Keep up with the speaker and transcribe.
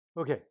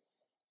Okay,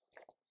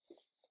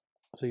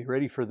 so you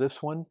ready for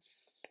this one?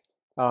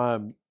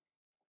 Um,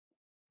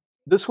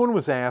 this one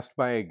was asked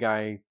by a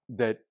guy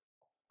that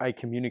I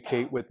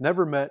communicate with.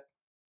 Never met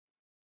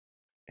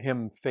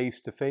him face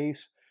to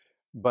face,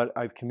 but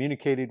I've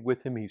communicated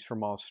with him. He's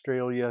from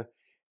Australia,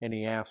 and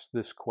he asked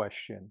this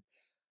question.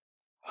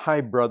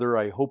 Hi, brother.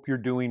 I hope you're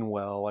doing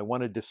well. I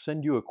wanted to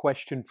send you a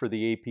question for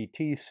the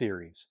APT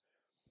series.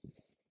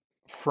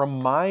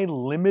 From my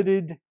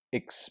limited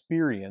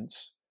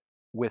experience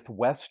with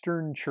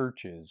Western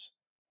churches,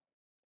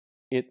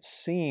 it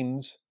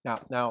seems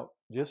now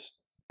just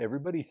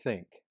everybody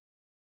think.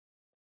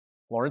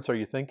 Lawrence, are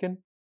you thinking?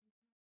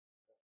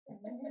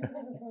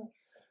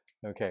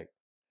 Okay.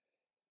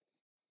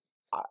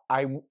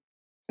 I,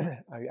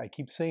 I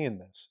keep saying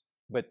this,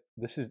 but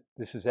this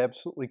is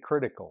absolutely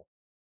critical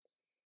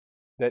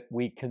that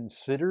we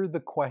consider the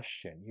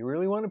question. You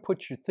really want to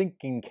put your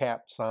thinking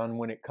caps on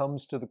when it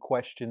comes to the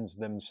questions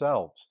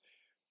themselves.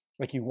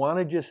 Like you want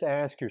to just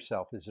ask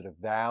yourself, is it a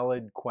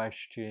valid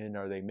question?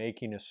 Are they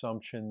making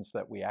assumptions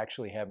that we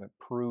actually haven't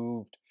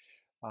proved,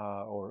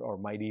 or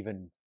might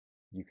even,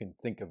 you can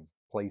think of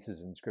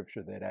places in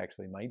Scripture that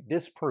actually might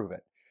disprove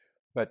it.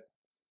 But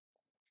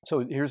so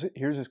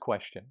here's his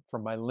question.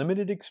 From my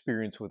limited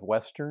experience with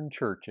Western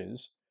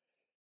churches,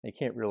 they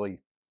can't really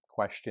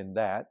question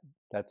that.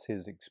 That's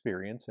his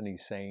experience, and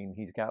he's saying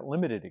he's got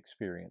limited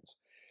experience.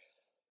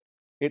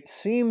 It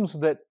seems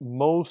that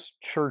most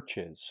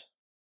churches,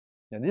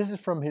 and this is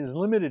from his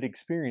limited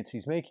experience,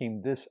 he's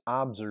making this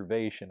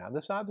observation. Now,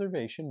 this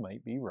observation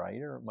might be right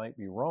or it might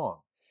be wrong.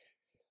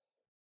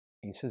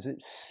 He says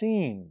it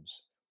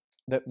seems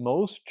that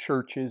most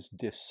churches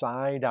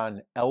decide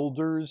on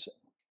elders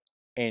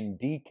and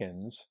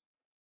deacons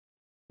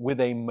with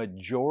a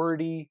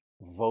majority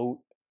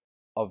vote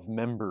of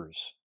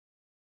members.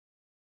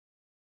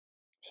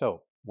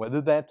 So,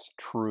 whether that's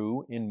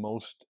true in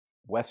most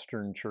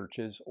Western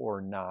churches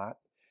or not,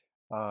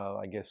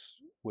 I guess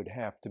would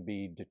have to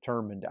be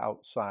determined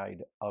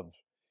outside of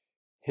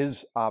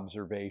his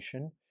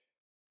observation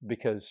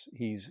because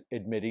he's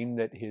admitting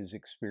that his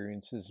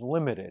experience is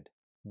limited.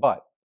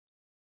 But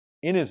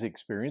in his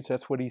experience,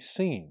 that's what he's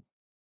seen.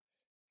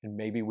 And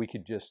maybe we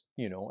could just,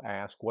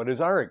 ask, what is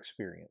our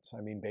experience?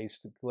 I mean,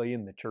 basically,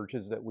 in the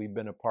churches that we've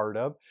been a part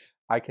of,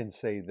 I can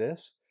say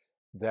this,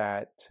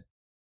 that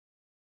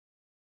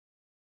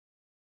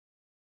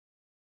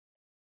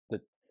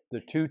the,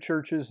 the two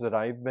churches that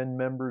I've been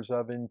members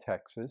of in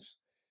Texas,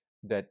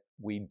 that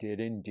we did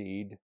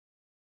indeed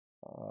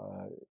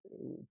uh,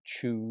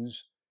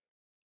 choose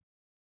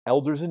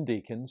elders and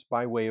deacons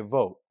by way of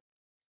vote.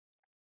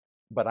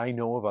 But I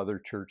know of other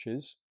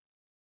churches,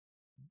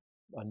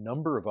 a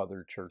number of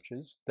other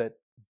churches, that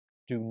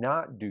do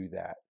not do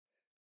that.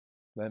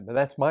 But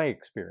that's my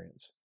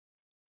experience.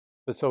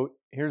 But so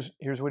here's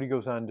what he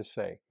goes on to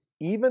say.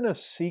 Even a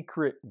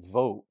secret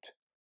vote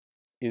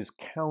is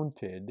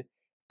counted,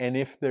 and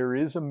if there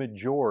is a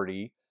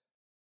majority,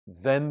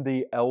 then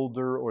the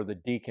elder or the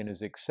deacon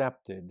is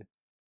accepted,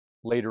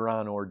 later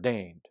on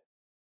ordained.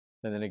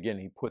 And then again,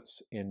 he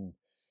puts in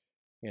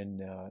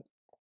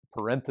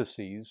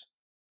parentheses,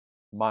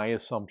 my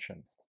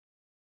assumption.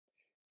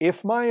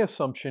 If my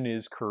assumption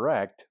is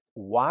correct,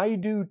 why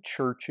do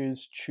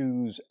churches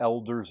choose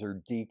elders or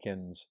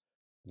deacons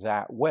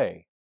that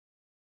way?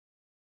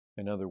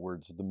 In other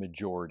words, the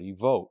majority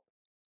vote,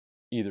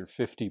 either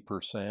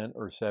 50%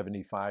 or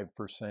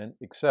 75%,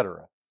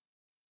 etc.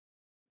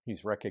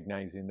 He's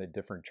recognizing that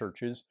different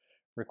churches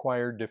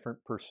require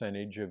different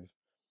percentage of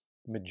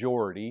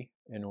majority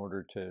in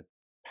order to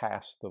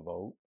pass the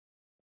vote.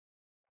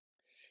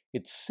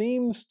 It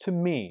seems to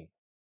me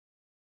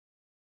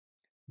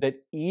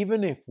that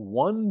even if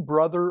one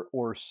brother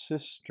or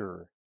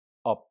sister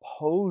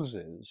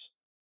opposes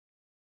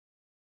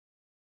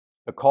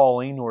the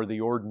calling or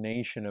the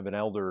ordination of an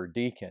elder or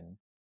deacon,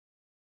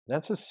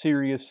 that's a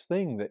serious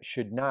thing that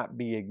should not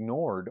be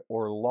ignored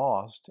or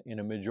lost in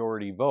a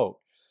majority vote.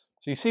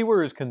 So you see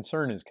where his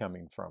concern is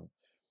coming from.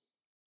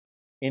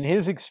 In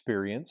his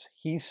experience,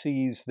 he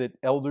sees that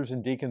elders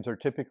and deacons are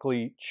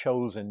typically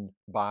chosen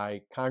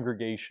by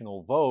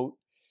congregational vote,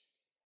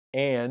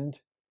 and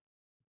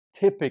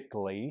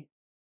typically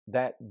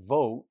that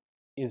vote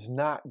is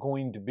not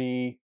going to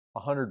be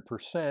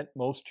 100%.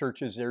 Most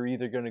churches are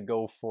either going to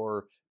go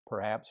for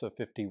perhaps a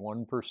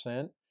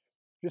 51%,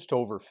 just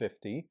over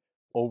 50,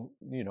 over,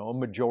 a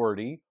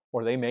majority,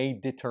 or they may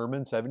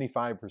determine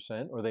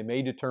 75%, or they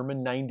may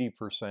determine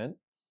 90%.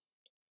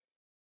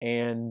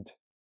 And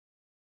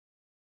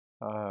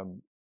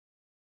um,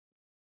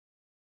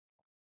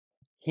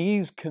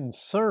 he's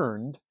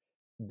concerned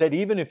that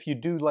even if you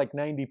do like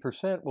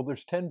 90%, well,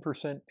 there's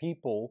 10%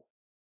 people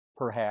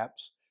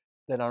perhaps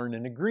that aren't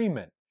in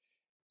agreement.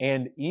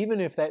 And even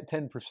if that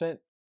 10%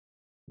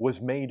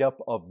 was made up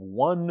of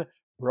one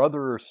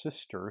brother or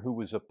sister who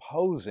was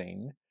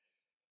opposing,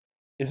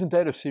 isn't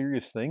that a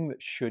serious thing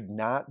that should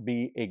not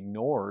be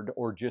ignored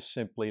or just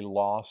simply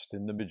lost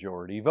in the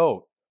majority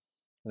vote?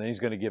 And then he's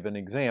going to give an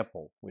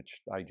example,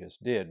 which I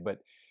just did. But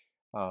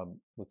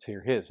Let's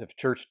hear his. If a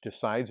church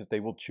decides that they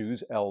will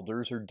choose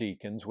elders or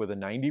deacons with a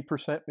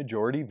 90%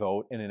 majority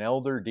vote and an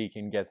elder or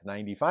deacon gets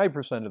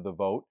 95% of the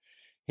vote,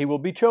 he will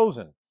be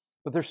chosen.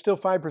 But there's still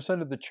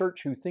 5% of the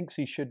church who thinks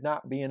he should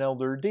not be an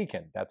elder or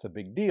deacon. That's a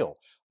big deal,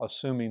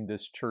 assuming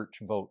this church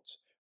votes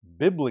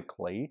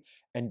biblically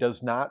and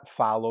does not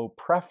follow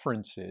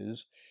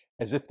preferences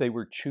as if they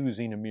were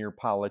choosing a mere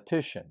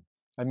politician.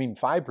 I mean,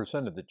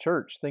 5% of the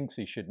church thinks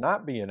he should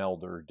not be an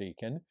elder or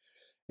deacon.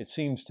 It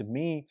seems to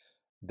me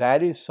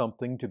that is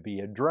something to be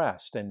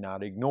addressed and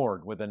not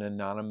ignored with an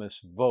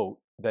anonymous vote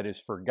that is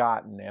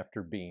forgotten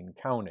after being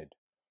counted.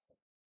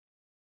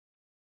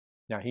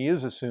 Now, he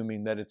is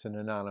assuming that it's an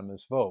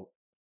anonymous vote.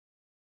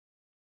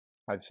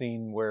 I've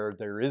seen where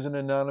there is an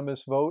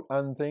anonymous vote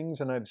on things,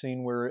 and I've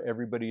seen where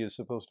everybody is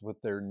supposed to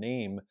put their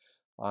name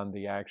on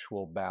the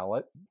actual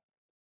ballot.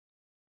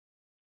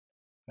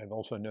 I've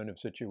also known of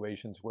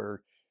situations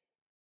where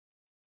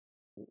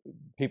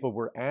people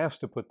were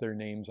asked to put their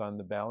names on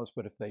the ballots,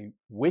 but if they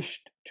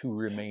wished to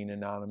remain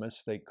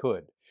anonymous, they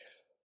could.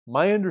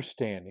 My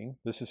understanding,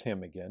 this is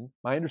him again,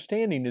 my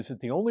understanding is that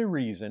the only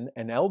reason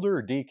an elder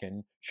or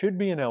deacon should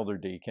be an elder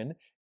deacon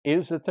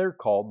is that they're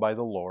called by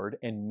the Lord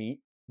and meet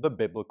the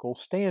biblical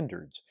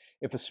standards.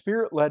 If a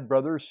spirit-led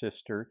brother or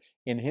sister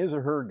in his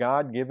or her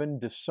God-given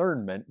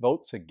discernment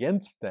votes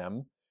against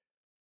them,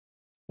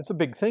 it's a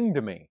big thing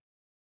to me.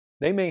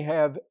 They may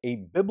have a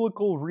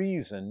biblical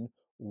reason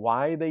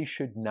why they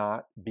should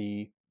not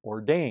be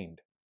ordained.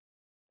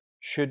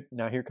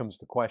 Now here comes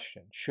the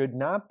question. Should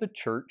not the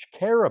church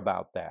care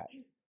about that?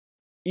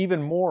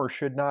 Even more,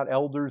 should not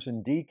elders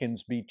and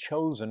deacons be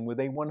chosen with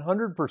a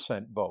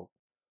 100% vote?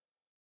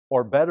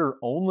 Or better,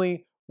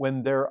 only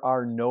when there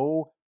are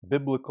no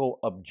biblical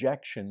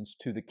objections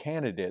to the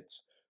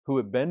candidates who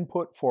have been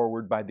put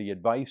forward by the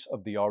advice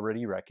of the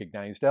already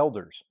recognized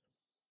elders.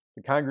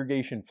 The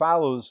congregation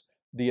follows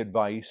the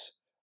advice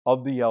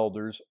of the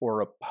elders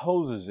or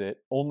opposes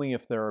it only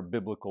if there are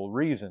biblical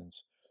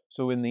reasons.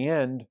 So in the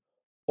end,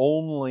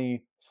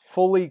 only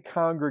fully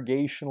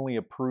congregationally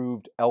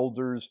approved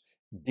elders,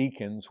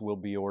 deacons will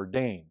be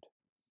ordained.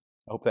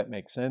 I hope that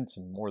makes sense,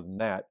 and more than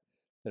that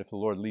if the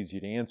Lord leads you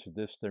to answer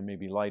this, there may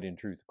be light and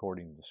truth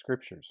according to the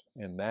Scriptures.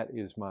 And that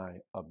is my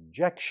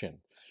objection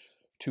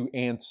to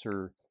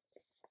answer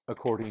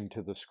according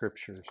to the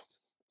Scriptures.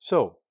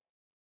 So,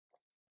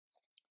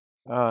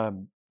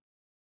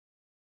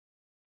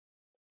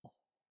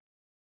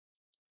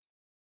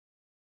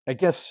 I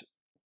guess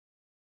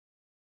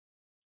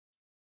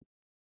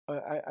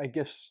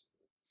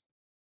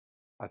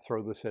I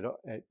throw this at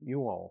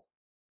you all.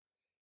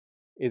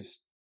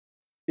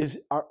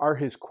 Are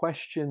his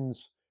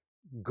questions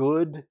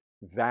good,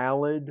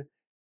 valid?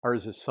 Are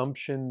his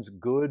assumptions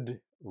good,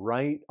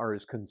 right? Are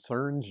his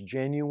concerns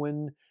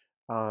genuine?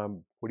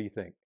 What do you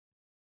think?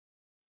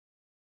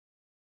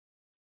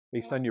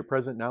 Based on your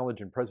present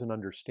knowledge and present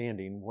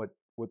understanding,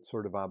 what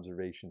sort of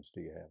observations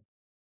do you have?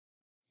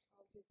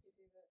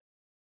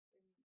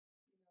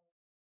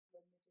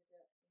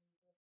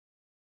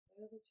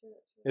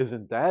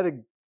 Isn't that a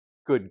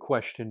good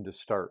question to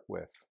start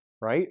with,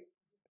 right?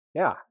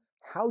 Yeah.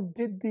 How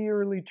did the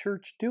early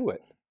church do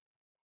it?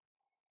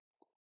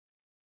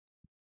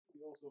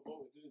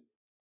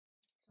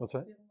 What's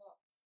that?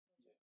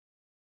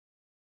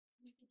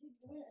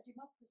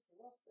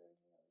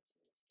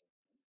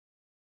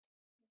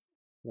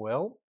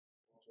 Well,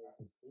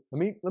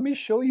 let me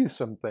show you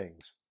some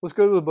things. Let's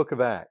go to the book of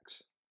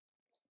Acts.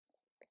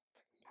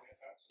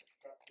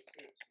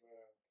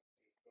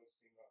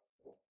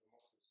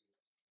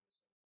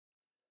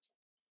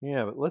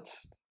 Yeah, but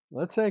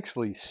let's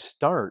actually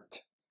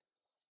start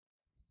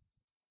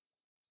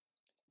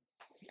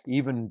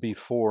even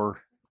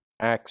before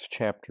Acts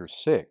chapter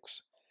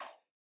 6.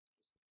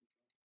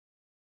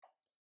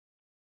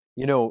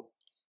 You know,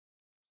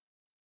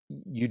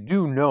 you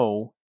do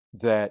know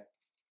that,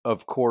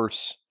 of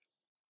course,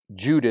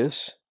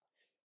 Judas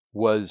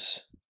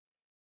was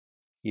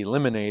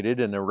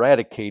eliminated and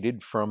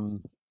eradicated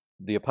from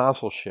the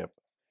apostleship,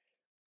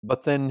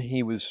 but then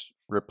he was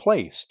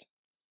replaced.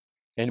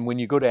 And when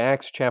you go to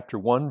Acts chapter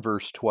 1,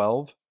 verse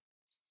 12,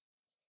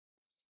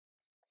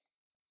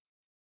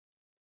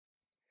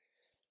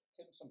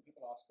 Tim, some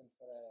people are asking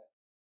for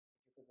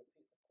if you could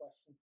repeat the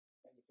question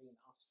that you're being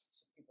asked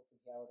so people can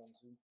hear it on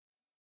Zoom.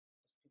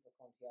 Because people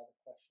can't hear the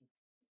question.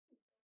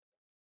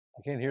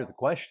 You can't hear the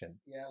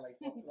question. Yeah,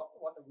 like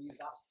what Louise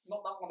asked.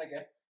 Not that one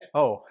again.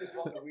 Oh. Just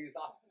what Louise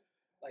asked.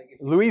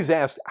 Louise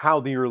asked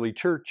how the early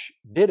church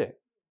did it.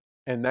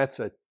 And that's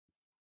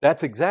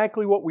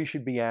exactly what we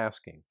should be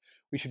asking.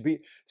 We should be,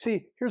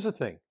 see, here's the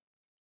thing.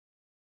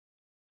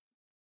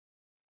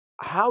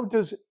 How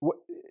does,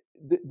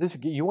 this,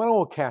 you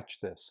want to catch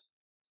this.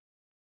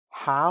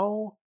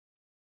 How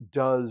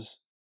does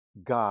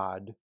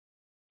God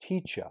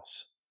teach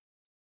us?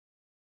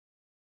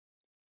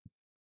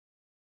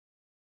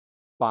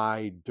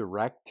 By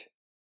direct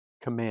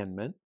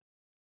commandment.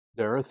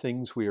 There are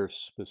things we are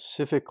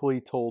specifically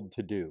told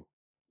to do.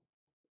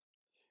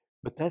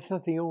 But that's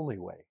not the only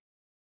way.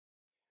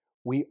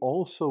 We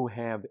also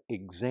have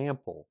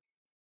example.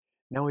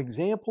 Now,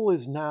 example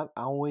is not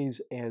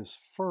always as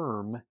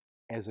firm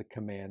as a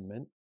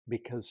commandment,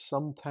 because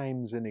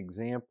sometimes an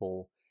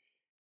example,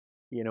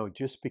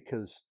 just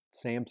because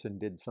Samson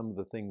did some of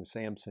the things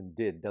Samson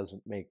did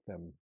doesn't make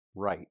them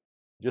right.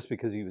 Just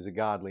because he was a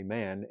godly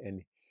man.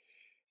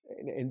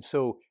 And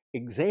so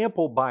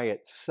example by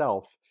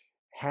itself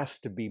has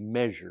to be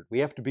measured. We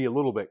have to be a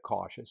little bit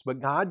cautious, but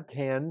God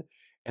can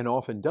and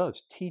often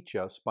does teach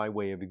us by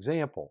way of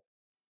example.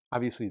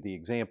 Obviously, the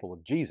example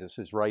of Jesus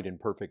is right and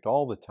perfect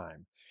all the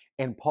time.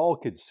 And Paul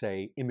could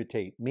say,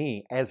 imitate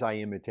me as I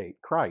imitate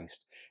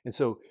Christ. And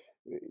so,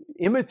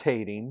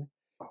 imitating,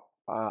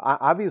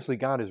 obviously,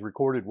 God has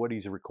recorded what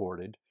he's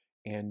recorded,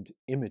 and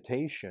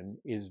imitation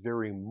is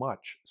very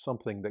much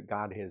something that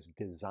God has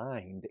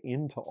designed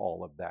into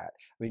all of that.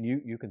 I mean,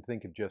 you can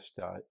think of just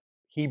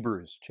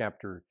Hebrews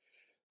chapter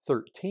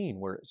 13,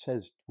 where it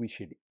says we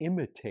should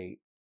imitate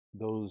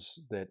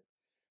those that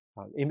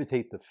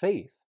imitate the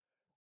faith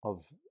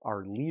of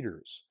our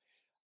leaders.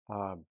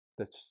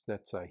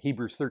 That's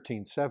Hebrews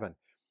 13:7.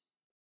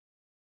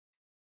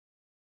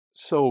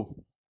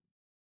 So,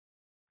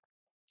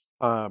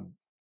 um,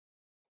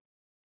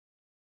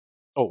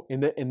 oh,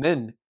 and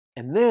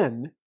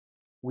then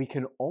we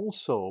can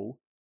also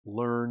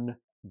learn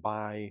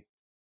by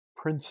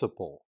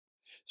principle.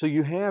 So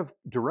you have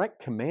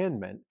direct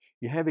commandment,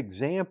 you have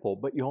example,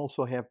 but you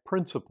also have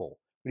principle.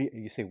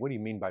 You say, what do you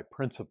mean by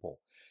principle?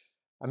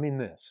 I mean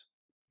this.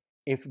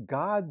 If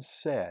God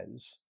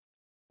says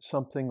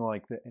something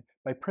like that,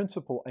 by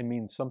principle, I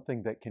mean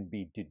something that can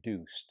be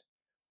deduced.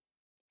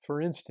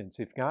 For instance,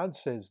 if God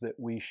says that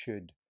we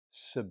should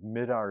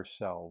submit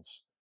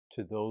ourselves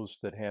to those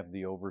that have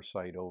the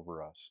oversight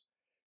over us,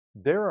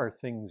 there are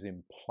things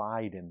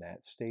implied in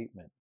that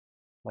statement.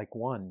 Like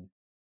one,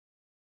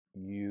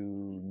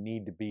 you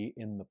need to be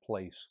in the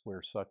place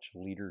where such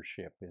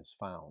leadership is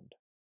found.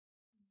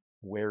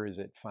 Where is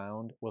it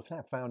found? Well, it's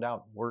not found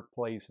out in the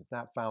workplace. It's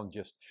not found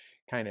just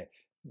kind of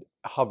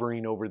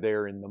hovering over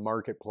there in the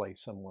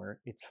marketplace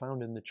somewhere. It's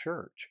found in the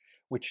church,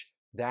 which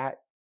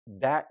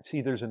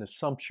see, there's an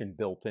assumption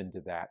built into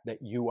that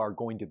you are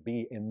going to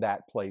be in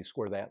that place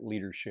where that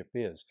leadership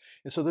is.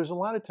 And so there's a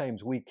lot of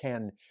times we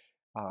can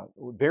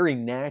very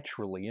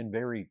naturally and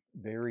very,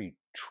 very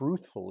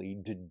truthfully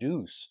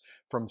deduce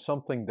from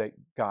something that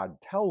God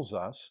tells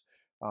us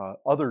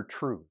other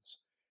truths.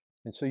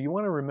 And so you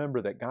want to remember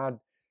that God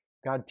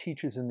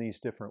teaches in these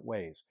different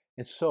ways.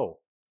 And so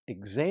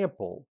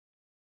example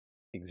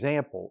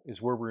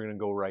is where we're going to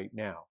go right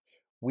now.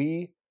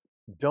 We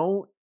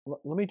don't,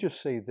 let me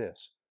just say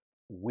this.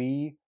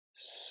 We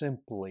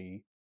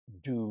simply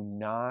do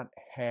not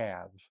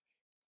have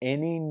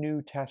any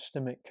New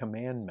Testament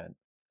commandment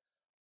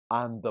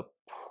on the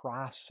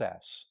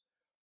process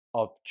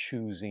of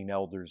choosing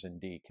elders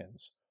and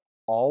deacons.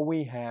 All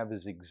we have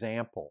is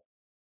example.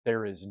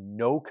 There is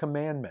no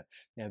commandment.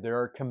 Now, there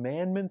are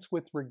commandments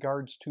with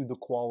regards to the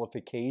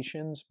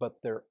qualifications,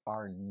 but there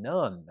are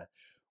none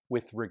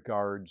with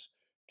regards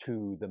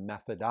to the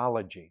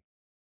methodology.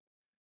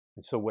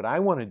 And so what I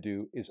want to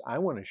do is I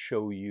want to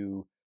show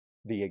you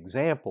the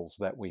examples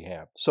that we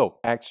have. So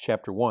Acts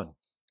chapter 1.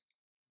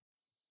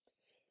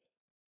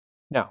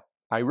 Now,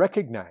 I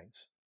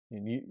recognize,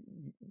 and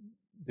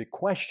the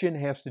question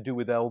has to do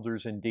with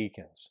elders and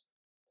deacons.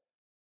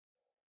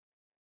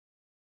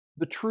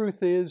 The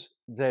truth is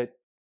that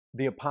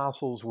the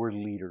apostles were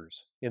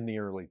leaders in the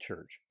early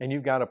church. And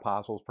you've got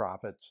apostles,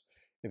 prophets,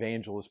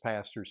 evangelists,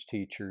 pastors,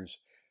 teachers.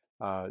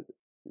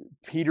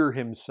 Peter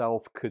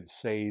himself could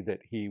say that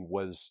he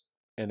was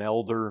an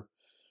elder.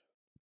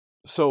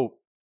 So,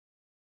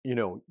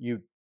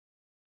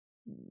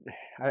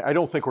 I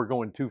don't think we're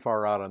going too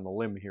far out on the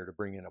limb here to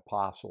bring in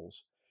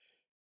apostles.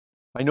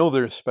 I know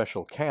they're a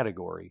special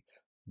category,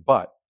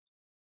 but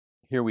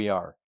here we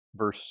are,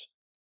 verse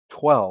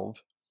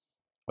 12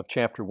 of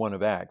chapter 1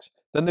 of Acts.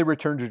 Then they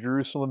returned to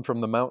Jerusalem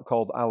from the mount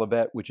called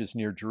Olivet, which is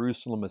near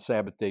Jerusalem, a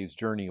Sabbath day's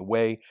journey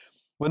away.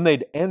 When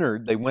they'd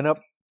entered, they went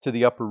up to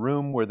the upper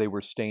room where they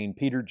were staying: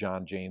 Peter,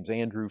 John, James,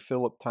 Andrew,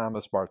 Philip,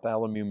 Thomas,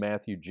 Bartholomew,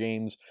 Matthew,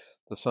 James,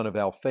 the son of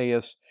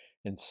Alphaeus,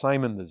 and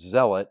Simon the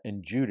Zealot,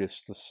 and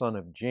Judas, the son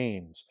of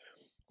James.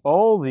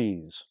 All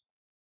these,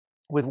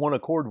 with one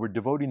accord, were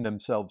devoting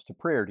themselves to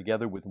prayer,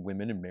 together with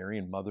women and Mary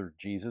and mother of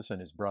Jesus and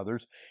his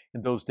brothers.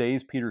 In those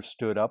days, Peter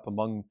stood up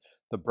among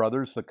the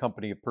brothers. The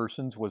company of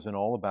persons was in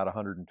all about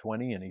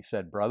 120, and he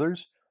said,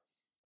 "Brothers,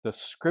 the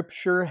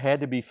scripture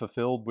had to be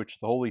fulfilled, which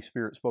the Holy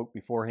Spirit spoke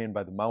beforehand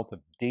by the mouth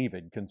of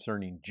David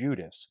concerning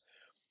Judas,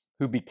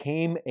 who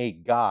became a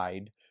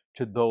guide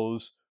to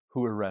those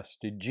who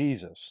arrested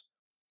Jesus.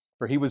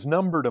 For he was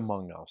numbered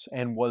among us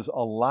and was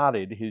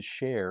allotted his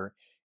share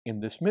in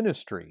this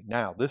ministry.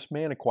 Now, this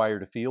man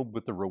acquired a field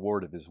with the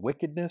reward of his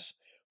wickedness.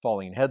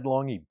 Falling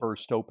headlong, he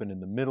burst open in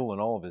the middle, and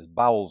all of his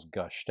bowels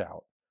gushed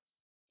out.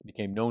 It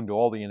became known to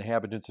all the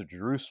inhabitants of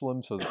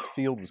Jerusalem, so that the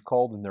field was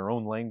called in their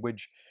own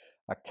language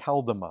a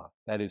Chaldama,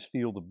 that is,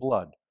 field of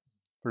blood.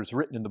 For it is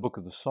written in the book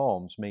of the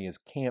Psalms, may his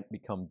camp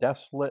become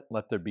desolate,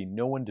 let there be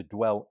no one to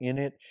dwell in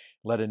it,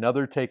 let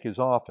another take his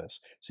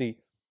office." See,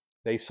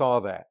 they saw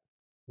that.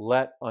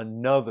 let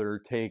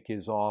another take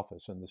his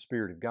office. And the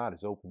Spirit of God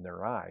has opened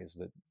their eyes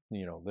that,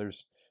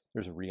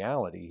 there's a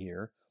reality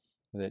here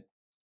that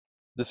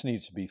this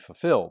needs to be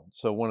fulfilled.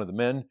 So one of the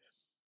men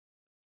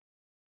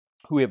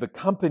who have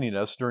accompanied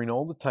us during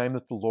all the time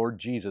that the Lord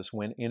Jesus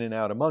went in and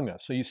out among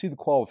us. So you see the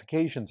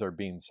qualifications are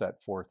being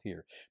set forth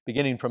here,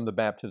 beginning from the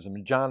baptism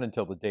of John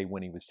until the day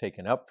when he was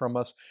taken up from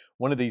us.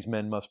 One of these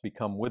men must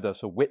become with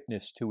us a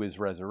witness to his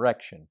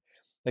resurrection.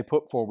 They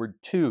put forward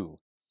two: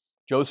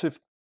 Joseph,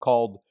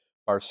 called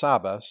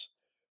Barsabbas,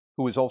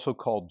 who is also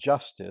called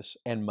Justus,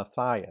 and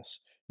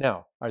Matthias.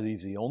 Now, are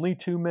these the only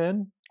two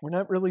men? We're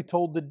not really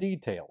told the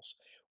details.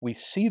 We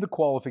see the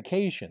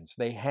qualifications.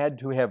 They had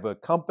to have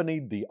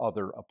accompanied the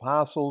other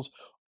apostles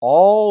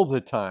all the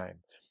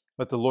time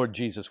that the Lord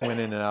Jesus went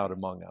in and out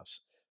among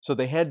us. So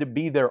they had to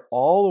be there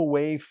all the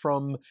way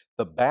from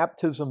the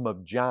baptism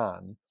of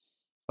John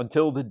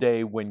until the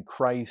day when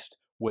Christ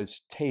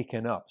was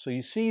taken up. So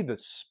you see the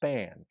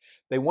span.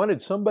 They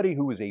wanted somebody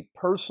who was a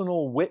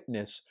personal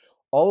witness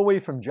all the way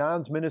from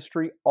John's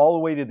ministry all the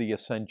way to the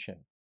ascension.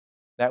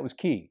 That was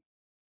key.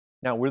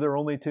 Now, were there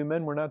only two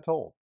men? We're not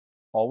told.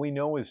 All we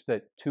know is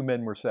that two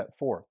men were set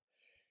forth.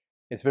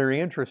 It's very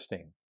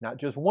interesting. Not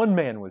just one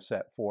man was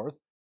set forth,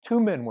 two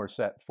men were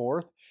set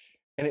forth,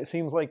 and it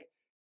seems like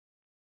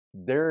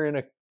they're in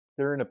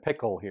a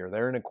pickle here.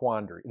 They're in a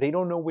quandary. They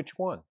don't know which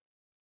one.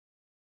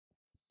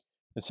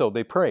 And so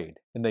they prayed,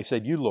 and they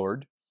said, "You,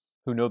 Lord,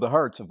 who know the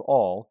hearts of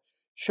all,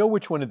 show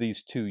which one of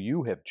these two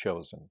you have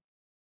chosen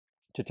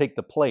to take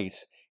the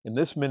place in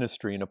this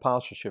ministry and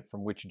apostleship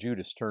from which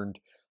Judas turned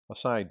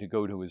aside to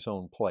go to his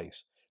own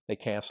place." They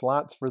cast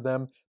lots for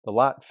them. The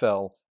lot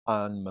fell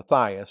on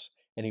Matthias,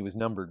 and he was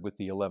numbered with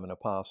the 11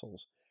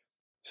 apostles.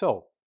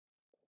 So,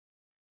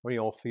 what do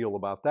you all feel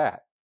about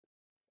that?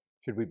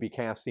 Should we be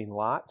casting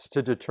lots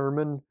to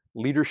determine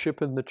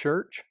leadership in the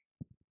church?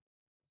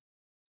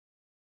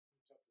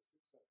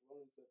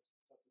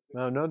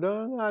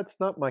 No, that's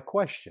not my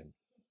question.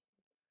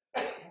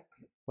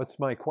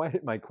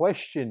 My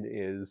question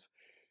is,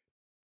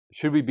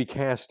 should we be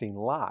casting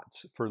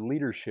lots for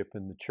leadership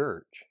in the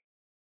church?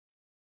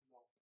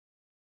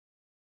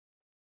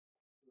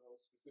 Well,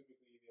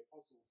 specifically the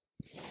apostles.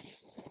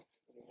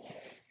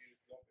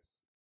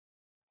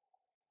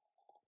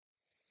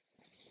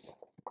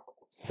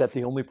 Is that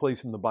the only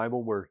place in the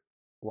Bible where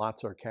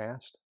lots are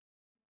cast?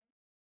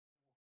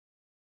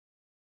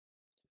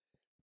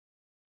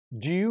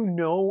 Do you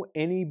know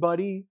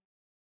anybody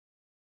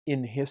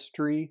in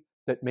history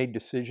that made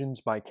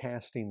decisions by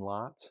casting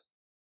lots?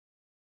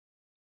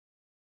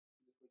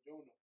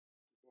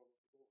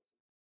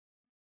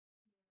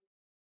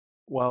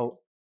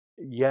 Well,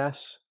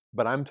 yes,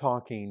 but I'm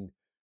talking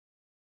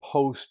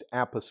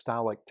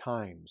post-apostolic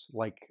times,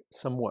 like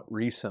somewhat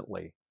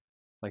recently,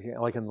 like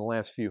in the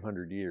last few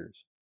hundred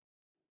years.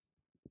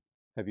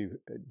 Do you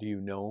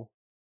know?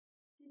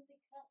 Did they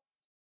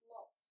cast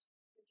lots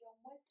for John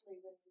Wesley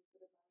when he was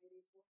going to marry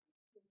his wife?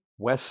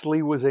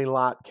 Wesley was a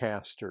lot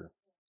caster.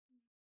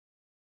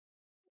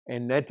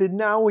 And that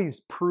didn't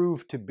always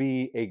prove to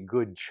be a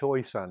good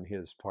choice on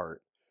his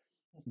part.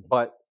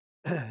 But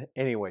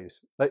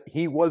anyways,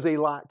 he was a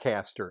lot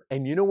caster.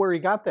 And you know where he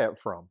got that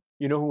from?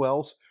 You know who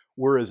else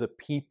were as a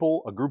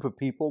group of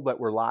people that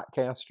were lot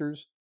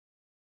casters?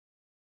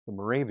 The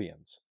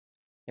Moravians.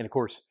 And of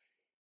course,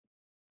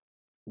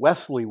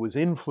 Wesley was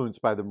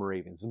influenced by the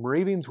Moravians. The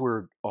Moravians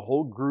were a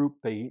whole group.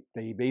 They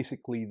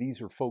basically,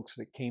 these are folks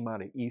that came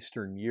out of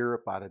Eastern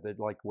Europe, out of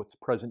what's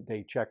present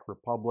day Czech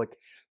Republic.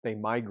 They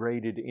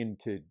migrated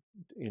into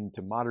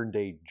modern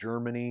day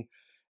Germany,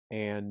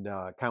 and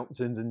Count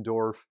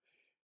Zinzendorf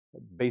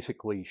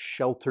basically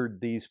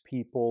sheltered these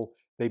people.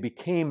 They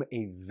became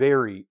a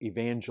very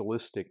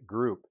evangelistic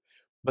group.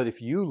 But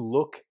if you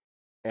look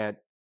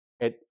at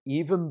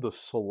even the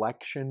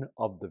selection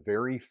of the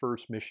very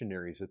first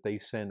missionaries that they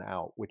sent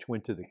out, which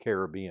went to the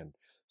Caribbean,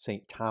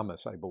 St.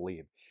 Thomas, I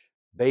believe,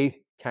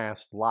 they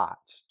cast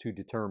lots to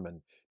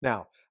determine.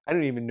 Now, I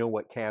don't even know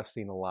what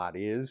casting a lot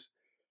is.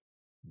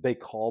 They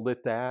called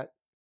it that.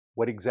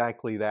 What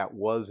exactly that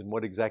was and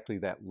what exactly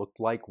that looked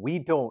like, we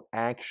don't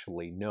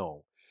actually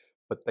know.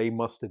 But they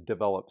must have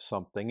developed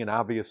something. And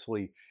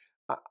obviously,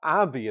 the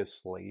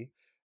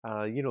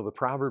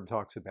proverb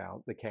talks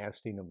about the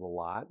casting of the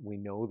lot. We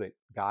know that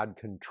God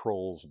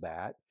controls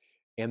that.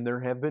 And there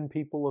have been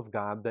people of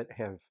God that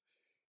have,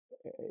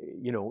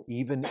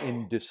 even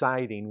in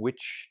deciding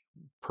which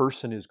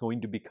person is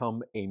going to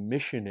become a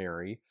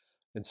missionary.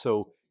 And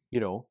so,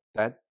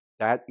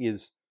 that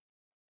is,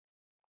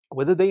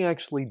 whether they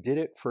actually did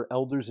it for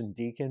elders and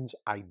deacons,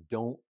 I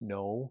don't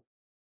know.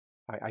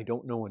 I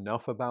don't know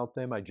enough about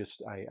them. I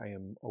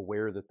am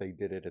aware that they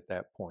did it at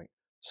that point.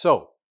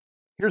 So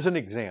here's an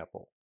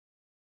example.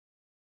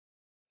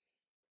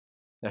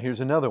 Now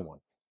here's another one.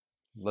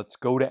 Let's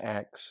go to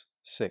Acts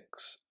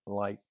 6,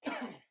 like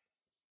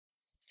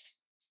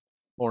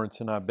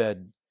Lawrence and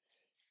Abed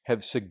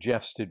have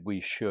suggested we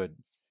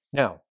should.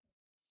 Now,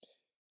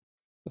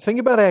 the thing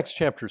about Acts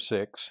chapter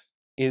 6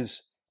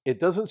 is it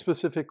doesn't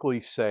specifically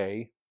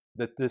say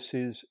that this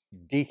is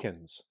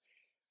deacons.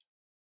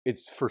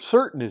 it's for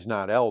certain is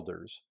not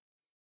elders.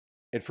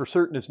 It for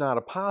certain is not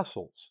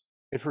apostles.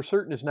 It for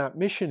certain is not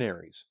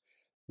missionaries.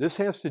 This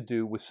has to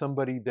do with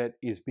somebody that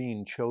is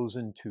being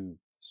chosen to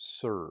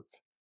serve.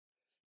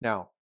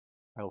 Now,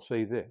 I'll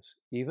say this,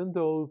 even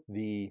though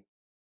the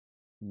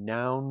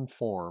noun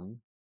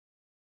form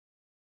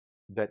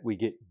that we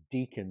get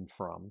deacon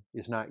from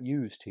is not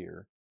used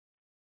here,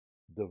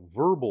 the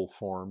verbal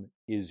form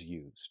is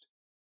used.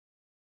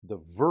 The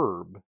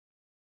verb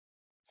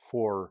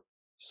for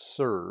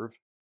serve,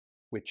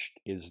 which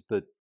is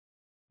the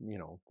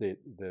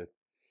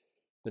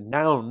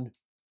noun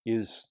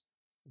is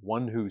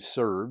one who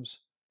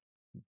serves.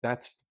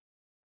 That's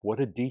what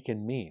a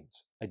deacon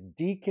means. A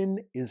deacon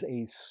is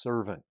a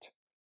servant.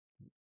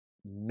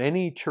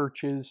 Many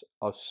churches,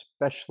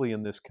 especially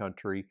in this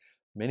country,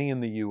 many in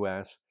the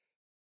U.S.,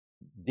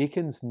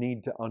 deacons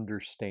need to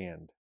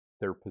understand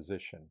their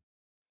position.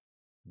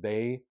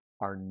 They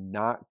are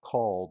not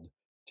called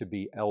to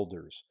be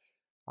elders.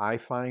 I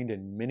find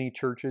in many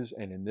churches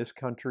and in this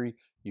country,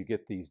 you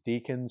get these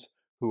deacons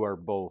who are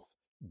both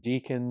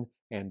deacon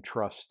and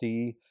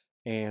trustee,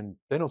 and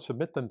they don't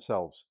submit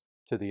themselves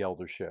to the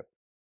eldership.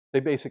 They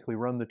basically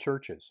run the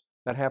churches.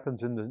 That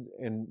happens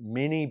in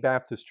many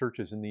Baptist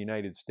churches in the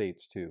United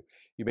States too.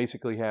 You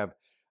basically have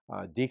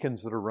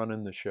deacons that are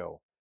running the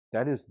show.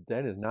 That is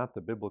not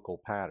the biblical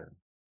pattern.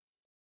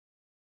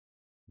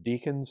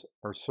 Deacons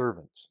are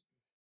servants.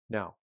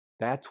 Now,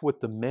 that's what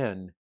the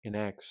men in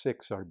Acts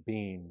 6 are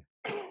being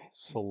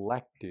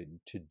selected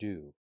to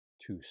do,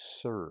 to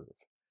serve,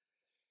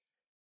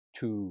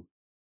 to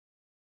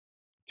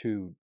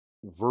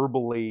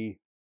verbally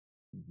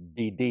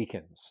be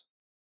deacons.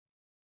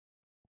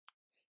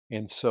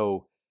 And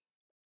so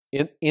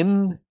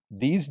in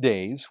these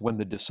days, when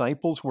the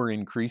disciples were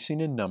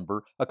increasing in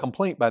number, a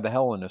complaint by the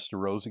Hellenists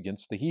arose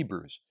against the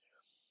Hebrews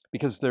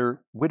because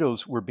their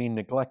widows were being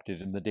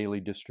neglected in the daily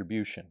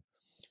distribution.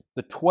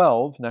 The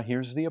 12, now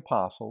here's the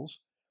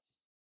apostles,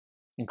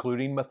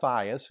 including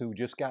Matthias, who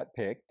just got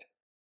picked.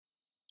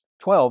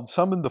 12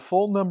 summoned the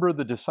full number of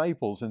the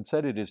disciples and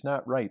said, "It is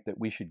not right that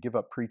we should give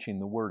up preaching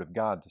the word of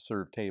God to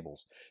serve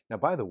tables." Now,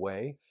 by the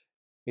way,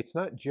 it's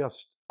not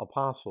just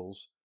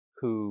apostles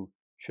who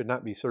should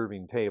not be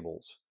serving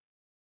tables,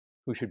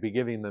 who should be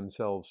giving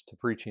themselves to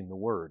preaching the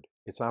word.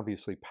 It's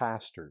obviously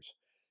pastors.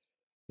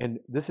 And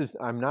this is,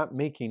 I'm not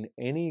making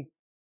any,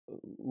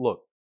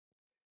 look,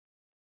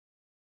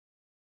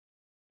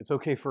 it's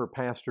okay for a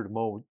pastor to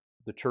mow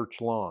the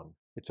church lawn.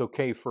 It's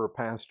okay for a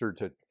pastor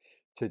to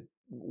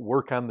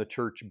work on the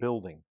church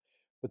building.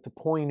 But the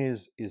point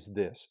is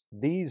this.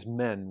 These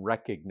men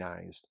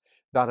recognized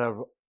that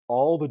of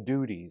all the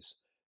duties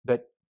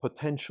that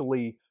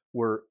potentially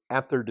were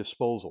at their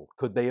disposal,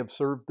 could they have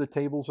served the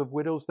tables of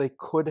widows? They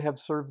could have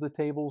served the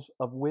tables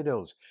of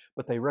widows.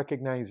 But they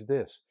recognized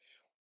this.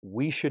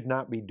 We should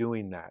not be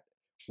doing that.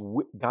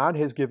 God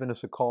has given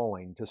us a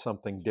calling to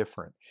something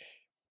different.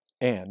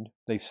 And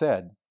they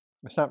said,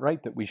 it's not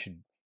right that we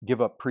should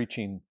give up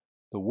preaching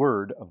the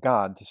word of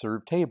God to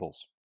serve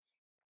tables.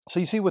 So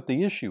you see what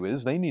the issue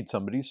is. They need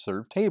somebody to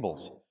serve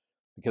tables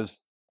because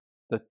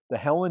the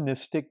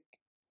Hellenistic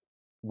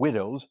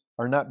widows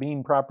are not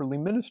being properly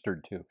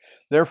ministered to.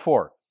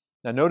 Therefore,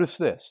 now notice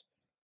this.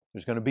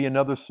 There's going to be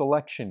another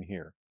selection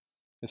here.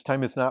 This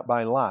time it's not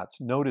by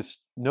lots. Notice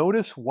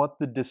what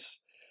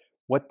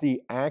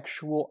the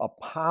actual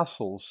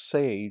apostles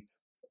say.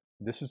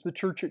 This is the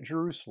church at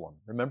Jerusalem.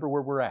 Remember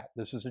where we're at.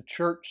 This is a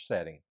church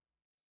setting.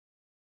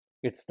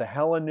 It's the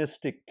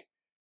Hellenistic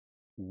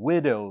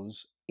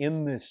widows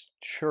in this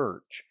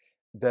church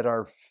that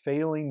are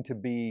failing to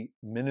be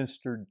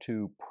ministered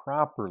to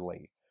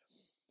properly.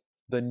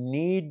 The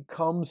need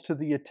comes to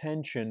the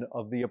attention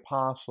of the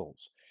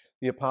apostles.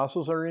 The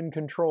apostles are in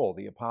control.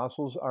 The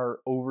apostles are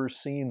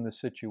overseeing the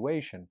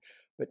situation.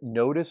 But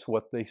notice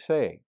what they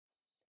say.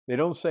 They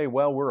don't say,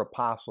 well, we're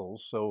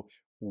apostles, so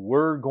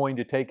we're going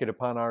to take it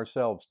upon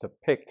ourselves to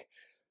pick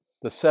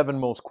the 7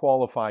 most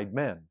qualified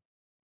men.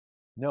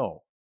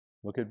 No.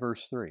 Look at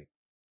verse 3.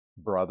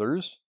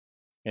 Brothers,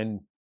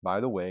 and by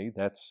the way,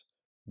 that's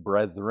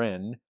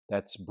brethren,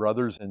 that's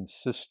brothers and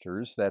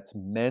sisters, that's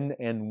men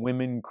and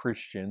women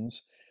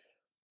Christians,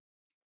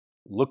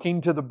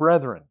 looking to the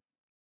brethren.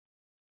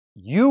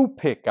 You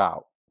pick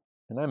out,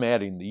 and I'm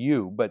adding the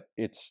you, but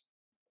it's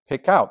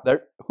pick out.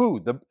 Who?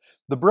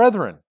 The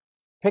brethren.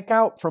 Pick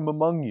out from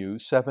among you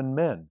 7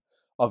 men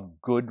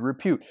of good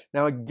repute.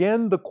 Now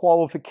again, the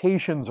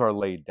qualifications are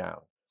laid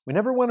down. We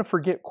never want to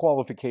forget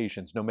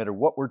qualifications, no matter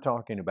what we're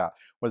talking about,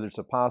 whether it's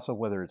apostle,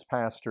 whether it's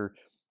pastor,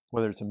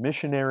 whether it's a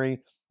missionary,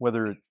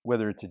 whether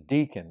it's a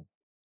deacon.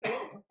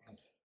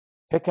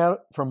 Pick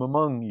out from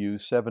among you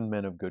 7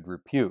 men of good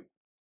repute,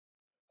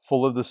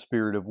 full of the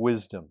spirit of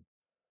wisdom,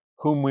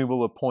 whom we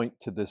will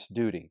appoint to this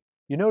duty.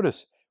 You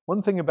notice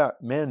one thing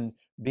about men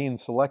being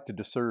selected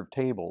to serve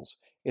tables,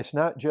 it's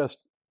not just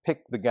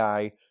pick the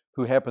guy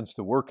who happens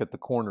to work at the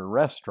corner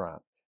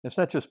restaurant. It's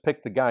not just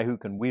pick the guy who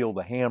can wield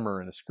a hammer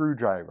and a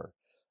screwdriver.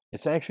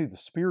 It's actually the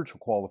spiritual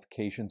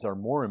qualifications are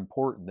more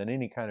important than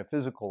any kind of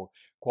physical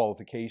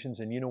qualifications.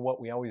 And you know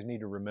what? We always need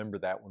to remember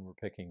that when we're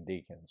picking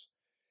deacons.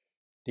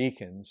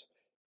 Deacons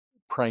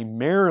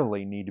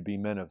primarily need to be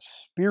men of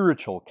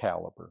spiritual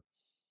caliber.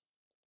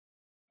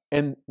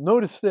 And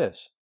notice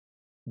this,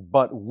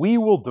 but we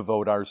will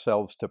devote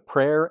ourselves to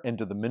prayer and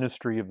to the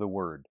ministry of the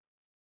word.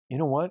 You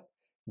know what?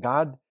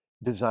 God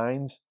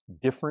designs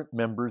different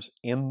members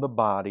in the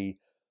body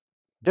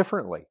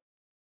differently.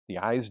 The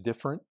eye's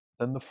different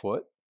than the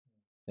foot.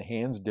 The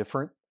hand's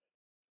different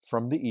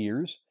from the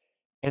ears.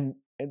 And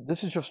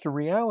this is just a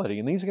reality.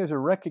 And these guys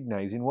are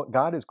recognizing what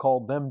God has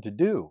called them to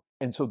do.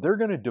 And so they're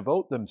going to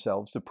devote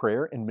themselves to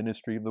prayer and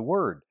ministry of the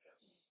word.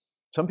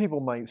 Some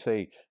people might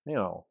say,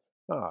 oh,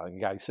 a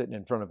guy sitting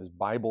in front of his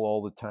Bible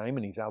all the time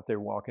and he's out there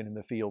walking in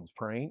the fields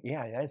praying.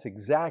 Yeah, that's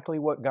exactly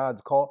what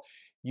God's called.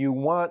 You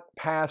want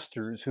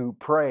pastors who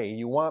pray.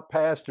 You want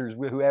pastors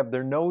who have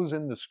their nose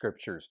in the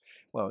scriptures.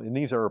 Well, and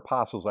these are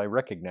apostles I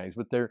recognize,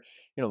 but they're,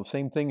 the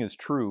same thing is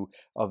true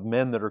of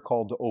men that are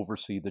called to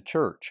oversee the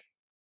church.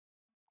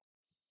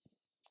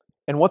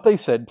 And what they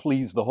said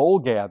pleased the whole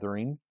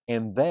gathering,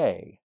 and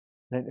they.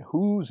 And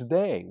who's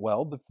they?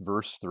 Well,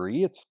 verse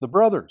 3, it's the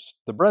brothers,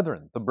 the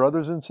brethren, the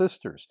brothers and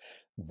sisters.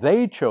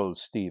 They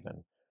chose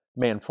Stephen,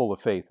 man full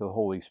of faith of the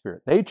Holy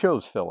Spirit. They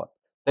chose Philip.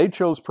 They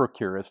chose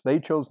Prochorus. They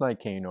chose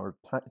Nicanor,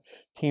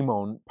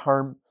 Timon,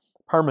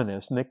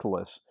 Parmenas,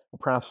 Nicholas, a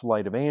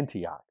proselyte of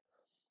Antioch.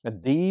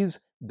 And these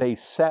they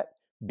set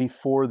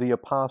before the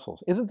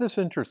apostles. Isn't this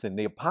interesting?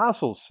 The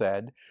apostles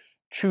said,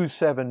 choose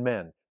 7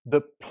 men.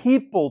 The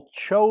people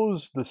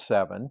chose the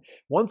 7.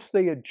 Once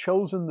they had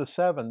chosen the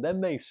 7, then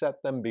they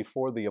set them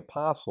before the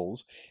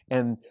apostles.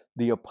 And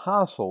the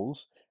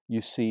apostles,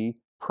 you see,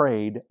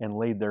 prayed and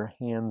laid their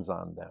hands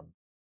on them.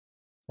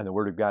 And the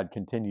word of God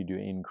continued to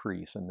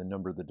increase, and the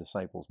number of the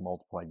disciples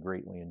multiplied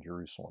greatly in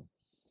Jerusalem.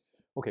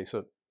 Okay,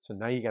 so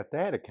now you got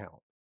that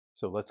account.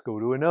 So let's go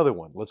to another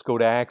one. Let's go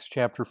to Acts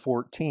chapter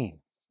 14.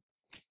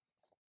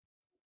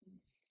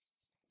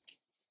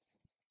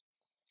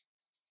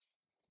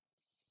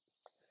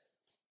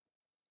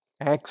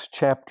 Acts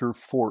chapter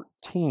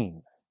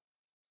 14.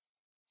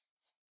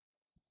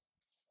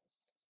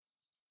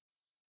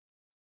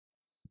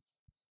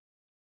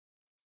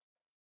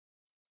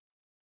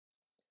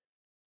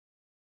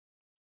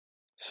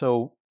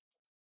 So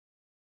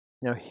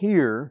now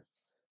here,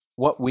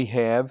 what we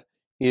have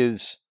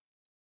is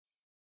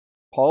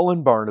Paul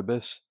and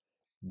Barnabas.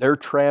 They're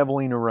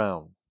traveling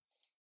around.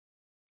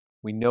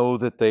 We know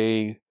that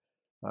they,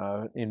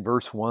 in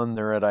verse 1,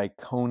 they're at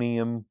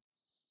Iconium.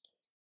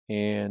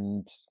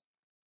 And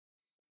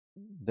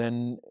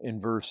then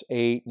in verse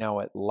 8, now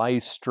at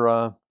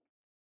Lystra.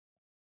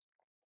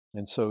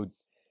 And so,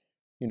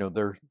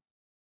 they're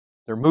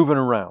moving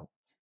around.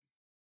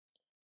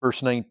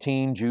 Verse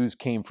 19, Jews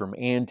came from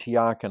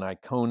Antioch and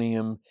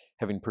Iconium.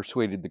 Having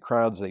persuaded the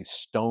crowds, they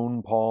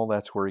stoned Paul.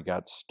 That's where he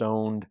got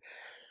stoned.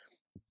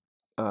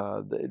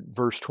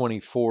 Verse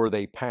 24,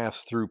 they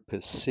passed through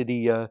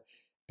Pisidia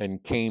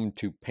and came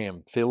to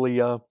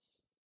Pamphylia.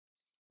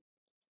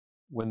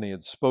 When they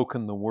had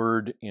spoken the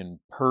word in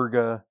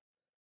Perga,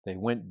 they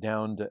went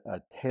down to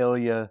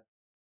Attalia.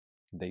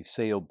 They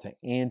sailed to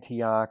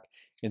Antioch.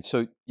 And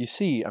so you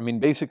see,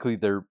 basically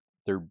they're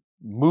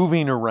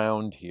moving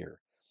around here.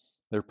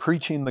 They're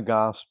preaching the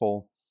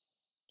gospel.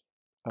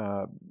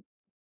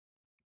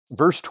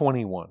 Verse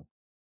 21,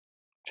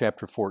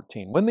 chapter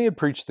 14. When they had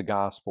preached the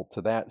gospel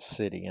to that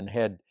city and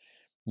had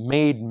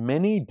made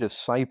many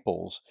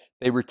disciples,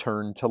 they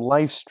returned to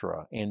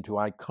Lystra and to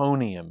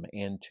Iconium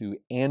and to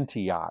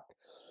Antioch,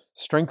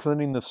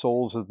 strengthening the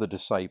souls of the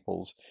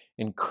disciples,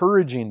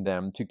 encouraging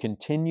them to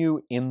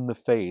continue in the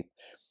faith,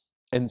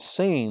 and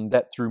saying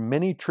that through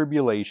many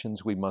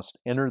tribulations we must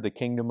enter the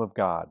kingdom of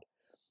God.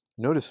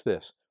 Notice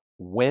this.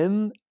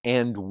 When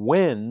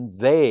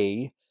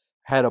they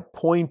had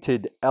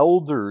appointed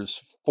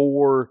elders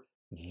for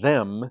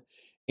them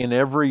in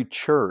every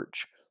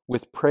church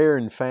with prayer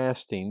and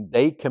fasting,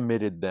 they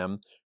committed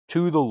them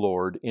to the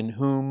Lord in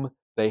whom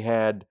they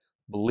had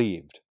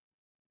believed.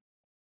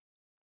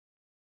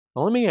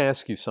 Now, let me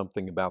ask you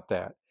something about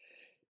that.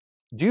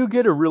 Do you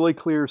get a really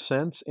clear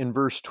sense in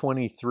verse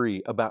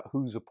 23 about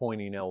who's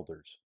appointing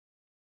elders?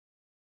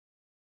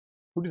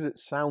 Who does it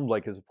sound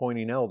like is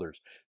appointing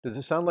elders? Does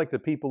it sound like the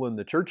people in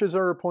the churches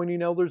are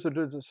appointing elders, or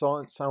does it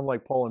sound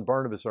like Paul and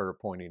Barnabas are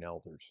appointing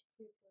elders?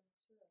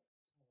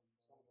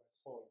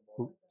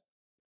 Who?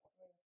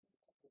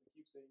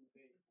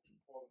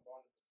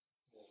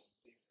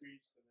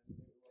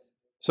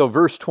 So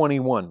verse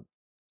 21.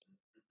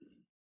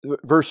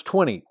 Verse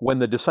 20, when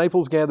the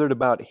disciples gathered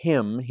about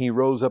him, he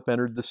rose up,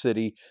 entered the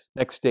city.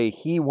 Next day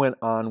he went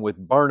on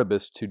with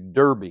Barnabas to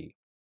Derbe.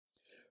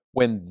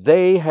 When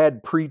they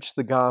had preached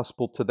the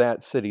gospel to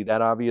that city,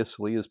 that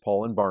obviously is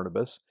Paul and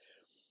Barnabas,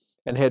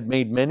 and had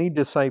made many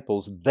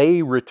disciples,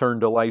 they returned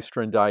to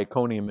Lystra and to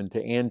Iconium and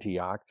to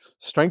Antioch,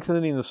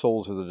 strengthening the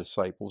souls of the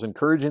disciples,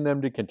 encouraging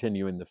them to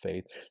continue in the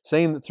faith,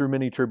 saying that through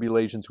many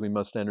tribulations we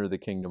must enter the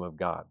kingdom of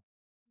God.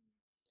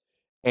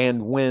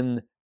 And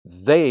when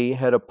they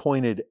had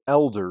appointed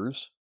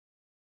elders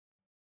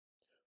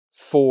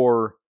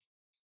for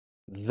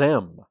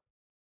them.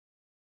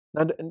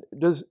 Now,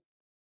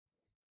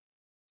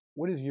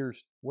 what does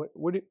yours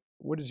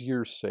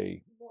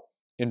say What?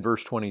 in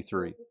verse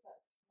 23? And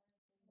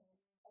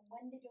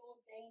when they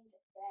ordained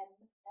them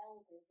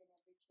elders in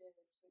every church,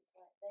 so it's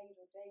like they'd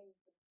ordained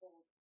them for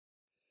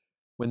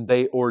When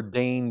they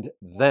ordained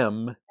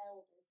them.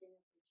 elders in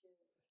every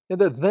church. And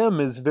the them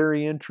is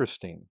very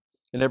interesting.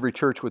 In every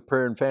church with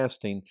prayer and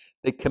fasting,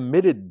 they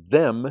committed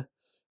them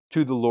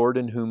to the Lord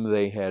in whom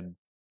they had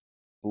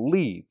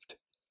believed.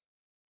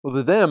 Well,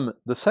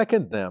 the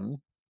second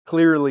them,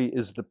 clearly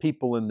is the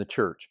people in the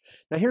church.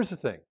 Now, here's the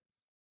thing.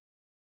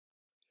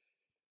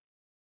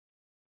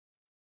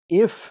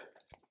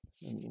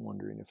 I'm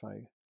wondering if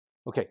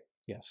okay,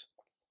 yes.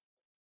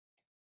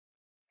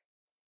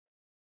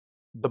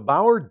 The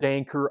Bauer,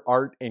 Danker,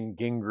 Art, and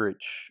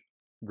Gingrich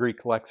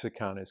Greek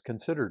lexicon is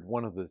considered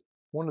one of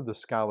the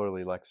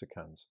scholarly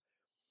lexicons.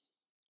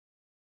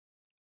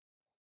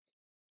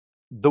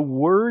 The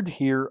word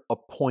here,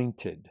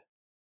 appointed,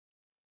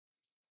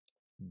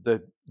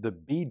 the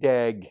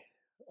BDAG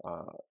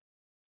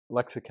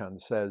lexicon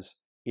says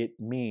it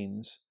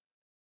means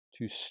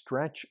to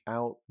stretch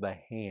out the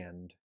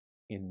hand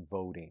in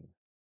voting.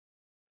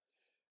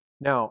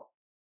 Now,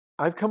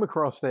 I've come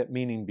across that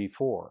meaning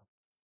before,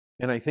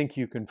 and I think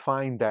you can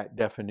find that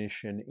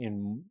definition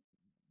in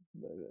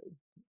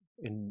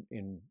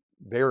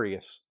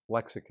various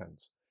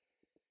lexicons.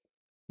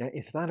 Now,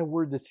 it's not a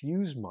word that's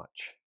used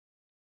much,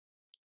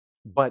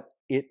 but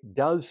it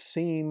does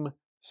seem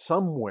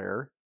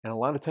somewhere, and a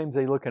lot of times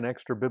they look in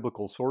extra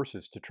biblical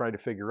sources to try to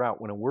figure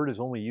out when a word is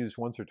only used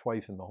once or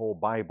twice in the whole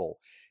Bible,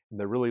 and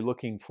they're really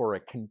looking for a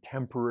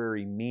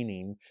contemporary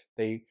meaning,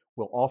 they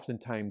will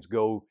oftentimes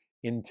go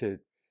into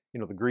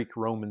the Greek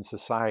Roman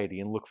society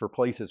and look for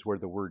places where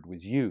the word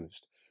was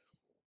used.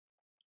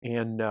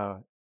 And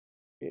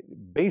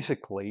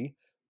basically,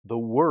 the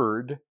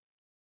word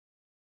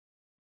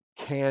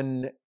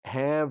can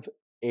have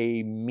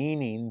a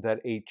meaning that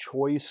a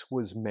choice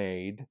was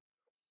made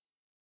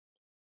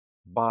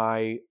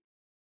by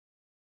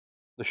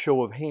the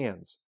show of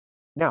hands.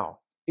 Now,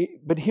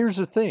 but here's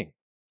the thing.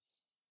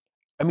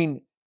 I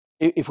mean,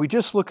 if we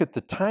just look at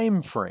the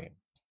time frame,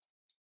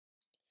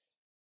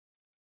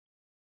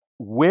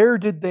 where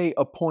did they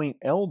appoint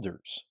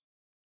elders?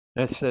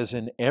 It says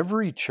in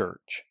every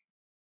church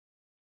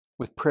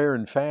with prayer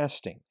and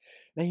fasting.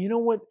 Now, you know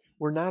what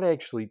we're not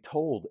actually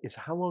told is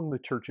how long the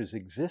churches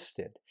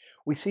existed.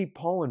 We see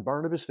Paul and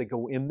Barnabas, they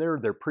go in there,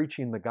 they're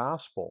preaching the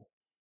gospel.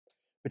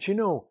 But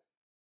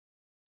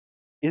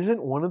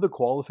isn't one of the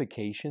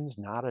qualifications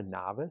not a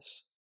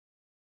novice?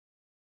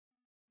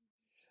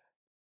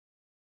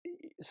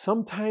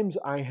 Sometimes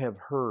I have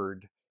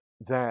heard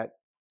that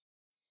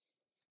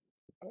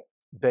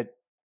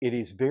it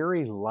is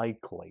very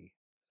likely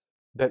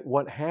that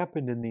what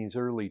happened in these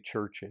early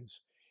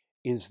churches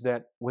is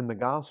that when the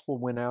gospel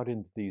went out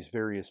into these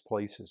various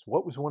places,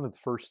 what was one of the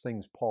first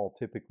things Paul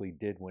typically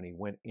did when he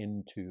went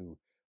into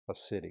a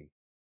city?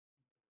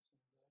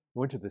 He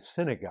went to the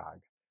synagogue.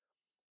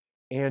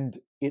 And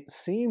it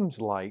seems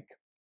like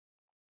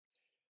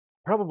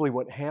probably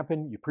what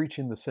happened, you preach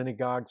in the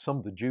synagogue, some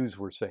of the Jews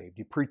were saved.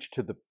 You preach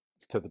to the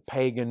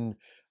pagan,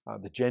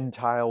 the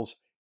Gentiles,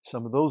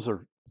 some of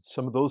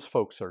those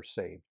folks are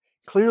saved.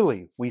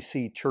 Clearly, we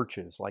see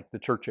churches like the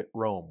church at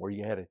Rome, where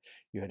you had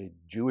a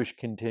Jewish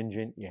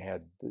contingent, you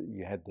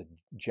had the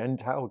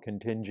Gentile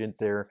contingent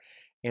there,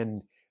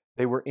 and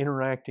they were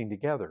interacting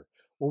together.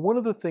 Well, one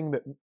of the things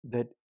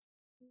that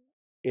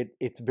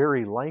it's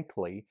very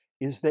likely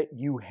is that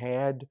you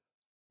had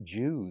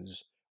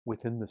Jews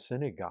within the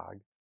synagogue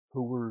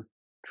who were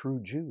true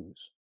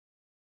Jews.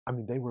 I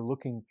mean, they were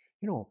looking,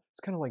 it's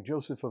kind of like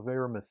Joseph of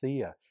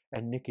Arimathea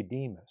and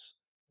Nicodemus.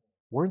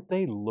 Weren't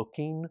they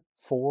looking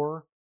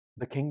for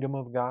the kingdom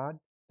of God?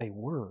 They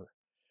were.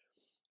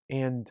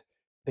 And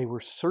they were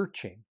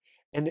searching.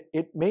 And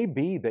it may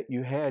be that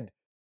you had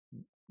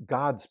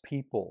God's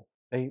people.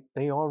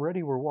 They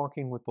already were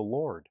walking with the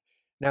Lord.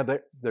 Now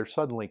they're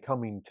suddenly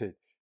coming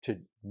to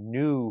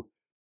new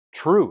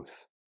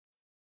truth,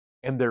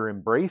 and they're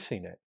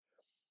embracing it.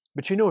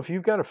 But if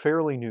you've got a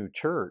fairly new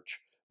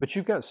church, but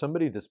you've got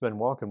somebody that's been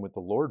walking with the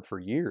Lord for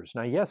years.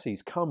 Now, yes,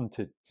 he's come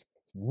to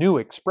new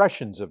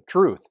expressions of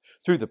truth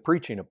through the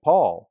preaching of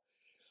Paul,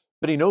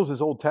 but he knows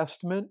his Old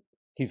Testament.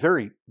 He's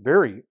very,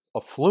 very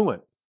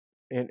affluent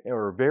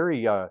or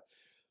very,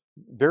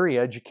 very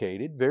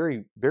educated,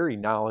 very, very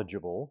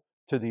knowledgeable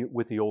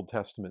with the Old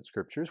Testament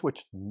scriptures,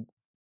 which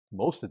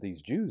most of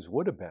these Jews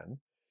would have been.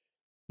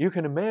 You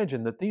can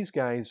imagine that these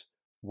guys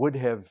would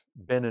have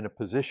been in a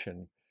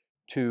position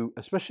to,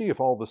 especially if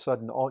all of a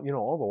sudden all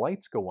the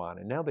lights go on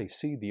and now they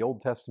see the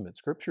Old Testament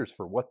scriptures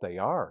for what they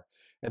are,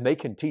 and they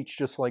can teach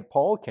just like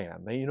Paul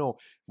can. They,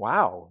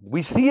 wow,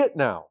 we see it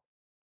now.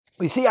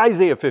 We see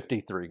Isaiah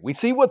 53. We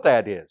see what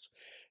that is.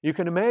 You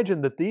can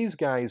imagine that these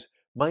guys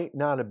might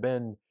not have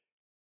been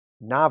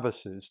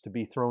novices to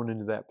be thrown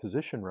into that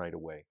position right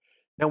away.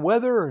 Now,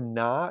 whether or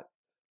not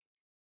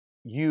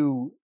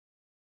you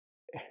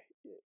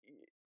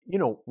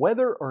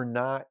whether or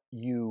not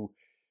you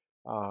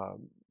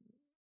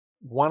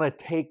want to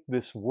take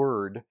this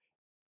word,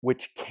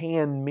 which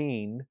can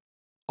mean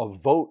a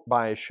vote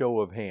by a show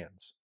of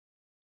hands.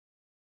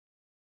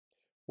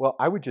 Well,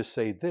 I would just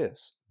say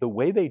this. The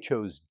way they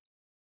chose,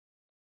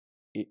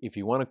 if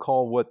you want to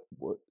call what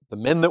the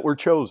men that were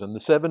chosen,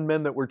 the 7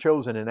 men that were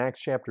chosen in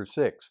Acts chapter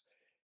 6,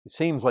 it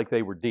seems like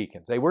they were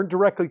deacons. They weren't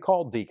directly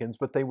called deacons,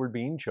 but they were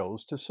being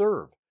chosen to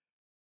serve.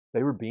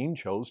 They were being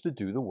chosen to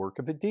do the work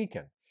of a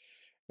deacon.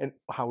 And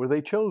how were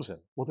they chosen?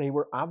 Well, they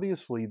were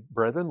obviously,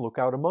 brethren, look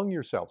out among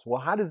yourselves.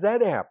 Well, how does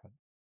that happen?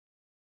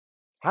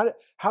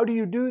 How do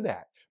you do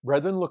that?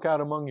 Brethren, look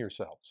out among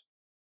yourselves.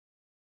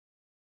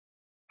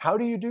 How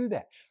do you do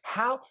that?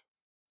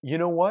 You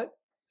know what?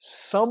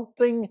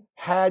 Something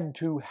had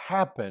to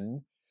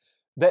happen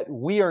that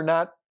we are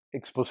not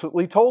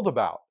explicitly told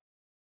about.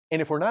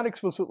 And if we're not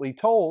explicitly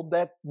told,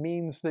 that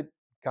means that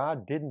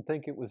God didn't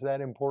think it was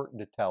that important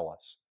to tell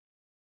us.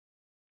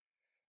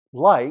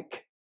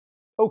 Like,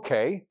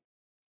 okay,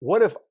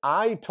 what if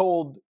I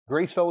told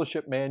Grace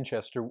Fellowship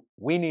Manchester,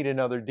 we need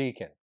another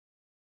deacon?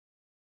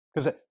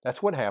 Because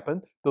that's what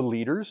happened. The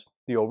leaders,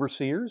 the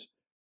overseers,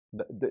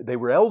 they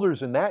were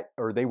elders in that,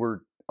 or they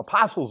were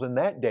apostles in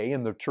that day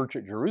in the church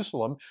at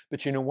Jerusalem.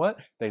 But you know what?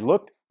 They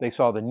looked, they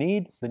saw the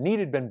need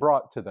had been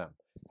brought to them.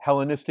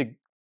 Hellenistic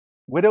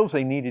widows,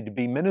 they needed to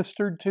be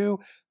ministered to.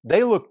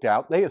 They looked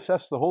out, they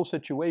assessed the whole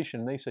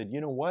situation. They said, you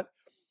know what?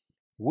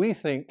 We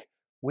think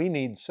we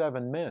need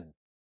 7 men.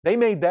 They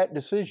made that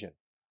decision.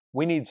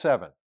 We need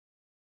 7.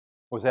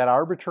 Was that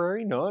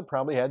arbitrary? No, it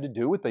probably had to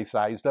do with they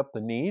sized up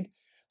the need.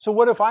 So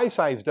what if I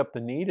sized up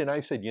the need and I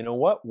said, you know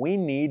what? We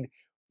need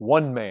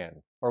 1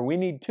 man, or we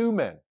need 2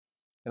 men.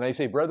 And I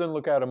say, brethren,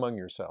 look out among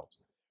yourselves.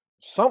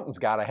 Something's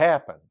got to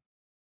happen.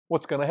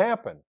 What's going to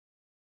happen?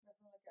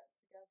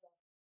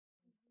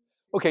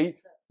 Okay,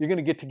 you're going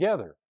to get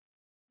together.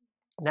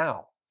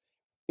 Now,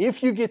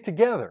 if you get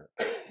together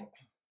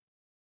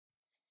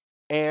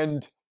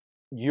and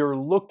you're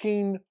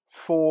looking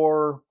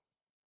for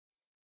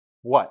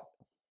what?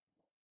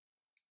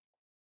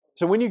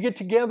 So when you get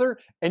together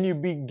and you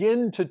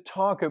begin to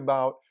talk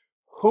about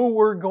who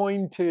we're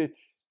going to,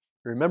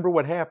 remember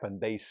what happened.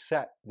 They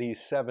set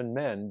these 7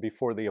 men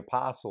before the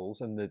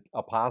apostles, and the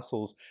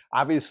apostles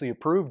obviously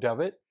approved of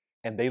it,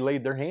 and they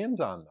laid their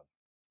hands on them.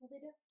 Well,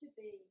 they'd have to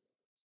be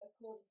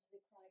according to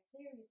the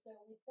criteria. So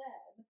with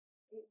them,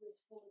 it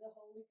was full of the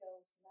Holy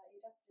Ghost, and that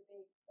you'd have to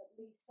be at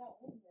least that,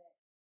 wouldn't it?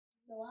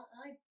 So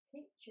I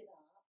picture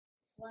that,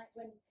 like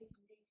when picking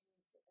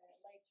deacons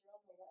later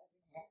on or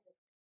whatever,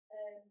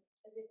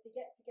 as if they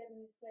get together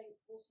and say,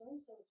 well,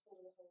 so-and-so is full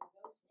of the Holy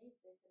Ghost, and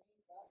he's this and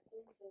he's that,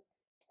 so-and-so's,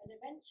 and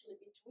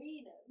eventually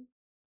between them,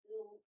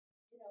 they'll,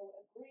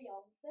 agree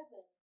on 7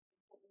 and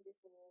put them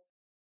before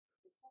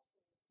the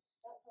apostles.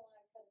 That's how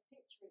I kind of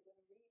picture it when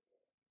I read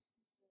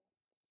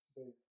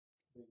it.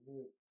 They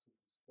knew to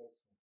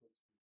disperse and put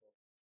before.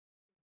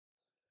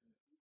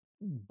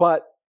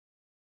 But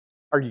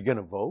are you going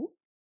to vote?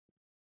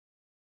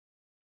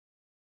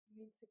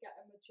 You mean to get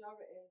a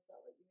majority? Is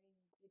that what you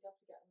mean? You'd have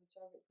to get a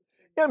majority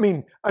between. Yeah,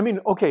 I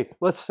mean, okay,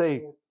 let's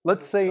say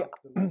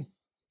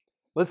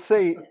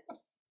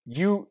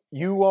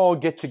you all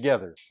get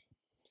together.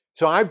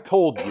 So I've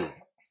told you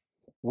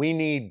we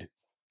need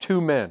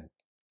 2 men.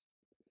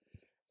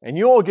 And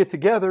you all get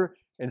together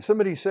and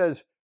somebody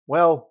says,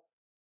 well,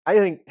 I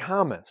think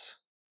Thomas.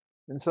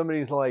 And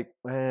somebody's like,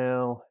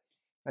 well,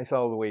 I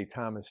saw the way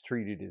Thomas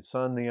treated his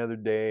son the other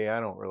day. I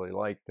don't really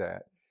like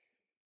that.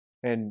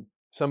 And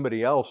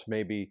somebody else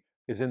maybe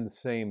is in the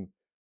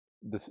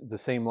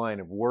same line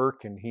of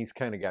work, and he's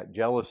kind of got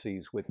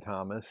jealousies with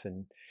Thomas,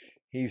 and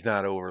he's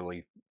not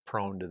overly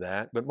prone to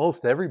that. But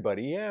most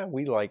everybody, yeah,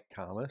 we like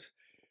Thomas.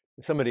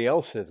 Somebody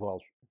else says,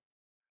 well,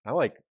 I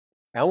like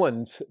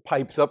Ellen,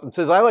 pipes up and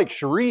says, I like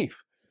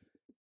Sharif.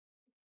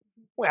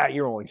 Well,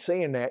 you're only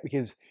saying that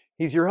because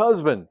he's your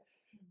husband.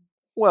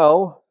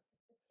 Well,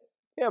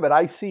 yeah, but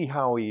I see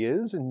how he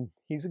is, and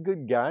he's a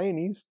good guy, and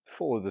he's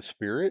full of the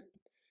Spirit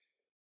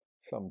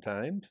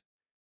sometimes.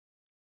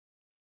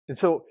 And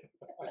so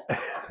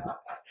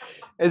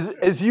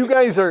as you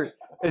guys are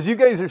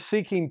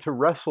seeking to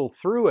wrestle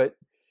through it,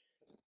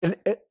 and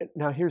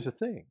now here's the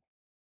thing.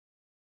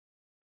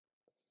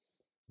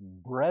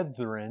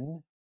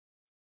 Brethren,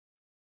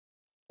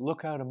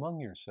 look out among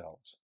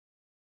yourselves.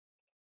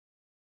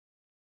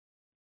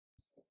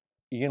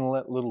 You going to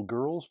let little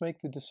girls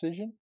make the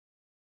decision?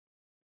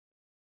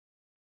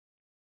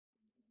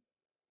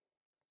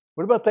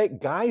 What about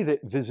that guy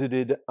that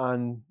visited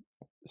on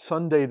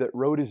Sunday that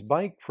rode his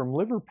bike from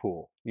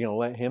Liverpool? You going to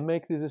let him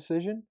make the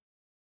decision?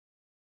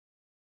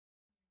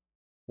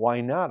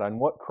 Why not? On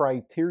what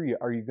criteria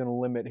are you going to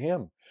limit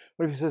him?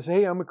 What if he says,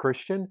 hey, I'm a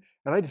Christian,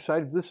 and I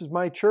decided this is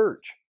my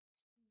church?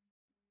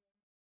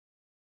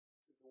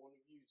 One of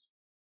you,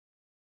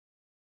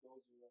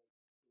 those who are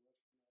recognized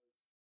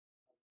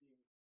as being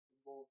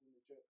involved in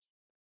the church.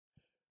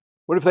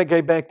 What if that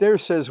guy back there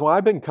says, well,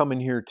 I've been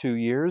coming here 2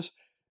 years,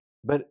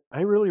 but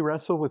I really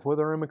wrestle with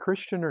whether I'm a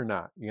Christian or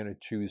not? You going to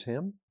choose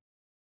him?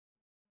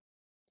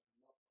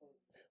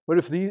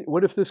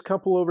 What if this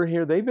couple over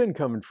here, they've been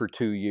coming for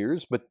 2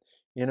 years, but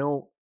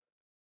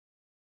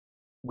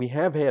we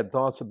have had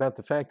thoughts about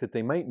the fact that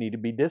they might need to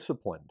be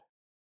disciplined.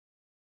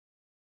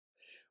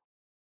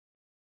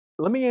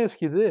 Let me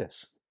ask you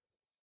this.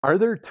 Are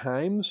there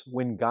times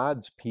when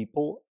God's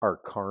people are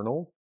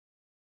carnal?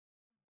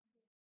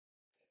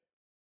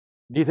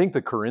 Do you think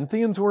the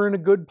Corinthians were in a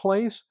good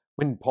place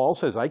when Paul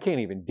says, I can't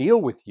even deal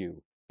with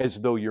you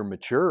as though you're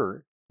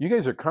mature? You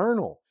guys are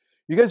carnal.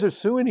 You guys are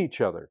suing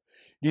each other.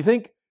 Do you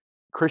think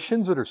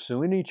Christians that are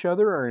suing each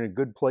other are in a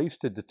good place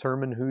to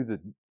determine who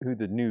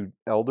the new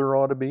elder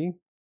ought to be?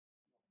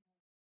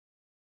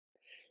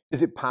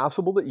 Is it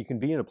possible that you can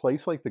be in a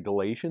place like the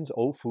Galatians,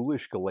 oh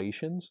foolish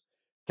Galatians?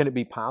 Can it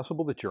be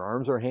possible that your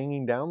arms are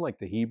hanging down like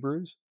the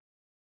Hebrews?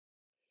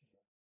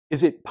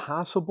 Is it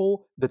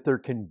possible that there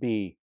can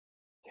be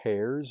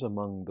tares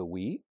among the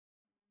wheat?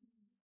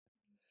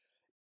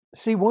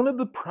 See, one of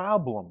the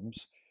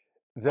problems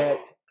that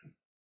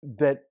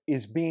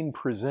is being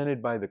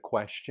presented by the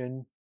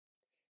question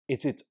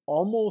is it's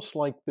almost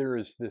like there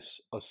is this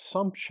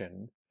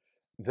assumption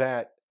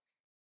that,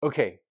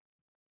 okay,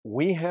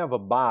 we have a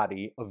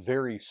body of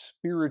very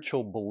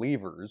spiritual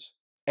believers,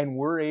 and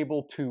we're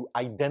able to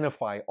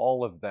identify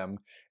all of them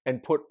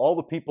and put all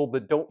the people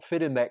that don't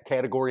fit in that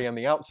category on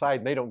the outside,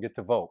 and they don't get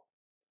to vote.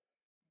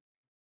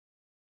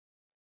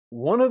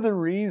 One of the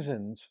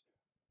reasons,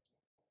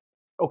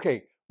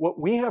 okay, what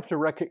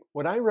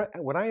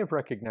I have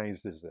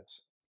recognized is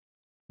this.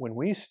 When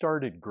we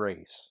started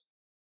Grace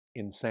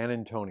in San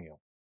Antonio,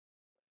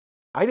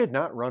 I did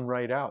not run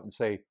right out and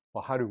say,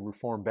 well, how do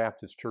Reformed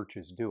Baptist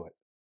churches do it?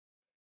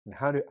 And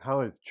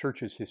how have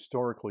churches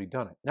historically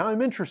done it? Now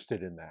I'm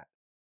interested in that.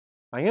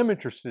 I am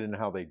interested in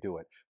how they do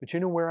it. But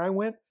you know where I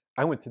went?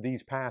 I went to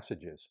these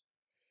passages.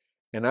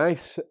 And I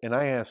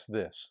asked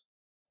this.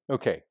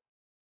 Okay,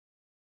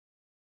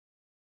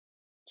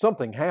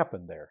 something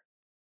happened there.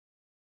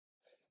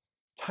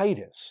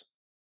 Titus.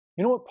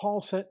 You know what Paul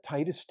sent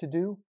Titus to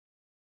do?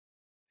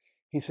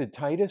 He said,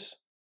 Titus,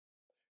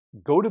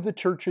 go to the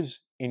churches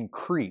in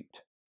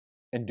Crete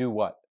and do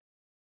what?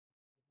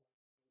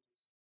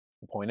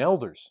 Appoint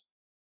elders.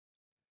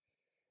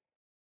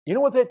 You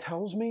know what that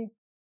tells me?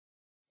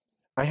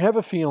 I have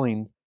a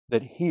feeling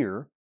that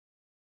here,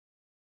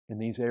 in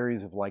these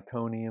areas of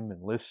Lyconium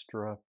and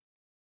Lystra,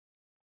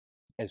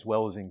 as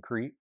well as in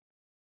Crete,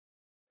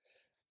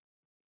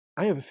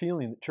 I have a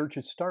feeling that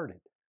churches started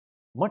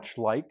much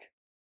like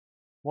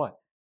what?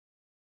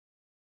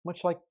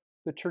 Much like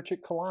the church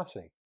at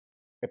Colossae.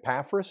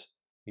 Epaphras,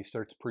 he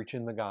starts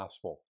preaching the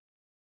gospel.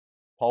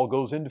 Paul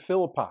goes into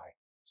Philippi,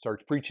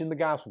 starts preaching the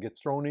gospel,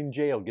 gets thrown in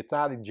jail, gets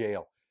out of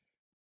jail.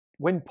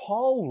 When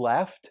Paul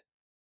left,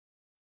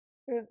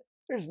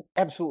 there's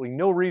absolutely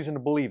no reason to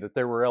believe that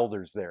there were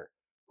elders there.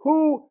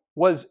 Who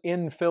was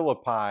in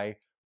Philippi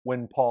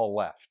when Paul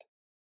left?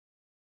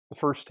 The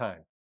first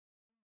time.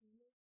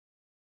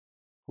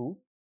 Who?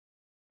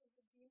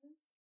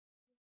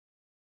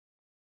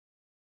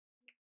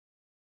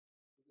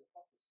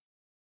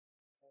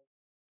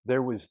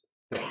 There was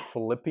the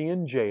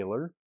Philippian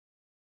jailer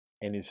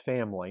and his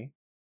family,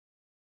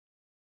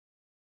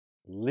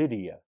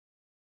 Lydia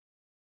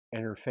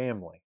and her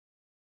family.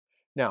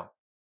 Now,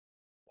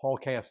 Paul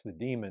cast the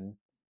demon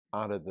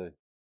out of the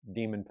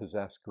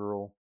demon-possessed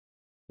girl.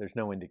 There's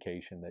no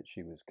indication that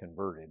she was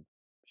converted.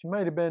 She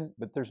might have been,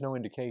 but there's no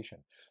indication.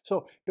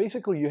 So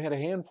basically you had a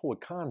handful of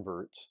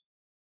converts,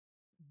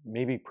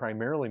 maybe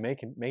primarily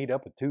made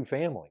up of 2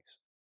 families.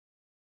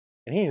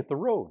 And he hit the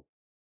road.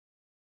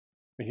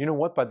 But you know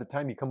what? By the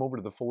time you come over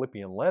to the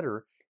Philippian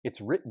letter,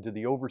 it's written to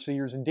the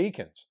overseers and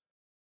deacons.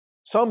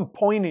 Some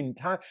point in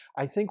time,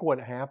 I think what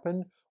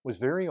happened was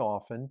very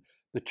often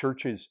the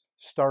churches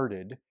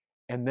started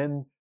and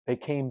then they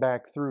came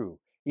back through.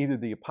 Either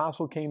the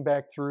apostle came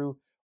back through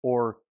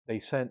or they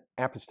sent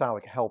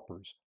apostolic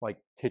helpers like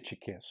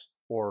Tychicus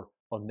or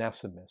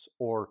Onesimus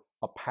or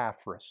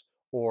Epaphras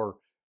or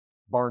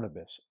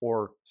Barnabas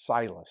or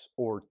Silas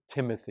or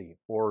Timothy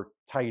or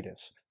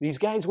Titus. These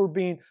guys were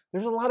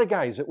there's a lot of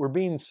guys that were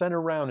being sent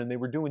around and they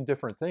were doing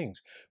different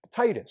things. But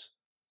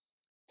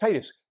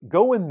Titus,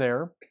 go in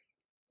there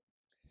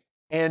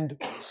and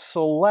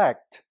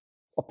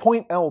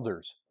appoint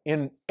elders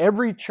in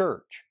every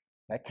church.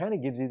 That kind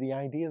of gives you the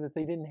idea that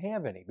they didn't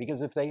have any,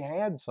 because if they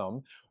had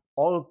some,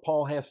 all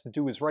Paul has to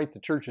do is write the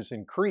churches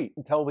in Crete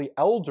and tell the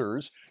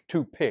elders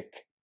to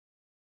pick.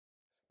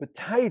 But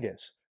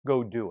Titus,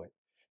 go do it.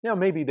 Now,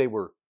 maybe they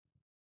were,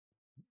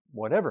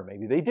 whatever,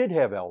 maybe they did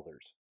have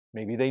elders.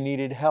 Maybe they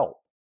needed help.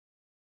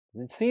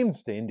 It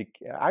seems to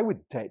indicate, I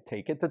would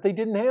take it that they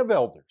didn't have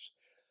elders.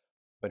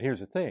 But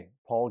here's the thing.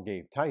 Paul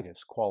gave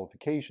Titus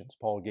qualifications.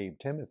 Paul gave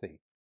Timothy.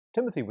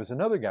 Timothy was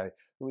another guy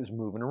who was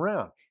moving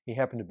around. He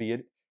happened to be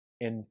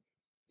in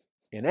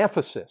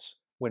Ephesus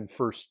when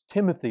 1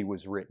 Timothy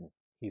was written.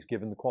 He's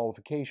given the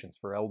qualifications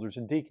for elders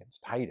and deacons.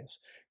 Titus,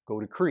 go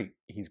to Crete.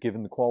 He's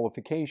given the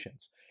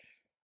qualifications.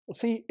 Well,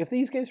 see, if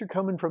these guys are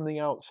coming from the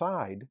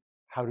outside,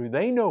 how do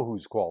they know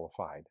who's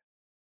qualified?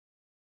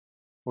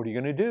 What are you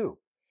going to do?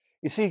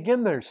 You see,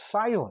 again, there's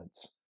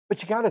silence.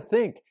 But you got to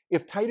think,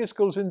 if Titus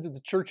goes into the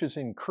churches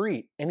in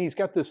Crete and he's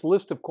got this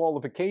list of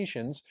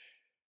qualifications,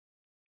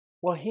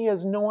 well, he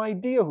has no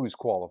idea who's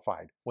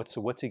qualified. What's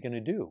he going to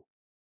do?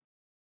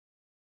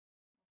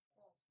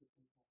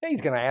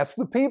 He's going to ask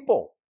the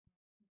people.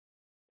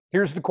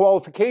 Here's the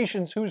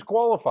qualifications, who's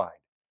qualified?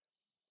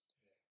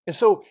 And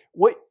so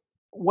what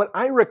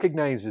I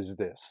recognize is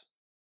this.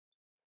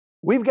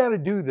 We've got to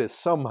do this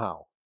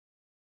somehow.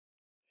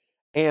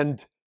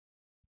 And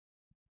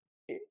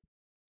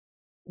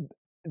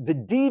the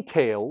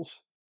details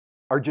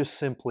are just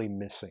simply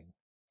missing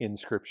in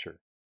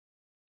Scripture.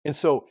 And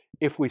so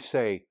if we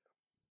say,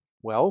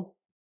 well,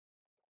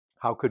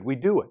 how could we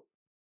do it?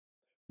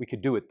 We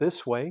could do it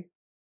this way.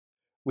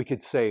 We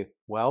could say,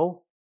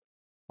 well,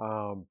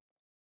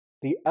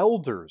 the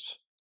elders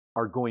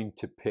are going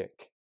to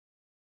pick.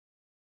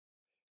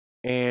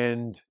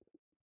 And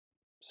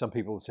some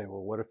people would say,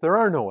 well, what if there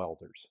are no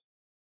elders?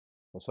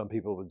 Well, some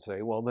people would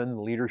say, well,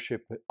 then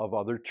leadership of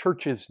other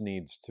churches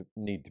need to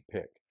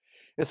pick.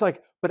 It's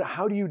like, but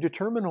how do you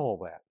determine all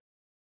that?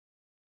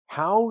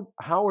 How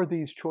are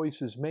these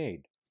choices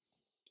made?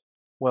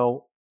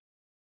 Well,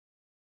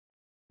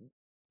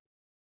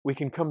 we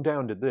can come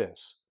down to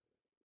this.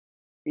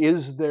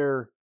 Is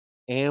there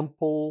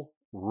ample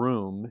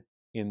room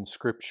in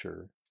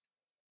Scripture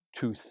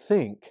to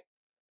think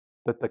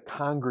that the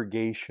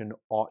congregation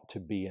ought to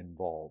be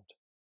involved?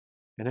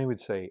 And I would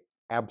say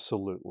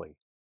absolutely.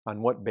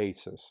 On what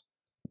basis?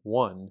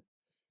 One,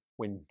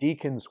 when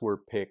deacons were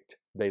picked,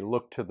 they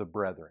looked to the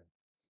brethren.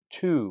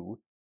 Two,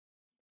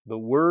 the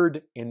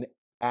word in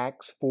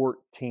Acts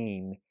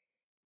 14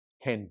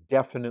 can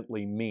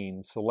definitely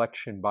mean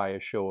selection by a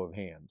show of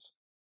hands.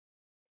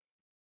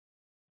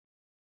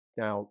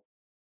 Now,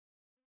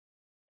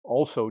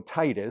 also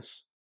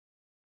Titus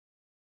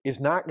is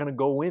not going to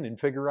go in and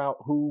figure out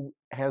who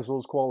has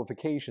those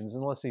qualifications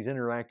unless he's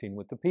interacting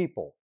with the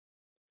people.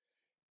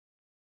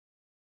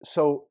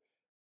 So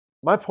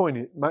my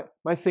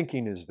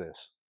thinking is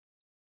this.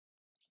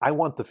 I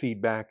want the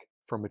feedback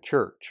from a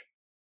church.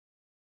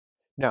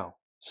 Now,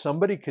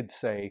 somebody could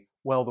say,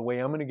 well, the way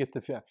I'm going to get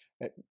the feedback,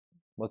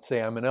 let's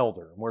say I'm an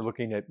elder, and we're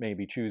looking at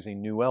maybe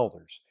choosing new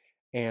elders.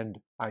 And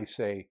I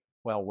say,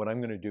 well, what I'm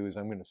going to do is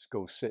I'm going to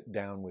go sit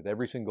down with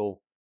every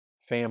single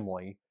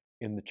family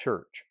in the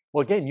church.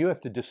 Well, again, you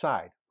have to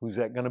decide, who's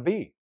that going to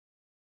be?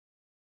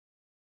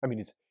 I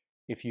mean,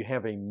 if you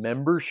have a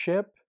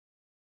membership,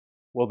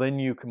 well, then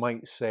you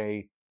might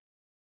say,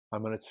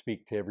 I'm going to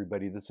speak to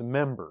everybody that's a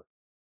member.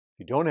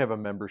 If you don't have a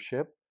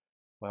membership,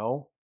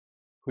 well,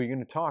 who are you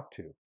going to talk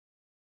to?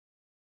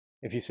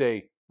 If you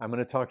say, I'm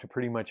going to talk to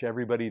pretty much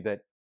everybody that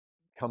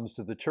comes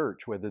to the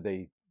church, whether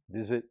they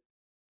visit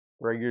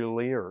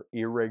regularly or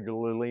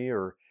irregularly,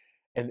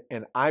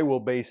 and I will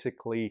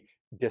basically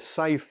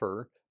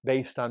decipher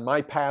based on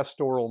my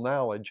pastoral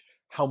knowledge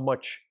how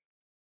much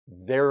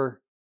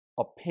their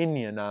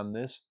opinion on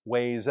this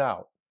weighs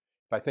out.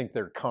 If I think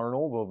they're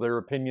carnal, well, their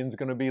opinion's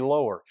going to be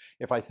lower.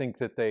 If I think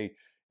that they,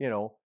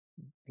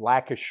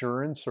 lack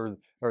assurance, or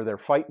they're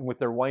fighting with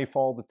their wife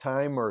all the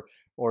time,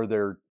 or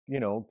they're,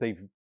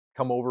 they've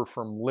come over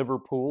from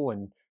Liverpool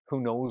and who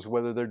knows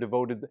whether they're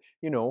devoted,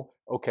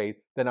 okay,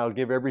 then I'll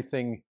give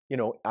everything,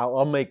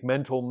 I'll make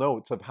mental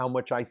notes of how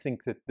much I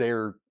think that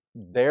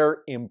their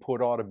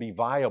input ought to be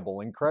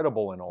viable and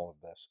credible in all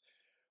of this.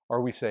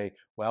 Or we say,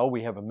 well,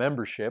 we have a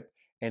membership,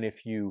 and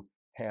if you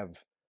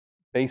have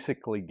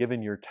basically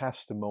given your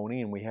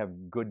testimony, and we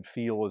have good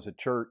feel as a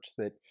church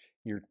that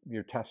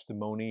your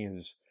testimony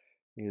is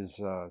it's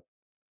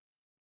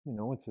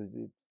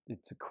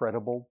a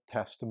credible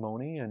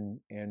testimony,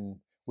 and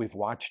we've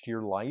watched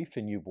your life,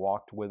 and you've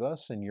walked with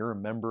us, and you're a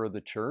member of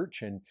the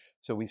church. And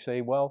so we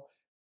say, well,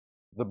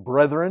 the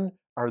brethren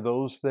are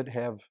those that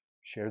have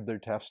shared their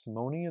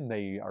testimony, and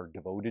they are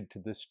devoted to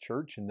this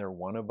church, and they're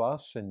one of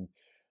us. And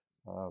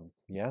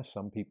yes,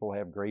 some people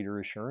have greater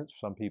assurance,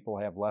 some people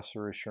have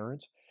lesser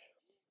assurance.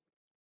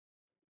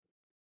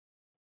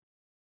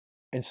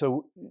 And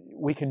so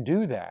we can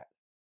do that.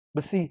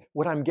 But see,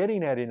 what I'm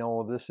getting at in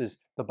all of this is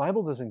the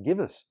Bible doesn't give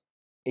us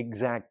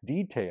exact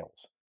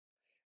details.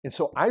 And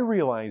so I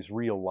realize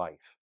real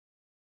life.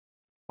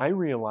 I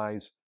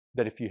realize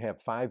that if you have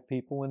 5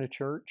 people in a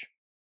church,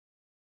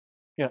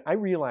 I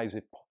realize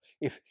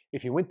if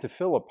you went to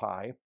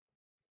Philippi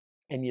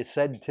and you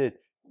said to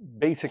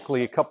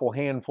basically a couple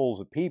handfuls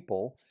of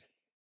people,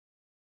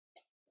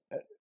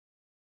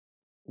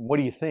 what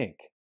do you think?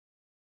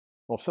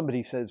 Well, if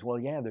somebody says, well,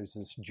 yeah, there's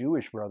this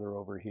Jewish brother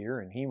over here,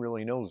 and he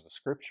really knows the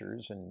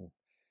scriptures, and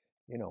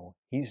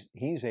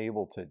he's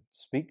able to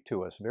speak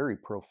to us very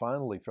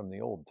profoundly from the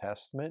Old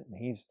Testament, and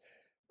he's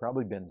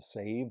probably been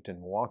saved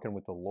and walking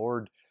with the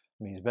Lord.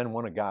 I mean, he's been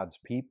one of God's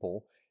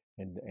people,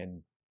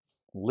 and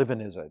living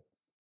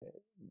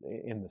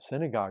in the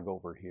synagogue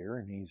over here,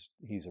 and he's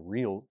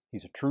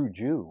a true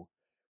Jew.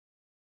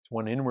 He's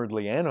one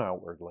inwardly and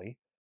outwardly,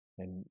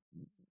 and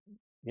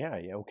yeah,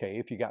 okay,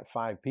 if you got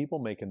 5 people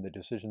making the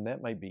decision,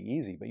 that might be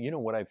easy. But you know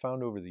what I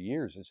found over the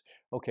years is,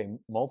 okay,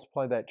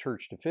 multiply that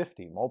church to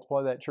 50,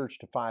 multiply that church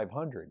to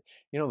 500.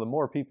 You know, the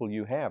more people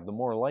you have, the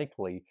more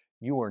likely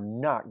you are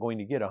not going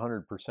to get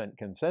 100%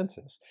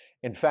 consensus.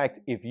 In fact,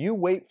 if you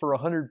wait for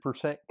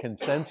 100%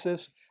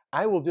 consensus,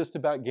 I will just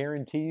about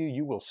guarantee you,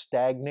 you will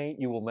stagnate.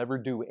 You will never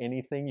do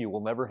anything. You will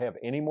never have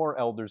any more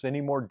elders,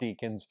 any more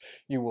deacons.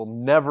 You will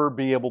never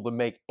be able to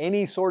make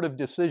any sort of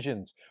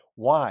decisions.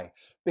 Why?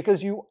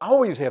 Because you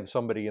always have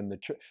somebody in the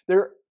church.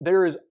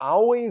 There is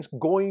always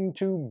going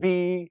to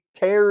be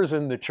tares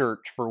in the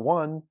church, for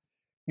one.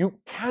 You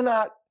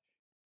cannot,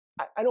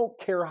 I don't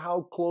care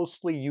how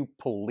closely you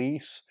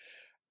police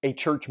a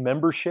church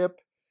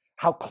membership,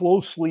 how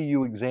closely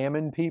you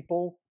examine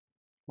people.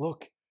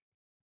 Look,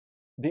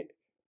 the,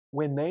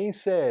 when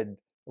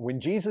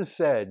Jesus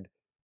said,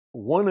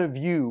 one of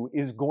you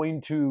is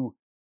going to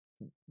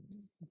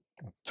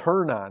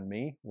turn on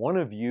me, one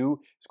of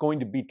you is going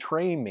to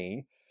betray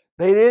me,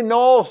 they didn't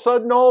all of a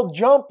sudden all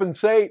jump and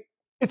say,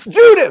 it's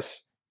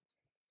Judas.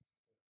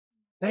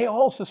 They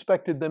all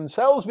suspected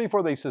themselves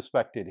before they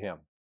suspected him.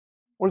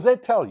 What does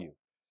that tell you?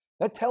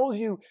 That tells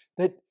you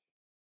that,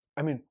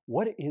 I mean,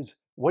 what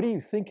do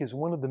you think is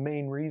one of the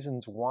main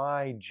reasons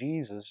why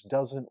Jesus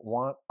doesn't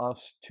want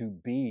us to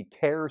be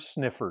tear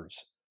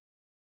sniffers?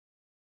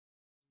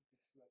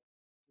 It's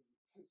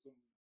like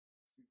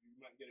you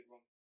might get it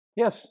wrong.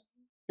 Yes,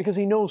 because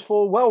he knows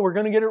full well we're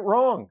going to get it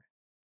wrong.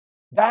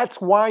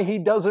 That's why he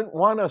doesn't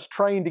want us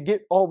trying to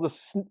get all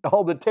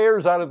the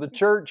tares out of the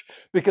church,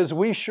 because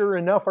we sure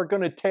enough are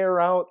going to tear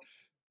out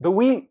the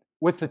wheat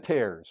with the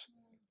tares.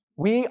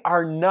 We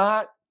are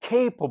not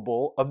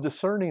capable of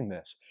discerning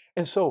this.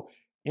 And so,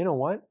 you know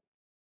what?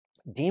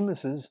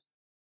 Demas's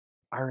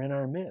are in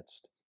our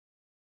midst.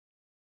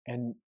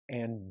 And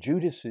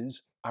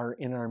Judases are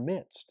in our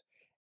midst.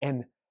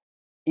 And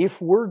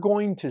if we're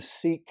going to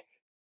seek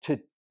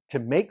to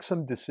make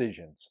some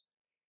decisions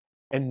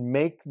and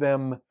make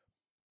them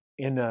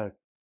in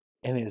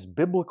as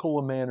biblical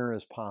a manner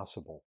as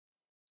possible,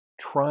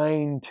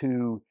 trying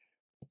to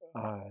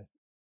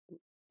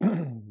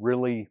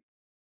really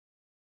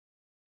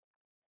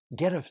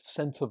get a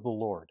sense of the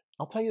Lord.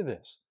 I'll tell you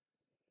this.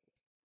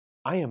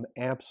 I am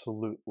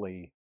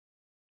absolutely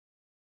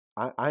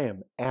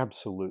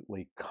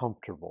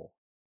comfortable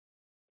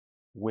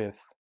with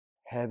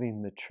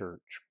having the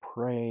church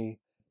pray,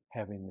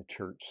 having the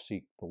church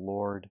seek the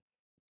Lord,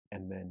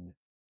 and then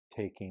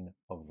taking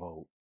a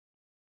vote.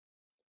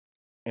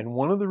 And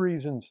one of the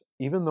reasons,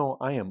 even though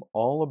I am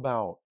all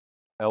about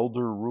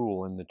elder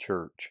rule in the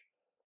church,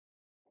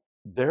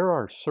 there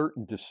are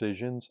certain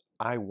decisions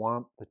I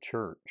want the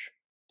church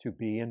to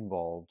be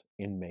involved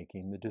in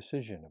making the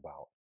decision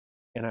about.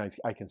 And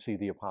I can see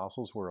the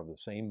apostles were of the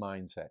same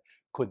mindset.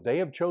 Could they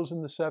have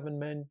chosen the 7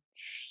 men?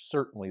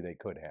 Certainly they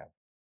could have.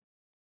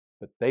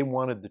 But they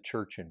wanted the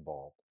church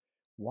involved.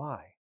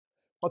 Why?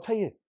 I'll tell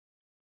you,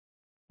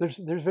 there's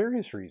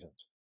various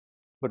reasons.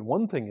 But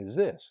one thing is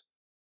this.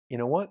 You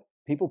know what?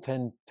 People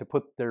tend to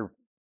put their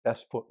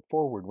best foot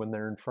forward when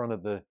they're in front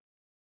of the,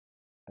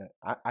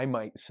 I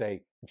might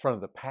say, in front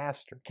of the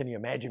pastor. Can you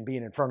imagine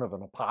being in front of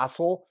an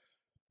apostle?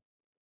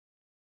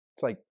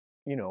 It's like,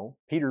 you know,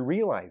 Peter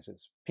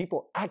realizes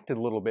people acted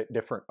a little bit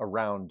different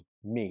around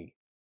me.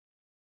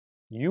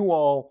 You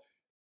all,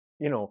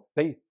 you know,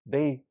 they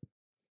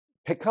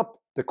pick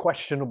up the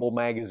questionable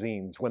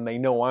magazines when they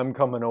know I'm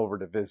coming over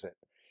to visit.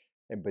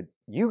 But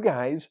you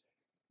guys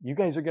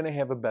are going to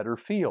have a better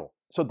feel.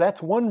 So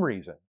that's one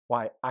reason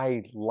why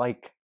I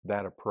like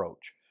that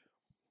approach.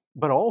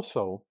 But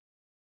also,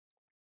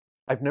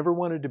 I've never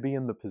wanted to be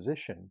in the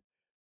position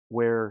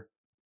where,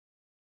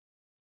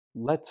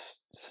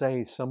 let's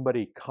say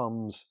somebody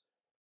comes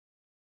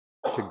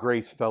to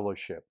Grace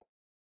Fellowship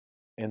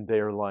and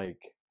they're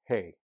like,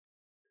 hey,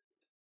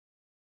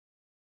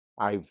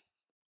 I've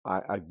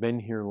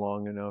been here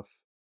long enough.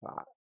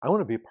 I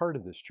want to be a part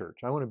of this church.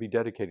 I want to be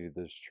dedicated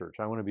to this church.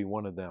 I want to be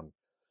one of them.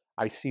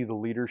 I see the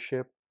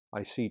leadership.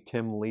 I see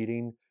Tim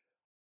leading.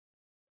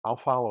 I'll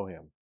follow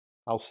him.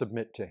 I'll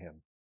submit to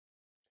him.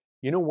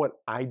 You know what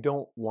I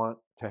don't want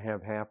to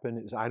have happen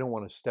is I don't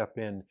want to step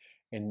in,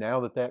 and now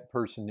that that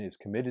person is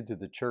committed to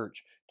the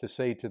church, to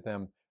say to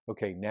them,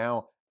 okay,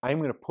 now I'm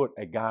going to put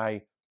a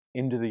guy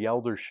into the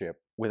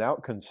eldership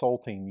without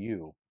consulting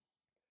you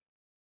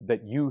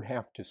that you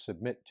have to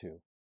submit to.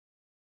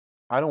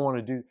 I don't want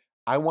to do,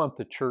 I want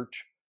the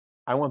church,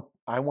 I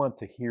want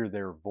to hear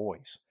their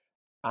voice.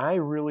 I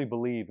really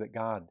believe that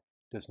God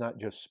does not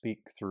just speak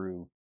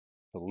through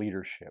the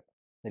leadership,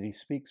 that he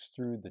speaks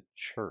through the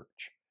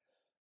church.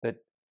 That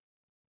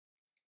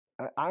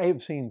I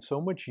have seen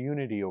so much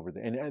unity over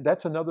there. And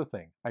that's another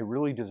thing. I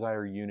really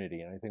desire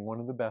unity. And I think one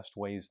of the best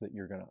ways that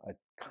you're going to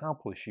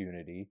accomplish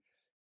unity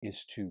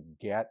is to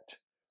get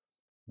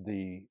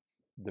the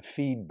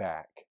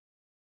feedback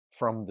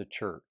from the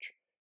church.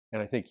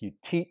 And I think you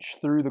teach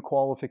through the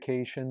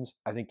qualifications.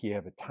 I think you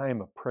have a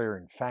time of prayer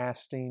and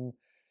fasting.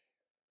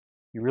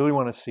 You really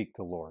want to seek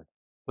the Lord.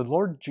 The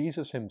Lord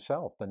Jesus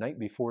himself, the night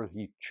before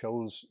he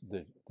chose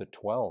the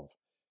 12,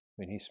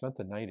 I mean, he spent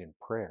the night in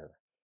prayer,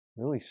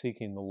 really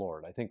seeking the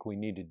Lord. I think we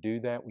need to do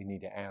that. We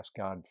need to ask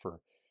God for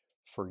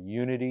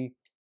unity.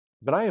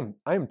 But I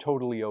am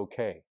totally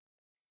okay.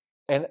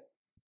 And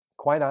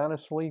quite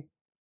honestly,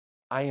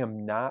 I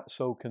am not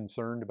so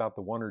concerned about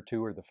the 1 or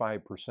 2 or the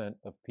 5%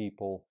 of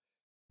people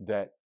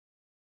that,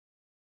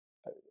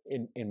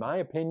 in my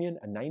opinion,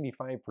 a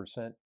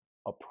 95%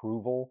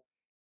 approval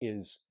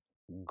is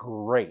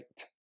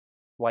great.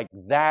 Like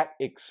that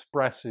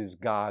expresses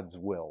God's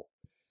will.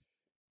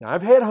 Now,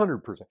 I've had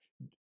 100%.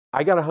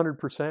 I got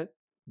 100%.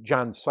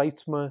 John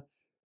Seitzma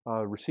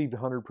received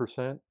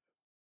 100%.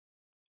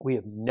 We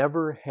have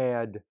never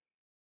had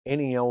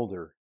any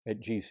elder at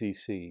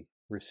GCC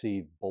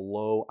receive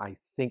below, I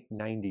think,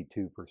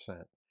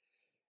 92%.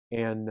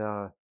 And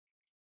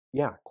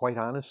yeah, quite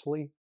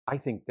honestly, I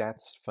think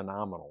that's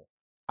phenomenal.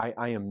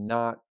 I am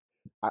not,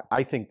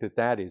 I think that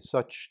that is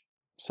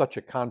such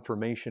a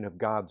confirmation of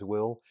God's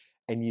will.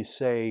 And you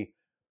say,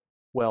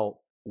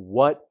 well,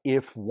 what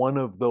if one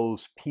of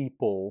those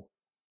people,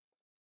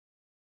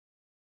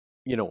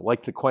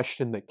 like the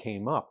question that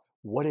came up,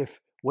 what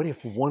if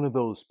one of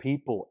those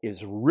people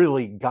is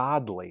really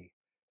godly?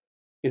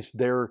 Is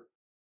their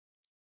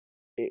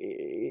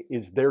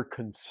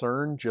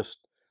concern just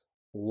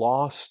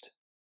lost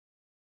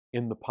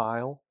in the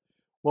pile?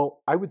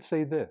 Well, I would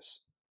say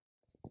this,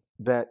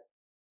 that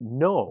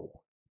no,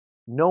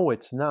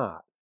 it's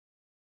not.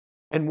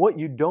 And what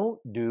you don't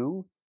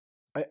do,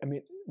 I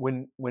mean,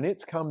 when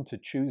it's come to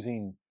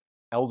choosing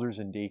elders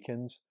and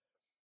deacons,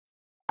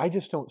 I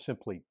just don't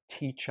simply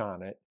teach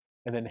on it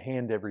and then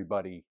hand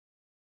everybody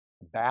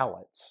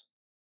ballots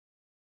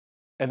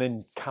and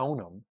then count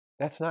them.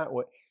 That's not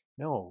what,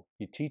 no,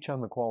 you teach on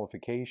the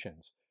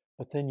qualifications,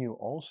 but then you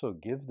also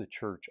give the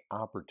church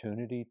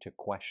opportunity to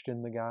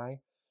question the guy.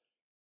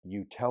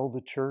 You tell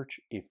the church,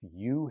 if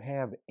you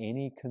have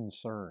any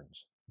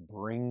concerns,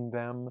 bring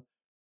them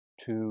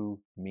to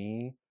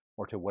me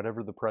or to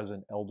whatever the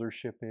present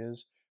eldership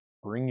is.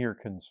 Bring your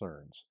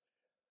concerns.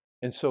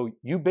 And so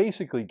you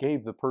basically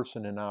gave the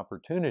person an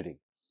opportunity,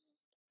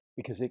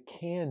 because it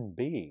can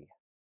be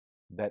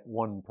that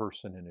one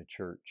person in a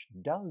church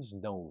does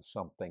know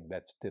something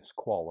that's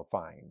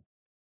disqualifying.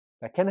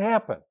 That can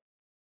happen.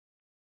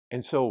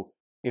 And so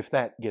if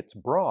that gets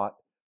brought,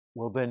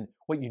 well, then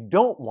what you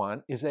don't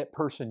want is that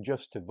person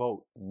just to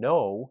vote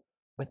no,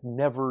 but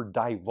never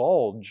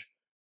divulge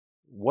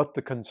what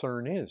the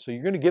concern is. So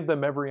you're going to give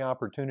them every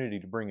opportunity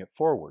to bring it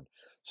forward.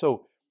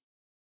 So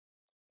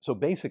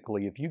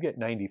basically, if you get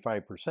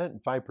 95%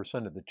 and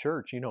 5% of the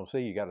church,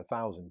 say you got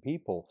 1,000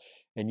 people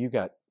and you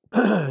got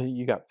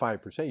you got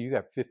 5%, you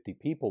got 50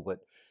 people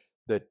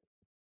that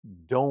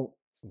don't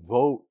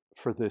vote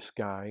for this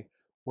guy.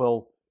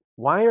 Well,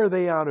 why are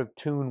they out of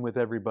tune with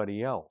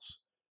everybody else?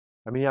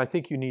 I mean, I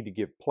think you need to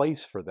give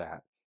place for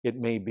that. It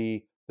may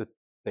be that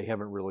they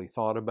haven't really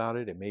thought about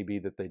it. It may be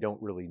that they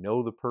don't really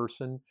know the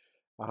person.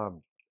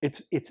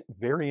 It's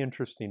very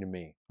interesting to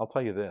me. I'll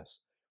tell you this.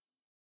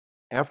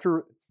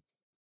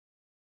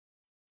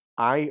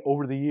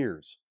 Over the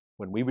years,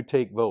 when we would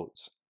take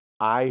votes,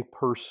 I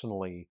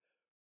personally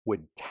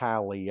would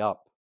tally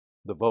up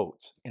the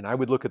votes and I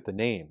would look at the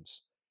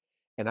names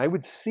and I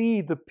would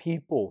see the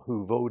people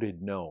who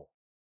voted no.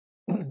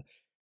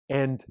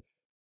 And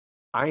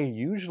I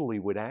usually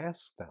would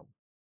ask them,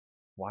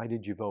 why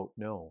did you vote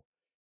no?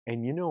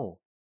 And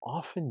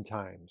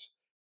oftentimes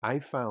I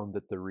found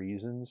that the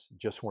reasons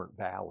just weren't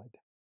valid.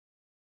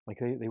 Like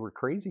they were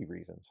crazy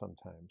reasons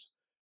sometimes.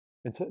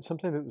 And so,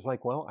 sometimes it was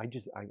like, well, I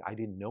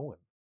didn't know him.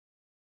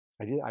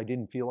 I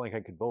didn't feel like I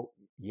could vote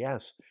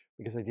yes,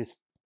 because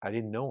I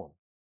didn't know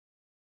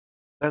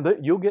him.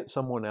 And you'll get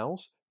someone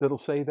else that'll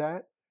say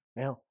that.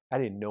 Well, I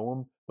didn't know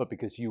him, but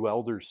because you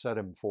elders set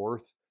him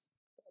forth,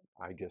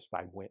 I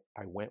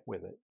went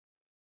with it.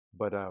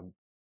 But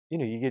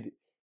you get,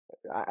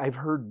 I've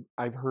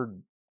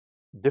heard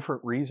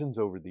different reasons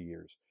over the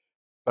years.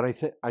 But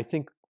I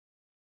think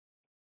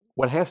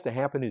what has to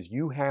happen is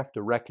you have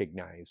to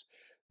recognize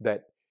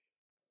that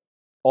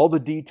all the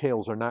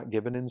details are not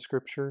given in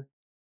Scripture.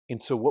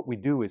 And so what we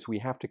do is we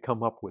have to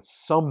come up with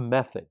some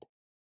method.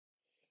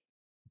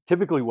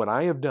 Typically what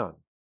I have done,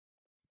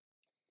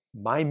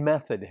 my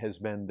method has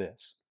been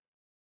this.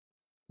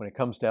 When it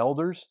comes to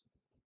elders,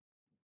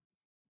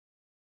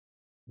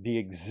 the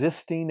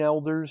existing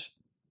elders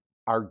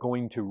are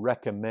going to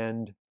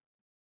recommend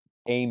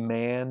a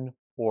man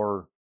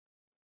or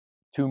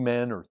 2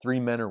 men or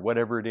 3 men or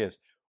whatever it is.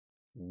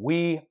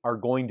 We are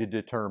going to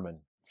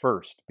determine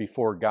first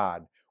before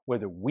God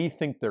whether we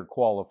think they're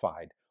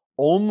qualified.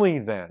 Only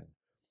then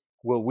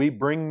will we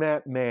bring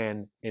that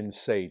man and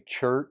say,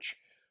 church,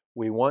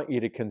 we want you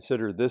to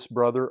consider this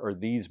brother or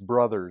these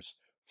brothers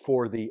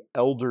for the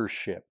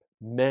eldership,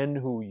 men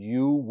who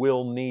you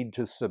will need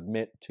to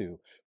submit to,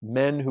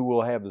 men who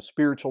will have the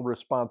spiritual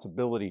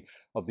responsibility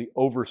of the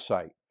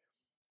oversight.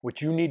 What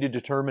you need to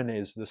determine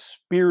is the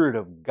Spirit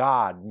of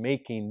God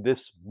making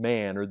this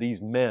man or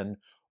these men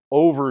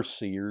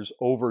overseers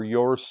over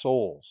your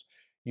souls.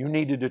 You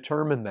need to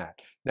determine that.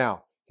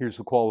 Now, here's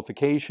the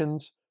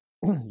qualifications.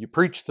 You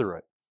preach through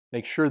it.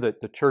 Make sure that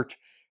the church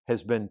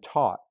has been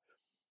taught.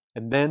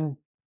 And then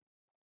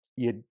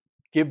you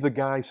give the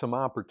guy some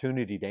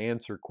opportunity to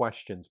answer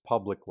questions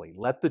publicly.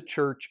 Let the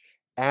church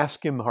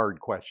ask him hard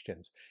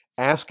questions.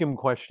 Ask him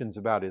questions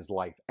about his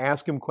life.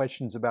 Ask him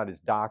questions about his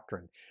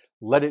doctrine.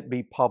 Let it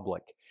be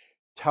public.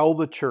 Tell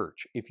the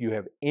church, if you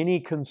have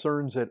any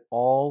concerns at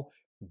all,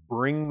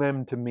 bring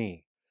them to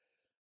me.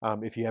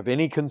 If you have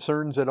any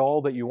concerns at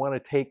all that you want to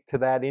take to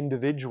that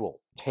individual,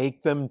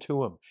 take them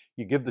to him.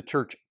 You give the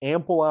church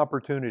ample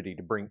opportunity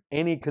to bring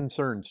any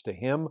concerns to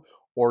him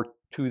or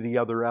to the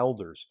other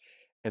elders.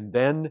 And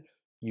then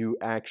you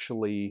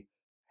actually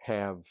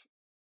have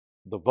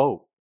the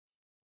vote.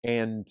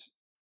 And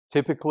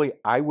typically,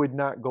 I would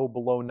not go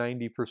below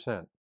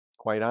 90%.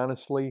 Quite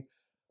honestly,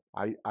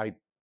 I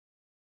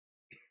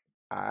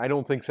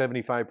don't think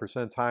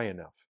 75% is high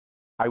enough.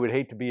 I would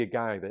hate to be a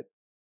guy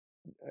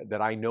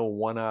that I know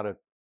 1 out of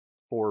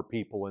 4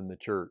 people in the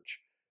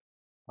church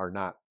are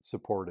not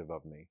supportive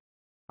of me.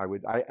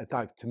 I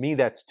thought, to me,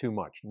 that's too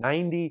much.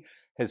 90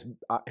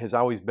 has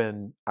always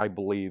been, I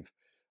believe,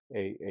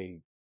 a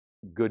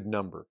good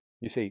number.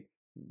 You say,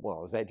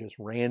 well, is that just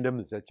random?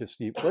 Is that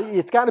just, well,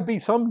 it's got to be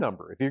some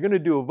number. If you're going to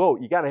do a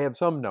vote, you got to have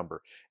some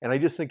number. And I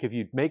just think if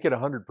you make it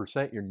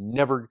 100%, you're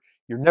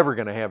never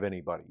going to have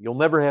anybody. You'll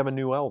never have a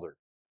new elder.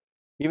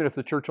 Even if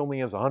the church only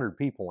has 100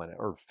 people in it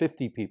or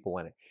 50 people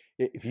in it.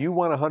 If you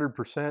want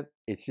 100%,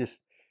 it's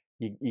just,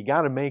 you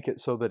got to make it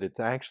so that it's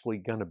actually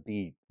going to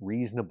be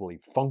reasonably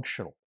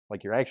functional.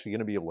 Like you're actually going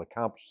to be able to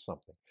accomplish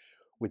something.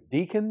 With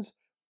deacons,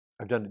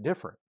 I've done it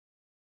different.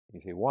 You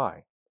say,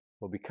 why?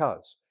 Well,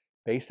 because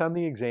based on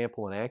the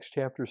example in Acts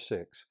chapter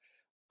 6,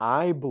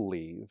 I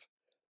believe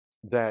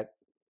that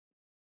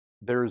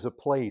there's a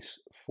place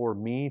for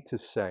me to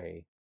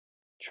say,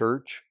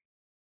 church,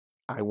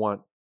 I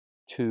want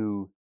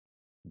 2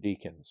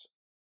 deacons.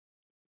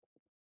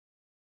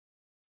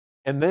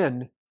 And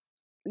then,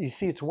 you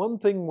see, it's one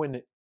thing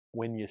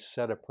when you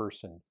set a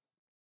person.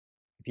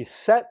 If you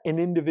set an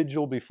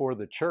individual before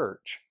the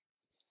church,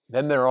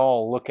 then they're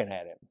all looking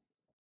at him.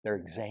 They're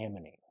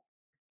examining.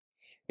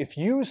 If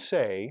you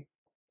say,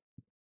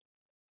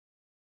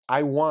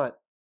 I want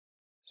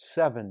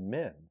 7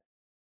 men,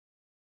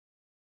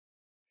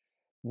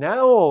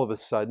 now all of a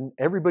sudden,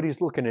 everybody's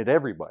looking at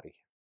everybody.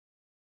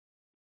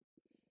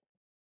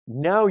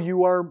 Now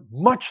you are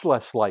much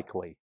less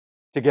likely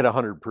to get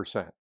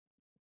 100%.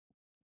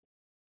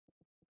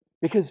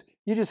 Because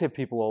you just have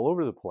people all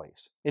over the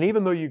place. And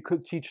even though you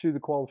could teach through the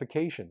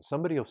qualifications,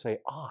 somebody will say,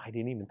 oh, I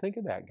didn't even think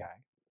of that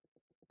guy.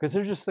 Because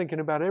they're just thinking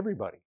about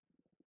everybody.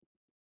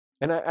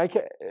 And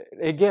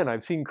again,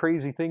 I've seen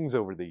crazy things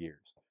over the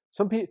years.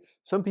 Some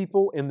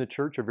people in the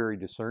church are very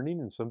discerning,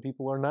 and some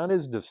people are not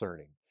as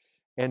discerning.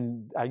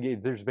 And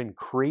there's been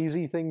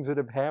crazy things that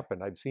have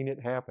happened. I've seen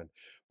it happen.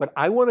 But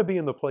I want to be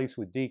in the place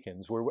with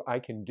deacons where I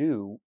can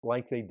do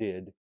like they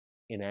did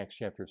in Acts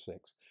chapter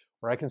 6,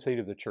 where I can say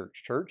to the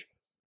church,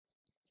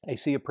 I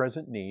see a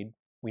present need.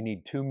 We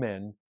need 2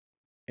 men.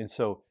 And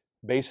so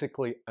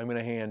basically, I'm going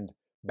to hand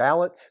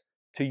ballots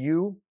to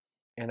you.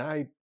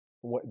 And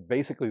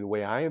basically the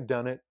way I have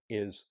done it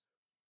is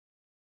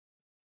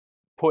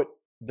put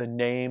the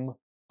name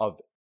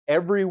of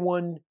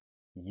everyone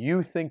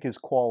you think is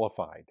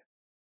qualified.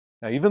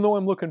 Now, even though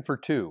I'm looking for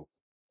 2,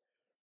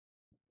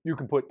 you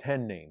can put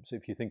 10 names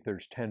if you think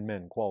there's 10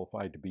 men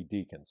qualified to be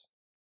deacons.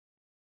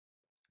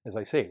 As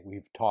I say,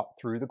 we've taught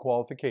through the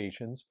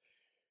qualifications.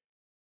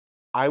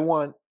 I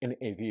want, and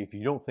if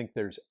you don't think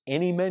there's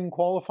any men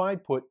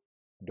qualified,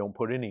 don't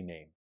put any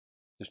name.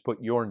 Just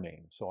put your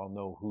name, so I'll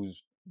know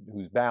whose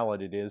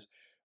ballot it is.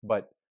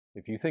 But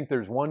if you think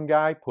there's 1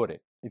 guy, put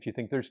it. If you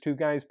think there's 2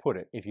 guys, put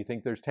it. If you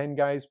think there's 10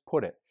 guys,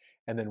 put it.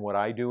 And then what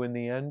I do in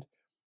the end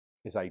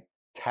is I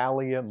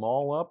tally them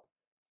all up,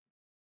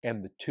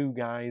 and the 2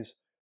 guys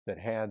that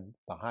had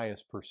the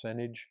highest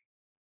percentage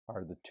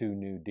are the 2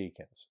 new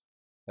deacons.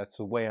 That's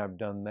the way I've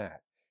done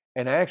that.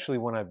 And actually,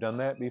 when I've done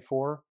that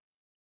before,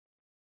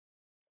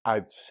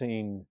 I've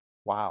seen,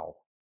 wow,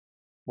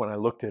 when I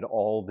looked at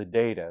all the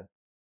data,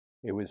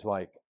 it was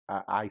like,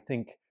 I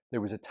think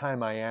there was a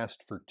time I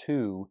asked for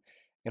 2,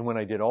 and when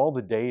I did all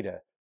the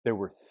data, there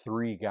were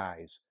 3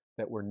 guys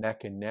that were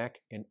neck and neck,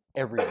 and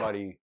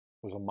everybody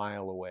was a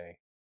mile away.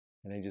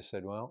 And I just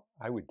said, well,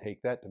 I would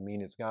take that to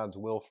mean it's God's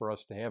will for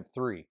us to have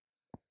 3.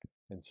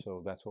 And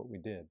so that's what we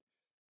did.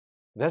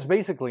 That's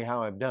basically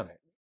how I've done it.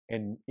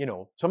 And,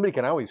 somebody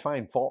can always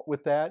find fault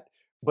with that,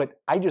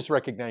 but I just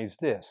recognize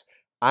this.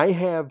 I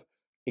have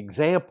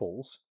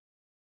examples,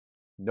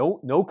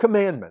 no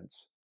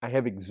commandments. I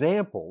have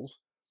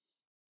examples.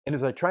 And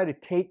as I try to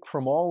take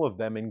from all of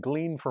them and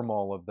glean from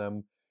all of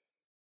them,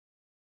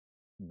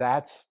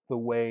 that's the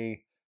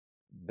way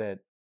that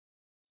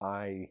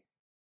I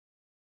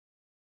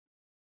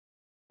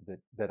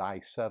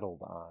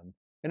settled on.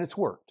 And it's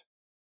worked.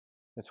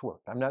 It's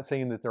worked. I'm not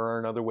saying that there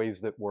aren't other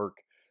ways that work,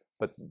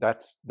 but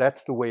that's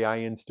the way I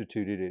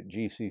instituted it at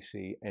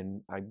GCC.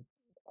 And I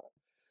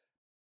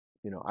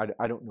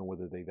don't know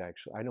whether they've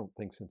actually, I don't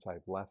think since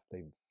I've left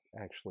they've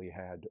actually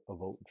had a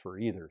vote for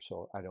either.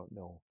 So I don't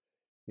know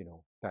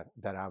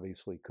that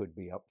obviously could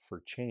be up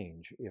for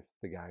change if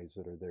the guys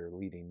that are there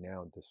leading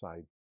now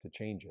decide to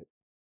change it.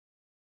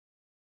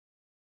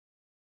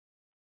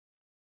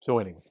 So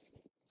anyway,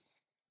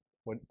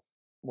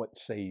 what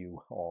say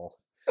you all?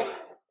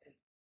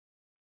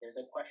 There's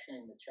a question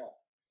in the chat.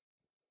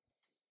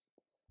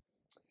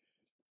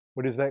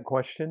 What is that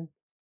question?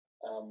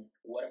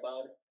 What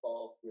about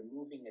of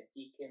removing a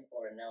deacon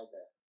or an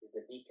elder? Is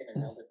the deacon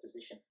an elder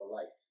position for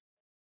life?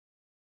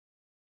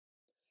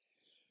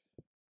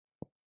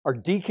 Are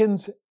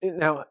deacons,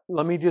 now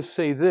let me just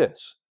say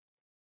this.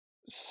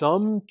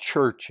 Some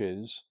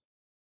churches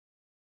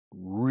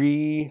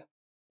re-elect,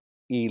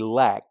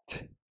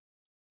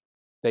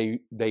 they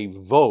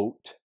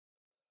vote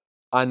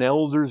on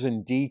elders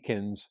and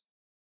deacons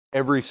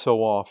every so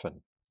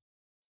often.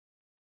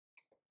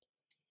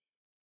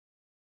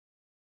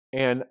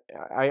 And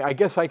I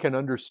guess I can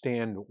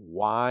understand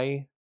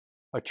why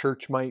a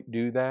church might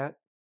do that.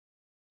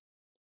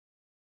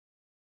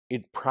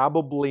 It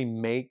probably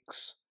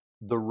makes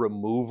the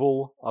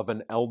removal of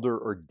an elder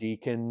or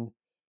deacon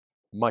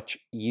much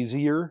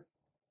easier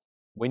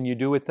when you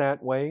do it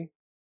that way.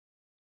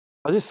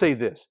 I'll just say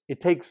this, it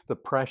takes the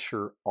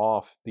pressure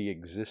off the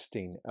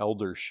existing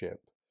eldership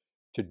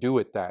to do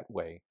it that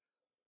way,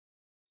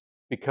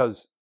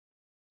 because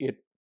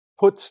it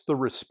puts the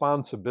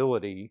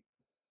responsibility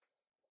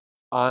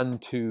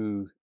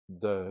onto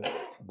the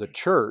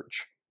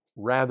church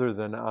rather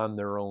than on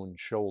their own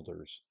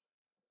shoulders.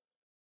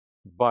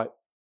 But,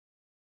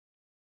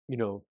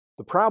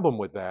 the problem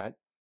with that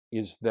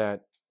is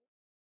that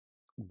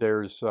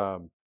there's,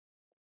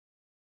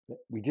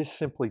 we just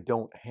simply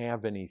don't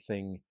have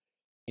anything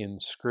in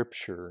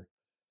Scripture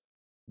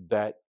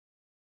that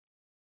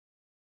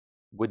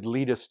would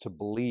lead us to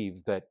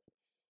believe that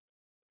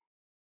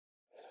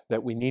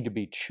we need to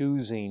be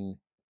choosing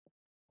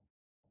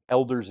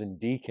elders and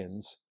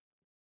deacons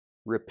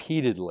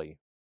repeatedly.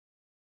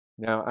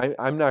 Now,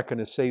 I'm not going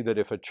to say that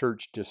if a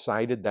church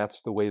decided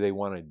that's the way they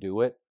want to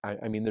do it.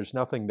 I mean, there's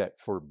nothing that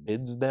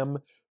forbids them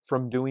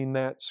from doing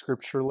that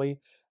scripturally.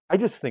 I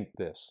just think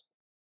this.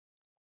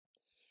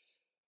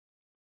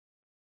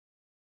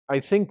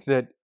 I think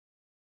that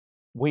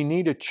we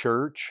need a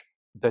church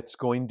that's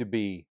going to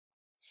be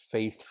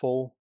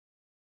faithful.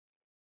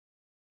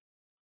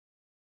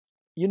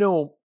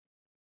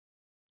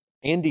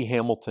 Andy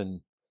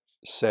Hamilton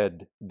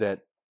said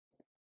that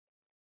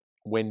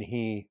when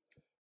he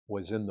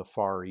was in the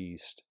Far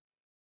East,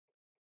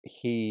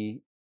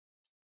 he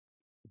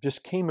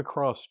just came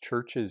across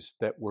churches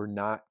that were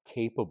not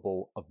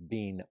capable of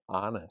being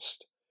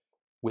honest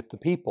with the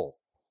people.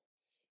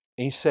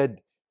 And he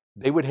said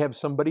they would have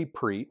somebody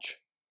preach,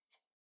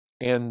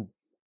 and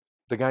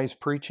the guy's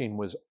preaching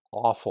was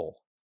awful.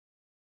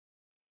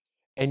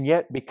 And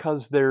yet,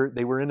 because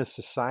they were in a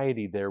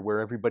society there where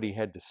everybody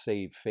had to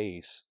save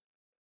face,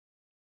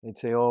 they'd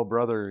say, "Oh,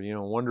 brother,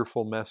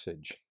 wonderful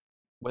message,"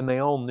 when they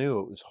all knew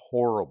it was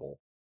horrible.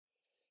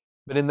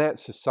 But in that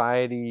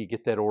society, you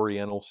get that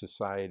Oriental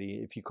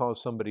society. If you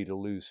cause somebody to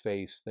lose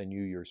face, then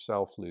you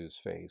yourself lose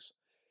face.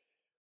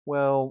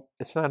 Well,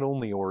 it's not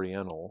only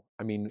Oriental.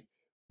 I mean,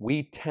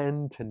 we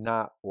tend to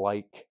not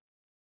like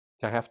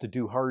to have to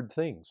do hard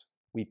things.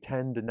 We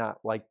tend to not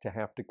like to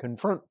have to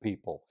confront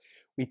people.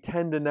 We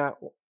tend to not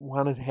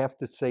want to have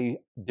to say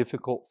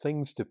difficult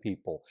things to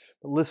people.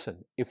 But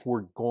listen, if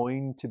we're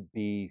going to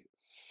be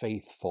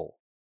faithful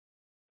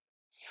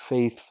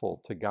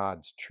to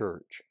God's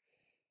church,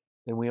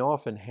 then we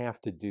often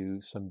have to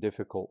do some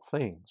difficult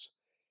things.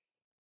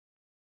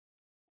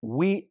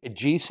 We at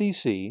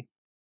GCC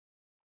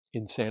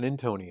in San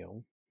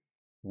Antonio,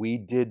 we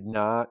did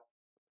not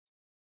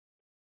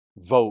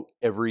vote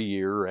every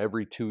year, or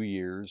every 2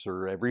 years,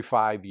 or every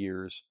 5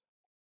 years,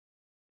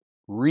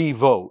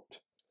 re-vote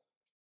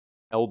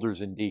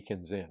elders and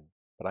deacons in.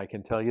 But I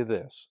can tell you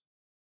this,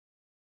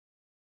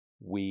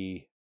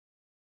 we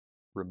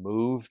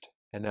removed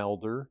an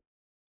elder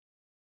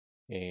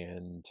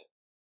and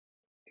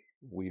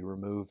we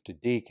removed a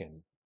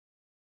deacon,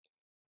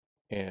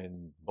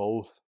 and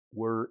both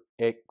were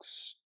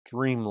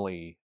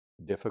extremely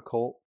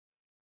difficult,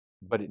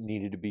 but it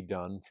needed to be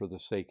done for the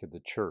sake of the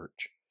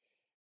church.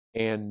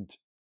 And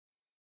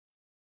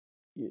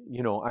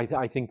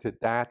I think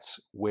that that's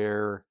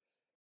where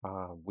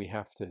we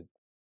have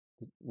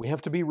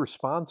to be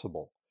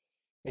responsible.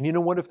 And you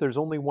know what? If there's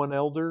only one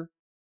elder,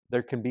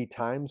 there can be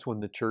times when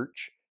the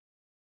church,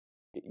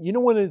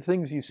 one of the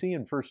things you see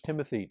in 1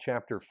 Timothy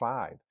chapter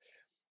 5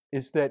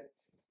 is that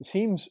it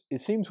seems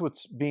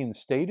what's being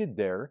stated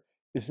there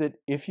is that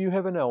if you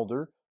have an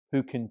elder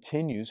who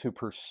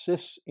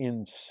persists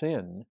in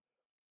sin,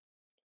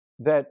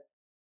 that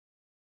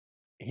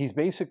he's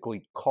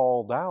basically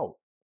called out.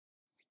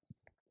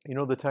 You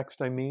know the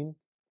text I mean?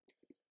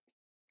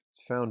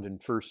 It's found in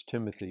 1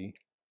 Timothy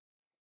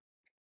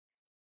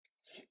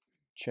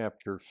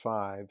chapter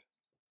 5.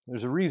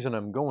 There's a reason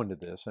I'm going to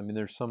this. I mean,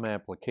 there's some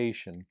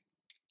application.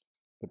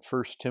 But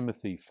 1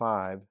 Timothy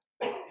 5,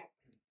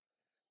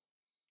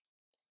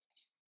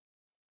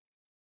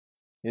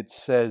 it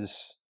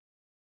says,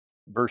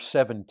 verse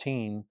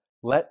 17,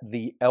 Let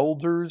the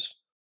elders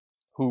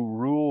who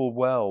rule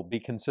well be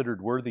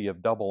considered worthy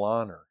of double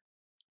honor,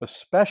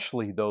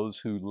 especially those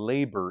who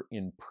labor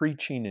in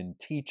preaching and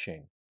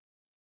teaching.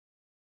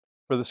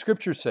 For the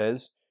scripture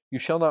says, "You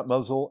shall not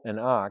muzzle an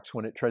ox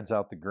when it treads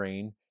out the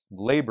grain.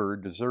 Labor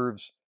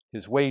deserves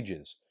his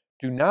wages.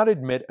 Do not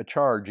admit a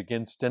charge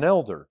against an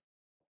elder."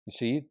 You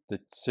see the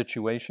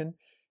situation?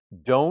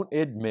 Don't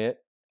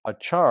admit a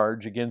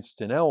charge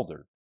against an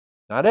elder.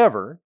 Not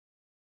ever,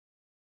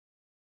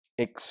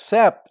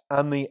 except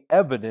on the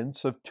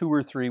evidence of 2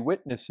 or 3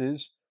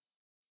 witnesses.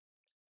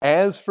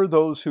 As for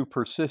those who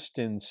persist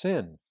in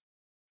sin,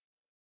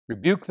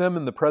 rebuke them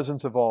in the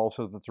presence of all,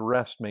 so that the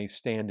rest may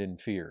stand in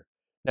fear.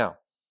 Now,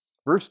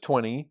 verse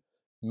 20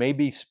 may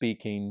be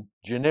speaking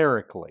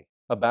generically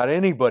about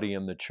anybody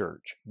in the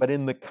church, but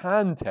in the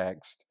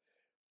context,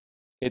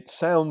 it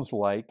sounds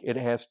like it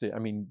has to,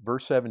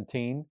 verse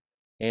 17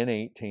 and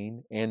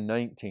 18 and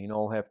 19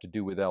 all have to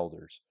do with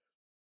elders.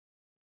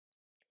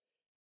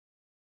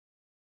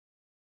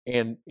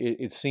 And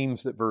it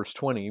seems that verse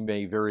 20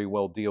 may very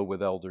well deal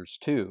with elders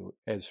too.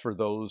 As for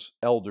those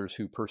elders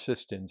who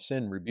persist in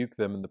sin, rebuke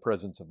them in the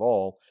presence of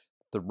all,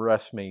 the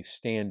rest may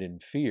stand in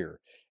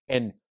fear.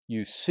 And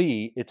you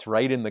see, it's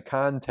right in the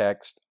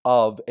context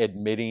of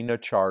admitting a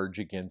charge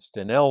against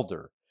an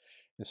elder.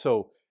 And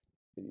so,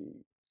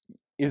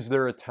 is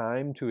there a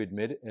time to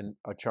admit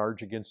a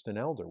charge against an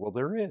elder? Well,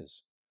 there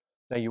is.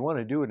 Now, you want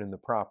to do it in the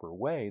proper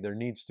way. There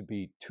needs to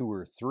be 2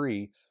 or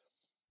 3.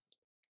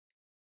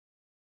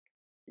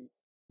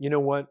 You know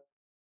what?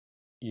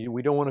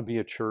 We don't want to be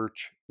a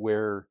church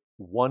where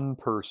one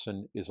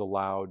person is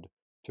allowed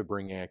to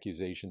bring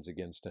accusations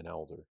against an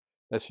elder.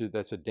 That's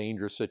a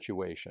dangerous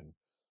situation.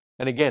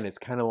 And again, it's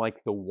kind of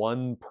like the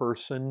one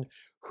person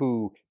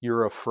who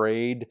you're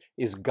afraid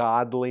is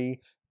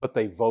godly, but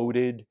they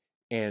voted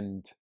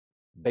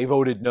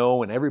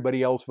no and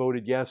everybody else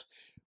voted yes.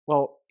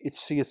 Well,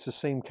 it's the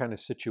same kind of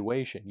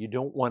situation. You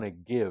don't want to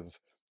give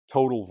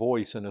total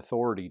voice and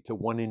authority to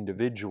one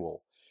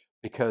individual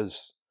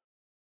because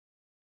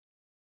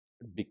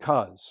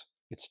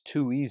it's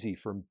too easy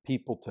for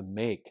people to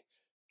make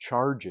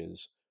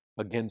charges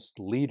against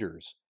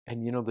leaders.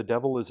 And the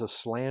devil is a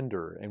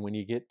slanderer. And when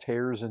you get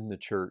tares in the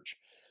church,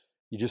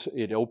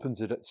 it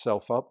opens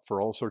itself up for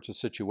all sorts of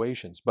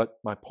situations. But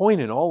my point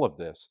in all of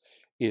this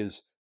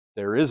is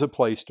there is a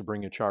place to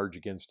bring a charge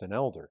against an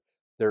elder.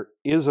 There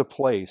is a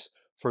place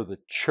for the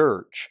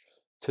church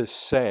to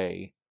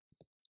say,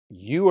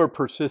 you are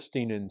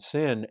persisting in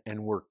sin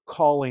and we're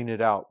calling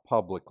it out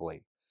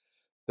publicly,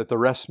 that the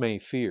rest may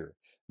fear.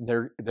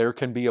 There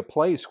can be a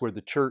place where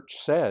the church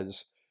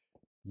says,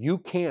 you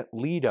can't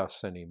lead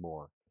us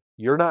anymore.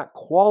 You're not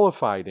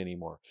qualified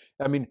anymore.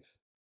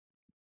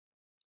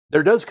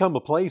 There does come a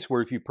place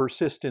where if you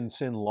persist in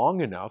sin long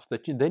enough,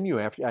 then you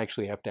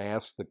actually have to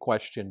ask the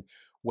question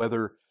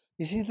whether,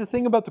 you see, the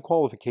thing about the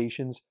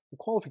qualifications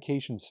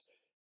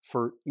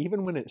for,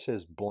 even when it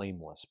says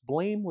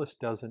blameless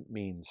doesn't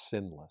mean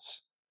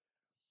sinless.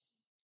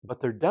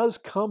 But there does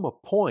come a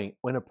point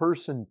when a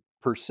person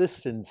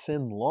persists in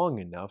sin long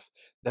enough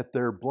that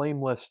their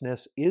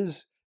blamelessness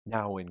is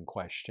now in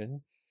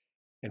question,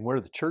 and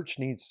where the church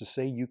needs to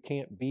say, you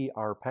can't be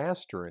our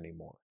pastor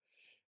anymore.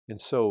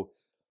 And so,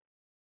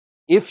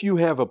 if you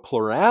have a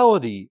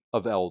plurality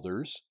of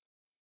elders,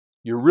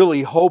 you're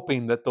really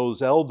hoping that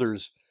those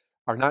elders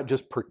are not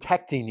just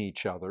protecting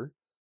each other,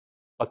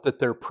 but that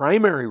their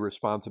primary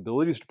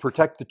responsibility is to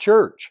protect the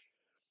church.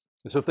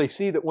 And so if they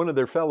see that one of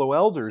their fellow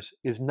elders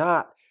is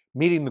not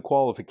meeting the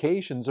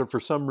qualifications, or for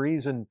some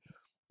reason,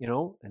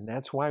 and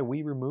that's why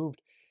we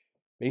removed,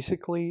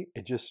 basically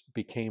it just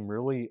became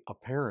really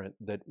apparent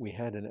that we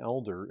had an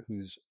elder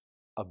whose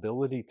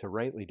ability to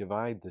rightly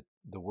divide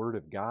the word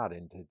of God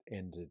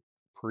and to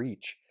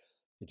preach,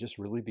 it just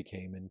really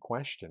became in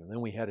question. And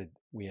then we had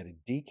a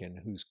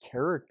deacon whose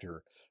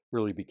character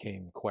really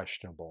became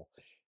questionable.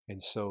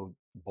 And so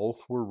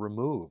both were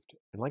removed.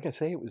 And like I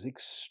say, it was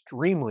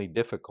extremely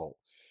difficult.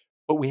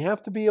 But we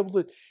have to be able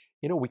to,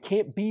 we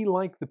can't be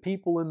like the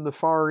people in the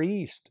Far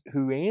East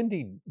who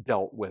Andy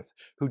dealt with,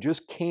 who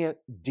just can't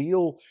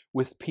deal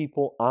with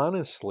people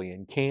honestly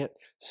and can't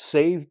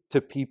say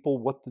to people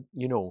what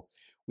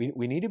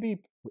we need to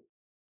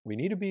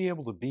be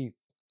able to be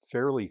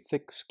fairly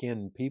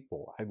thick-skinned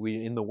people.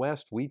 In the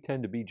West, we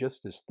tend to be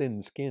just as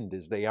thin-skinned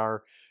as they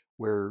are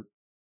where,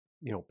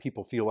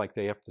 people feel like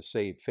they have to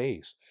save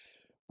face.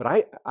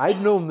 But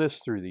I've known this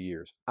through the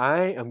years.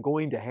 I am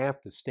going to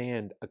have to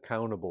stand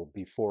accountable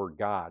before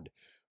God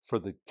for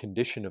the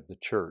condition of the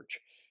church.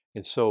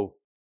 And so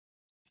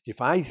if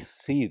I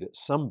see that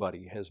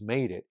somebody has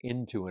made it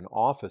into an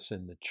office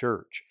in the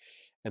church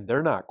and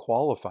they're not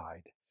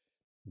qualified,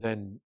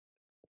 then,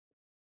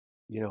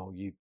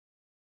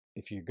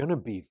 if you're going to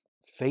be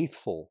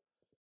faithful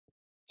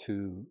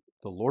to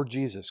the Lord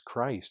Jesus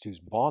Christ,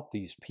 who's bought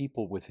these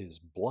people with his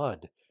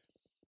blood,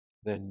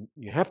 then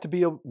you have to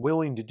be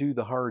willing to do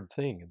the hard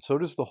thing. And so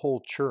does the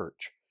whole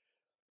church.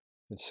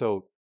 And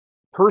so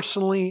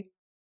personally,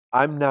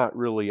 I'm not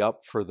really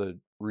up for the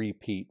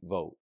repeat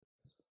vote.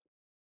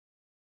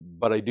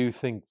 But I do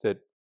think that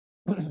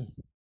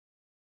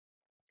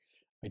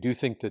I do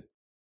think that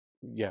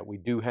yeah, we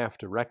do have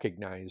to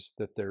recognize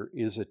that there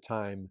is a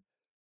time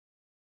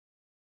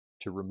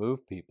to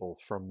remove people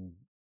from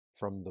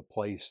the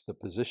place, the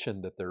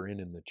position that they're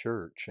in the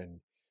church,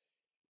 and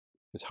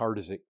as hard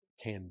as it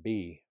can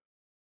be.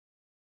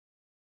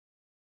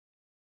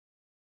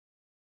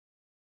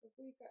 Have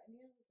we got any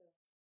elders?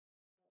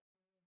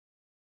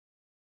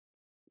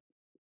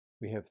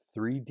 We have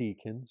 3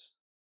 deacons.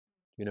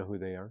 Do you know who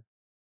they are?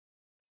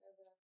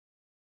 Trevor,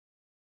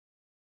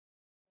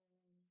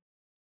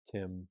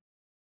 Tim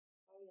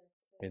oh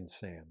yeah, and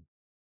Sam.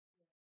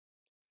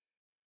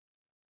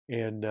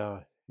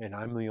 And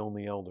I'm the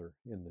only elder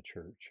in the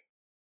church.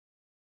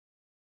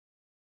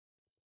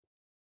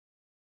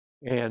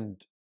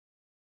 And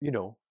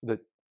that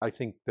I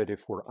think that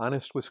if we're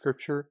honest with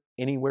Scripture,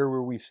 anywhere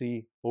where we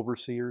see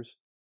overseers,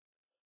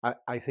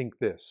 I think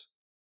this,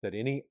 that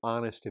any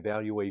honest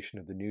evaluation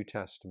of the New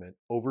Testament,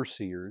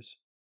 overseers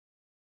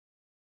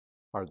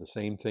are the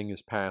same thing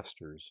as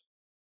pastors,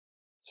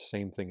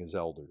 same thing as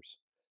elders.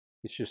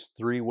 It's just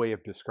 3 ways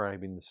of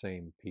describing the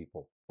same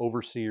people.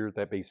 Overseer,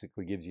 that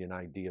basically gives you an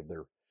idea of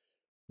their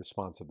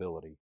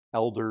responsibility.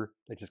 Elder,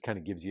 that just kind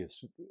of gives you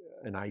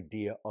an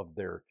idea of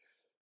their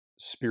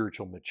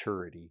spiritual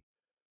maturity.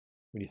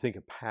 When you think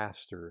of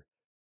pastor,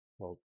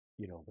 well,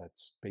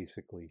 that's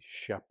basically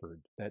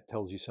shepherd. That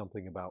tells you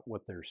something about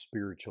what their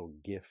spiritual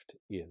gift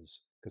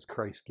is, because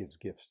Christ gives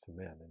gifts to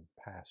men, and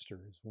pastor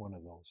is one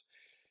of those.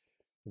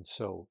 And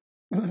so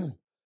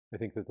I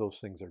think that those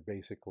things are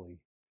basically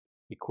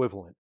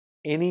equivalent.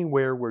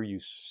 Anywhere where you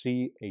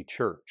see a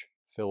church,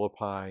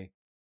 Philippi,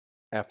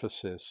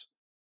 Ephesus,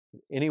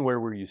 anywhere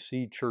where you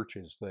see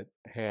churches that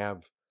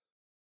have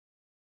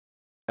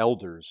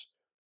elders,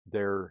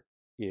 there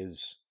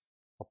is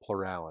a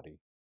plurality.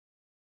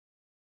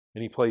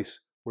 Any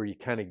place where you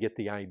kind of get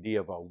the idea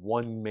of a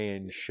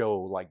one-man show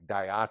like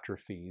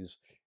Diotrephes,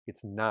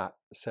 it's not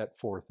set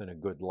forth in a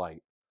good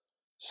light.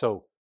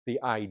 So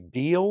the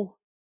ideal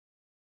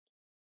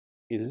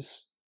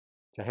is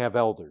to have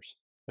elders.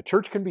 A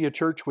church can be a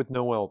church with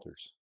no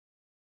elders.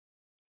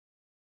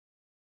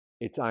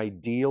 It's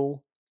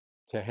ideal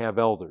to have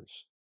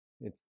elders.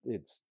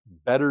 It's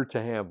better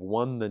to have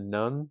one than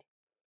none.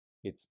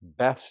 It's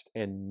best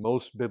and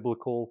most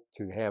biblical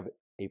to have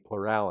a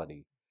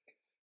plurality.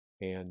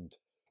 And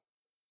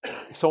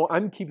so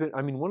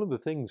one of the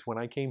things when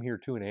I came here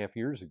 2.5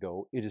 years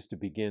ago, it is to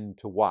begin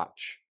to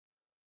watch.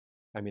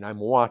 I'm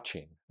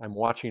watching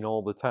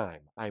all the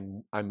time.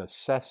 I'm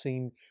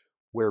assessing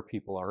where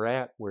people are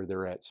at, where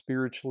they're at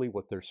spiritually,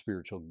 what their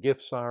spiritual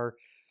gifts are.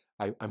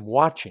 I'm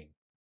watching.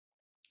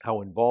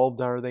 How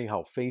involved are they?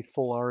 How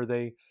faithful are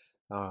they?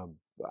 Um,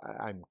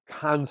 I'm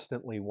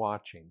constantly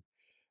watching.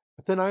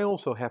 But then I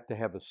also have to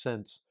have a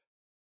sense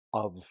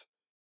of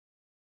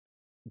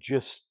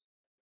just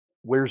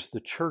where's the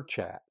church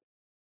at?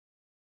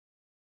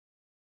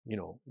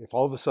 If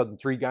all of a sudden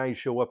 3 guys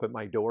show up at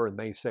my door and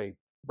they say,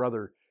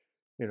 brother,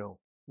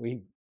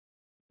 we've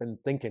been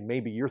thinking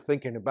maybe you're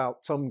thinking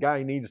about some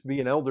guy needs to be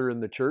an elder in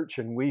the church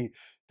and we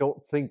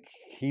don't think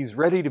he's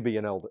ready to be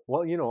an elder.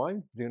 Well,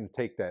 I'm going to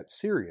take that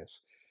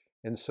serious.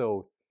 And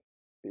so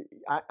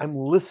I'm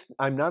listening.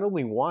 I'm not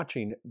only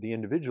watching the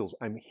individuals,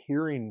 I'm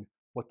hearing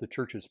what the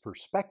church's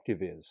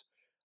perspective is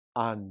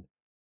on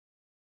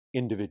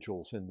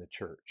individuals in the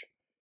church.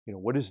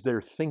 What is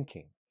their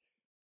thinking?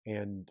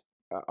 And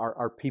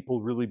are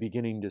people really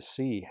beginning to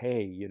see,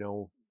 hey,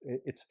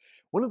 it's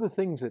one of the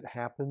things that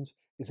happens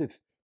is if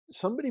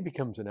somebody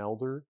becomes an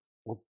elder,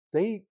 well,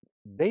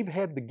 they've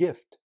had the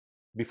gift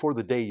before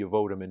the day you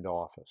vote them into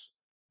office.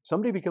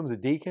 Somebody becomes a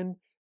deacon,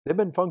 they've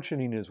been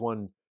functioning as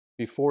one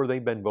before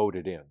they've been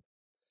voted in.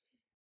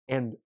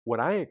 And what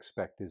I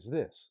expect is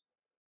this: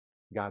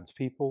 God's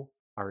people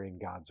are in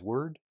God's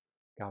word.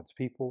 God's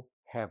people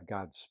have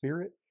God's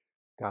spirit.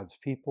 God's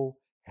people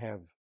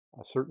have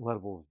a certain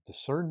level of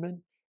discernment.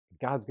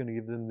 God's going to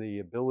give them the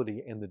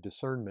ability and the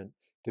discernment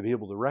to be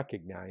able to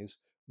recognize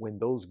when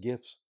those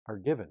gifts are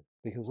given,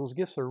 because those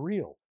gifts are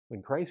real.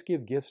 When Christ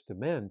gives gifts to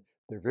men,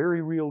 they're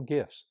very real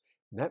gifts.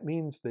 And that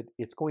means that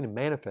it's going to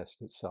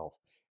manifest itself.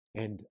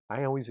 And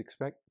I always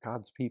expect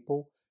God's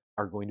people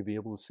are going to be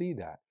able to see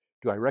that.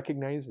 Do I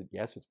recognize that?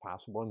 Yes, it's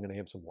possible I'm going to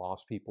have some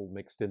lost people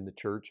mixed in the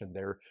church and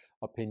their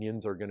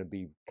opinions are going to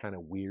be kind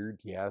of weird.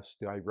 Yes.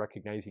 Do I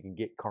recognize you can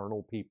get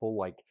carnal people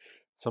like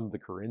some of the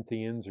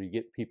Corinthians, or you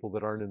get people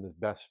that aren't in the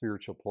best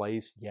spiritual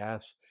place?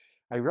 Yes.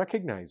 I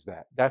recognize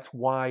that.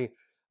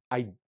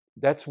 I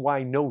that's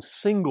why no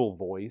single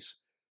voice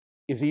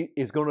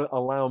is going to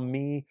allow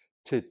me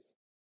to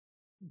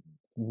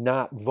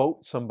not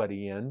vote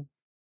somebody in.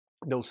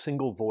 No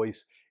single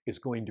voice is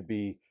going to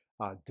be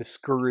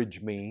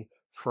discourage me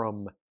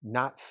from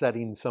not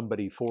setting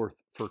somebody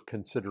forth for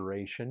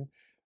consideration.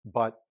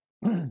 But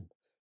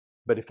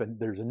but if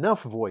there's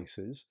enough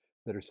voices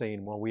that are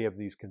saying, well, we have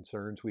these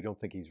concerns, we don't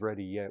think he's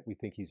ready yet, we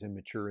think he's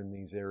immature in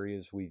these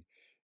areas, you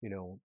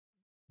know,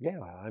 yeah,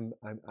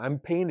 I'm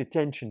paying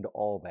attention to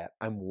all that.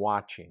 I'm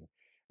watching,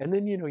 and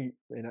then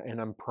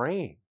and I'm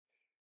praying.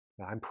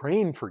 And I'm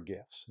praying for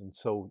gifts. And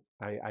so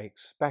I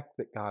expect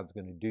that God's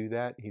going to do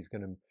that. He's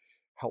going to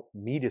help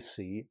me to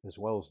see, as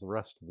well as the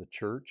rest of the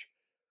church.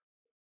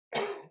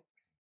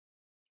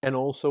 And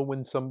also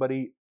when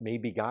somebody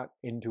maybe got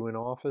into an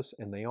office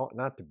and they ought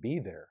not to be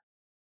there,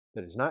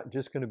 that is not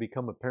just going to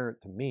become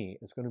apparent to me,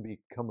 it's going to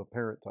become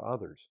apparent to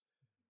others.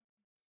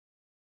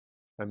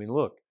 I mean,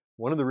 look,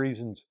 one of the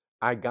reasons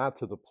I got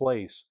to the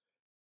place,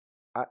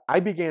 I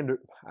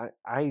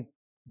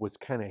was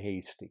kind of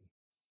hasty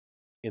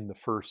in the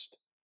first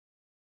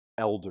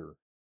elder.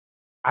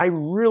 I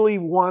really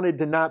wanted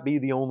to not be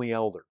the only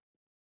elder.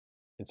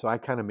 And so I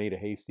kind of made a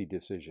hasty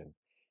decision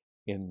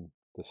in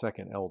the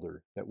second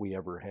elder that we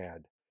ever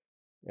had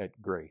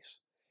at Grace.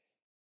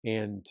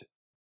 And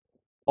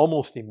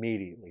almost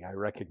immediately I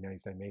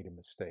recognized I made a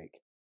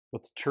mistake.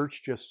 But the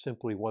church just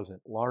simply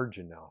wasn't large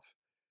enough.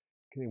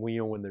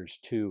 When there's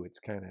two, it's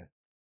kind of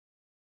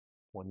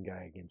one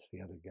guy against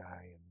the other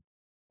guy.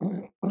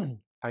 And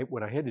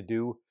what I had to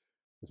do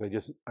was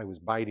I was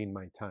biding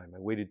my time. I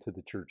waited till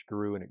the church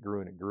grew and it grew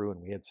and it grew, and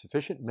we had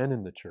sufficient men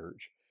in the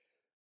church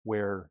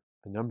where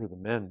a number of the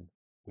men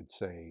would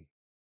say,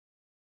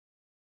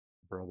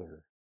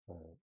 "Brother,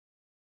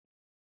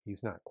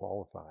 he's not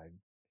qualified.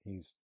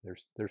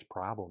 There's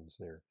problems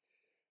there,"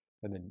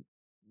 and then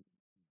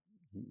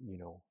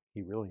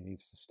he really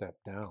needs to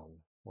step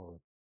down.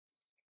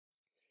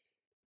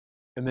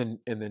 And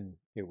then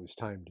it was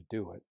time to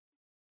do it.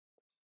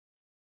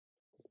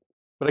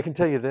 But I can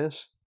tell you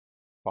this: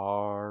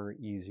 far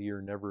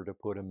easier never to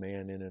put a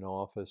man in an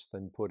office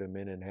than put him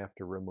in and have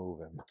to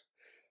remove him.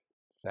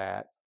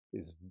 That's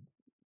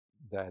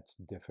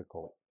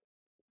difficult.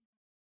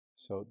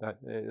 So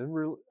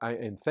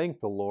and thank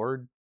the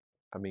Lord.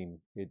 I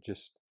mean,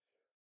 the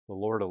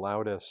Lord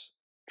allowed us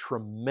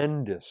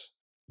tremendous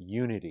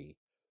unity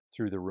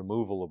through the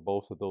removal of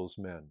both of those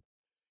men.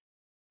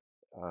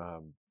 Did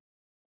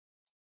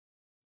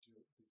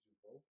you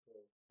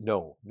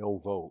vote? No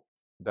vote.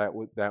 That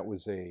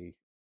was a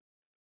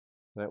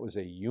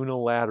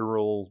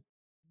unilateral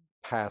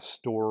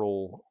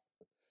pastoral,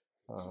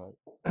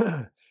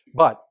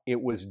 but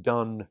it was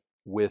done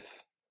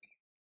with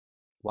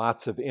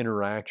lots of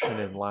interaction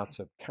and lots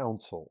of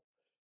counsel,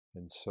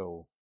 and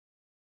so.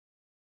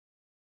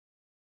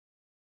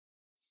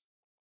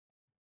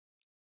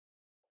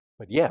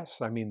 But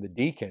yes, I mean, the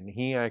deacon,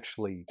 he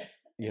actually,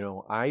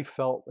 I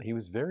felt he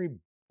was very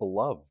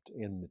beloved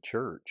in the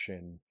church.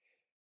 And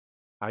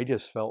I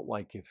just felt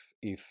like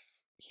if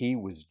he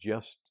was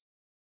just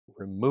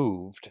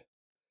removed,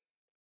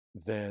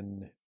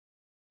 then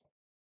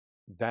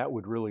that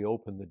would really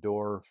open the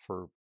door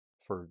for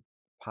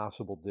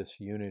possible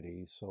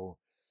disunity. So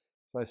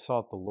I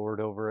sought the Lord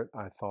over it.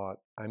 I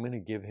thought, I'm going to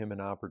give him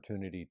an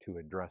opportunity to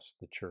address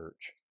the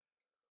church.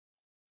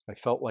 I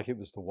felt like it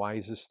was the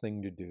wisest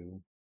thing to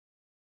do.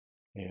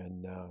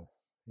 And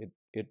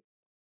it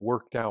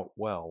worked out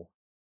well,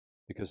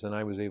 because then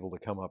I was able to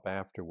come up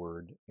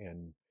afterward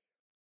and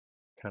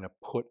kind of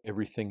put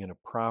everything in a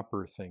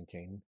proper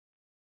thinking,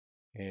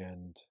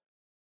 and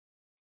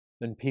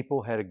then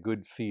people had a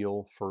good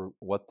feel for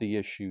what the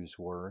issues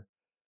were.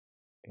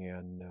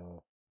 And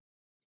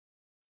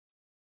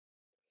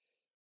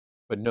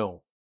but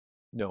no,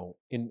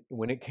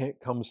 when it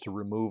comes to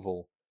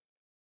removal,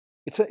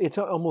 it's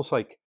almost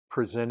like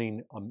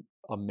presenting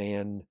a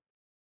man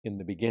in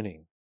the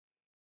beginning.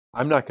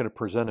 I'm not going to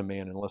present a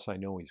man unless I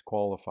know he's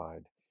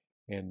qualified,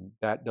 and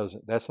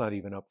that's not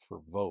even up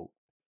for vote.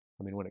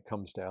 I mean, when it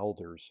comes to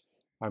elders,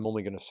 I'm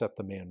only going to set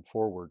the man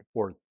forward,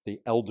 or the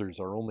elders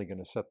are only going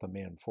to set the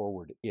man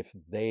forward if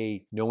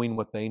they, knowing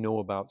what they know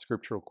about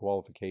scriptural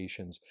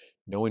qualifications,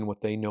 knowing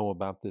what they know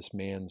about this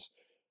man's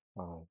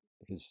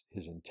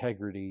his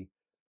integrity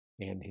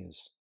and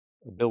his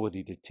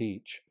ability to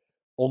teach,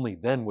 only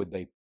then would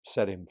they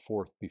set him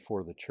forth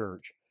before the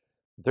church.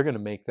 They're going to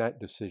make that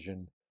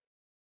decision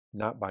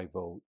not by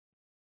vote,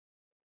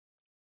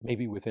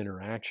 maybe with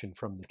interaction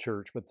from the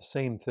church, but the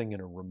same thing in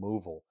a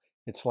removal.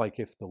 It's like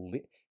if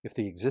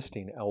the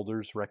existing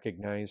elders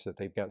recognize that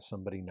they've got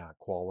somebody not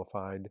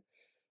qualified,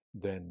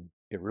 then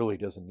it really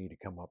doesn't need to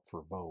come up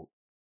for vote.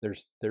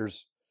 There's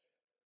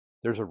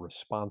a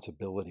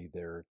responsibility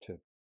there to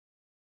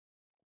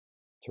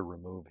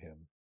remove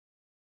him.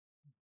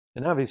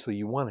 And obviously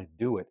you want to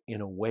do it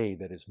in a way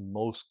that is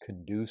most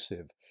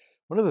conducive.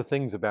 One of the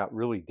things about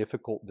really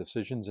difficult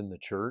decisions in the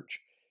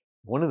church,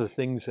 one of the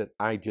things that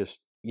I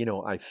just,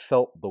 I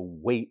felt the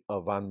weight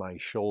of on my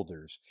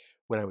shoulders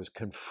when I was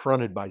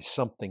confronted by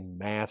something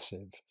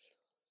massive.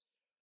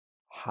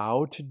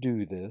 How to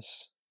do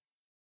this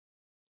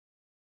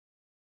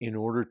in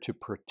order to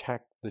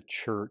protect the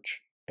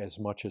church as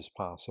much as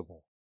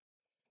possible.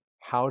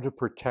 How to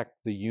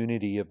protect the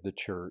unity of the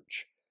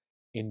church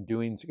in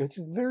doing, it's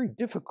very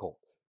difficult,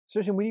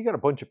 especially when you got a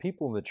bunch of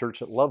people in the church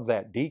that love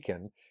that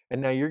deacon,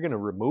 and now you're going to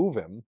remove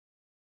him.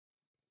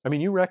 I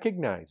mean, you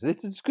recognize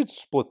it's good to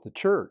split the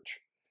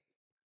church.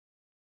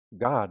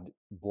 God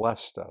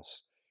blessed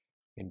us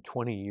in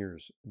 20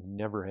 years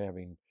never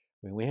having.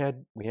 I mean, we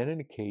had an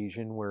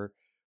occasion where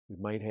we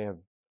might have.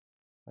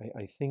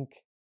 I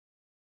think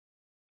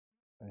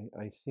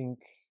I think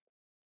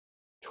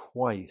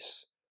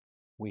twice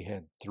we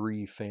had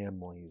 3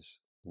 families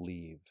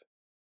leave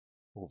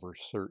over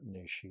certain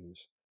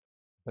issues.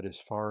 But as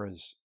far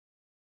as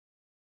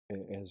a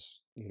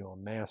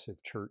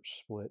massive church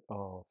split,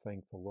 oh,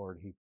 thank the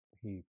Lord,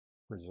 he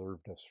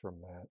preserved us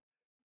from that.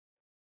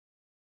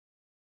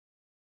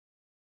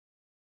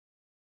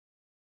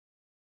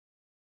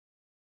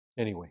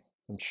 Anyway,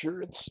 I'm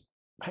sure it's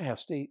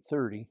past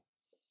 8:30.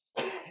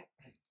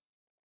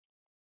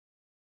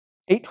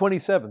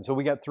 8:27, so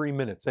we got 3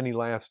 minutes. Any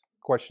last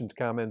questions,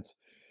 comments,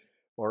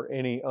 or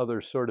any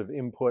other sort of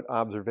input,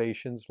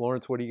 observations?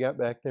 Lawrence, what do you got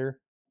back there?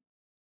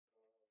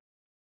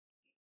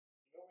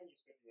 You know when you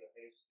said you were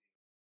hasty,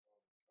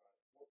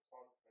 what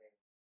time frame,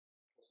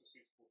 what's a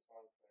suitable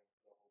time frame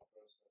for the whole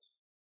process?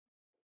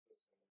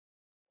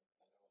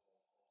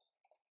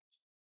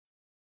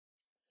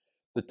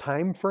 The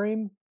time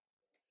frame?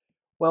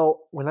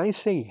 Well, when I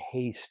say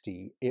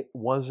hasty, it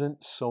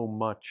wasn't so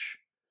much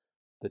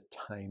the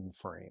time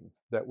frame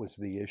that was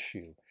the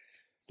issue.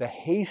 The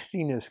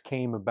hastiness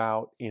came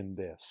about in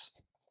this.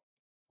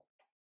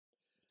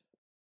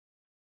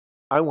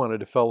 I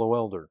wanted a fellow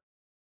elder.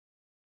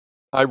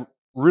 I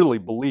really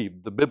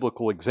believed the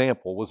biblical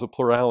example was a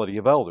plurality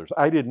of elders.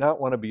 I did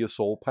not want to be a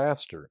sole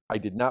pastor. I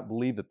did not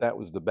believe that that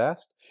was the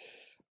best.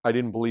 I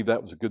didn't believe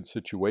that was a good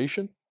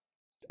situation.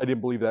 I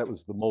didn't believe that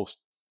was the most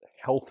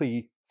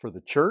healthy for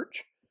the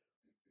church.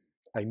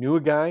 I knew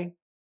a guy.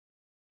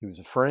 He was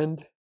a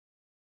friend.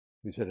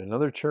 He was at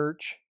another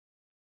church.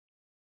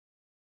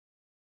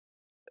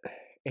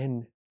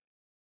 And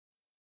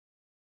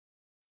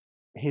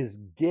his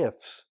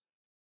gifts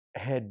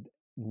had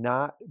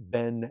not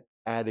been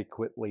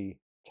adequately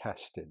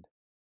tested.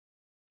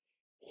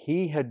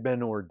 He had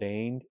been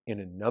ordained in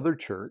another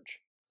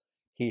church.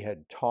 He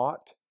had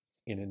taught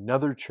in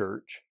another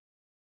church.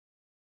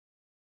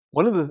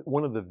 One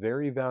of the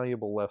very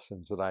valuable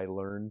lessons that I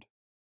learned,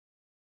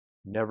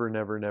 never,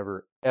 never,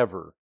 never,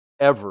 ever,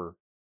 ever,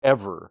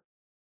 ever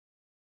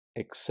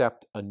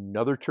accept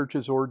another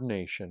church's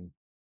ordination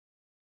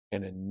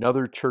and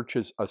another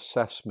church's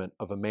assessment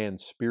of a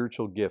man's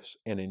spiritual gifts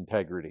and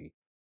integrity.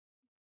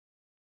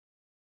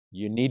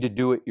 You need to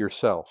do it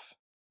yourself.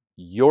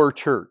 Your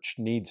church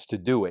needs to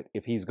do it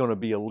if he's going to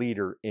be a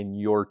leader in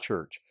your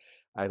church.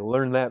 I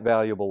learned that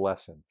valuable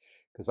lesson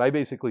because I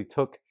basically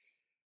took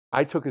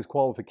his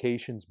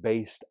qualifications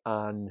based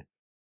on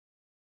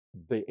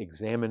the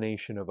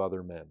examination of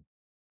other men.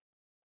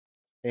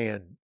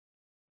 And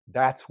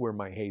that's where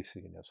my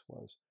hastiness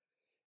was.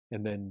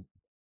 And then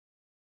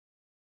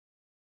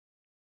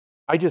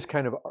I just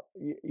kind of,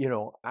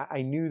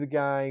 I knew the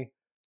guy.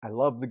 I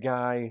loved the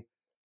guy.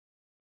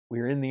 We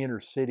were in the inner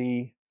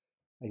city.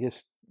 I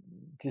just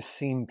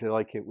seemed to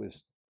like it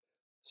was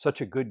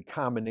such a good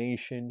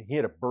combination. He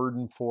had a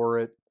burden for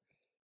it.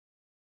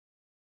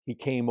 He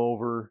came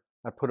over.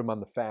 I put him on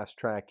the fast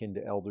track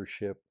into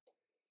eldership.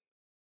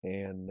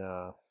 And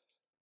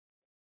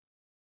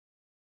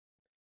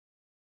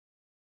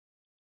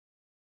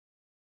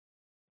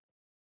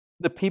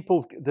the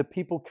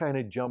people kind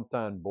of jumped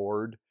on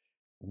board,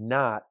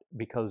 not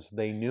because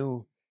they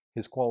knew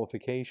his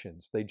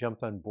qualifications. They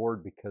jumped on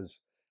board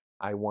because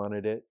I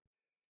wanted it.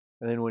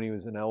 And then when he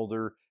was an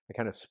elder, I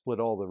kind of split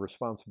all the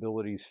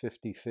responsibilities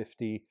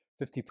 50-50,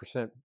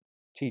 50%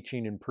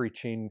 teaching and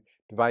preaching,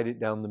 divide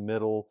it down the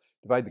middle,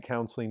 divide the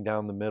counseling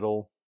down the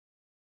middle.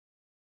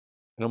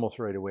 And almost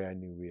right away, I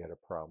knew we had a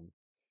problem.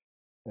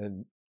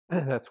 And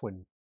that's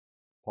when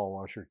Paul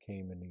Washer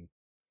came and he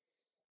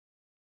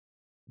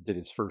did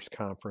his first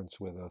conference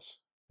with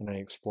us. And I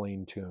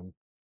explained to him.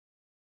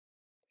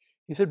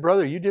 He said,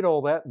 "Brother, you did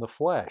all that in the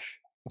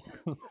flesh."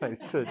 I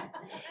said,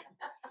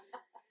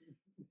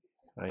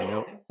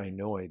 I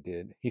know I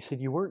did. He said,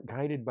 "You weren't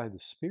guided by the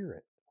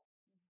Spirit."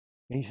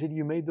 And he said,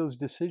 "You made those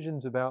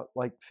decisions about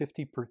like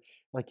 50%,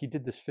 like you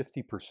did this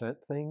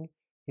 50% thing."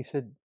 He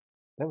said,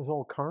 "That was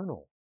all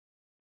carnal.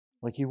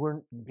 Like you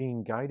weren't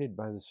being guided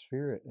by the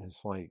Spirit." And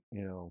it's like,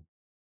 I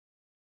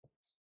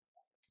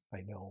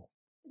know.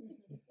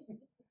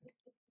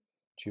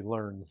 But you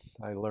learn.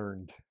 I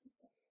learned.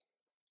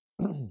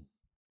 Are you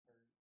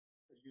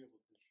able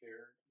to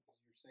share, because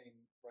you're saying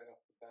right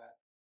off the bat,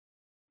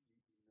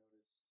 you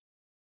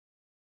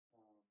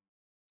noticed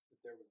that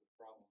there was a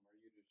problem. Are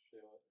you to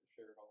share at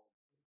all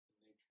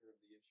the nature of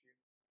the issue?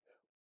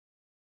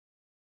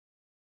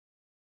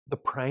 The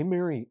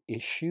primary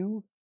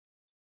issue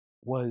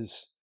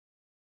was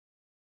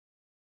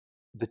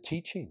the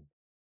teaching.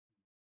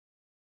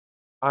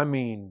 I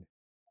mean,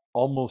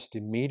 almost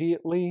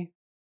immediately,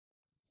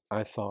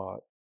 I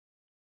thought,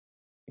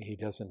 he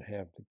doesn't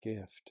have the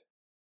gift.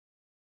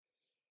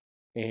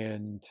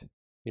 And,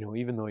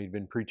 even though he'd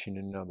been preaching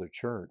in another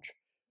church.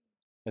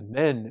 And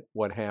then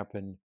what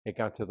happened, it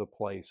got to the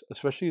place,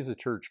 especially as the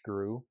church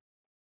grew,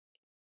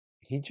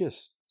 he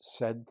just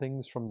said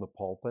things from the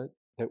pulpit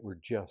that were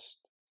just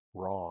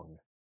wrong.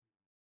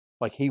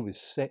 Like he was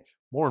saying,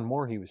 more and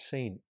more he was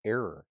saying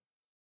error.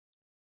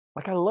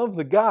 Like I love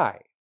the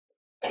guy.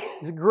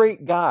 He's a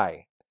great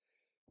guy.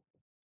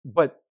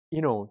 But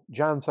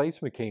John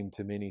Seitzma came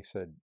to me and he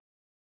said,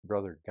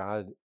 "Brother,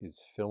 God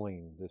is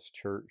filling this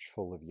church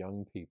full of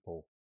young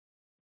people.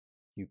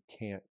 You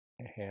can't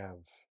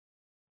have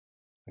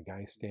a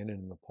guy standing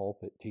in the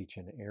pulpit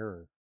teaching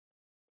error."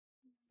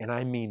 And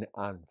I mean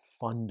on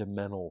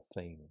fundamental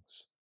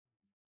things.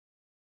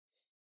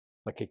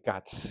 Like it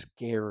got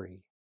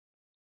scary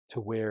to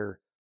where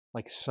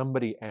like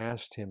somebody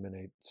asked him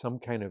in some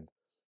kind of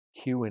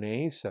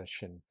Q&A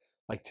session,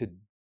 like to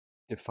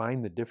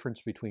define the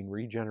difference between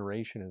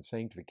regeneration and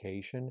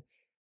sanctification.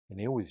 And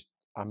he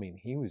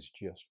was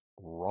just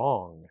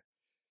wrong.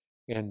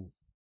 And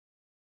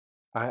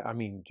I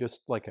mean,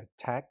 just like a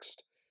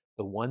text,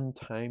 the one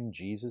time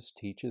Jesus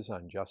teaches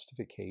on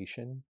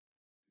justification,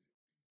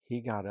 he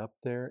got up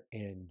there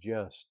and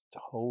just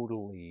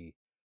totally,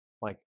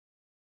 like,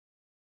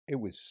 it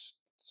was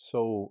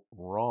so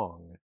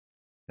wrong.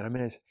 And I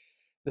mean,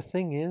 the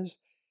thing is,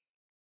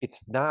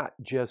 it's not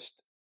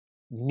just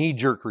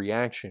knee-jerk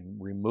reaction,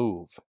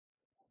 remove.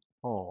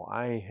 Oh,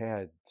 I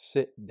had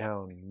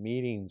sit-down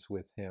meetings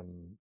with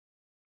him,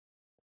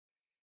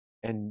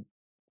 and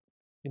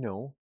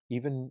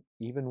even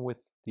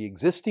with the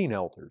existing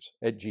elders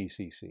at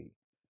GCC,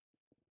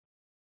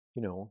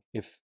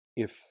 if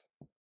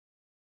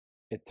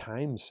at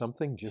times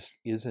something just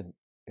isn't,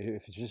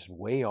 if it's just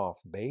way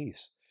off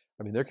base.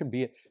 I mean,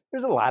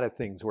 there's a lot of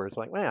things where it's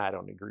like, I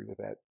don't agree with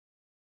that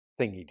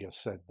thing he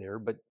just said there,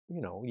 but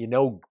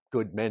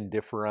good men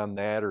differ on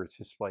that, or it's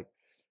just like,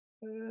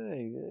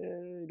 I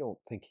don't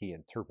think he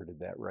interpreted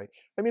that right.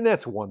 I mean,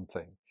 that's one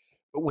thing.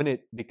 But when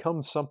it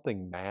becomes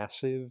something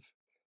massive,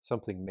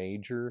 something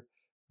major,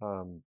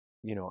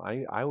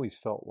 I always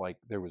felt like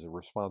there was a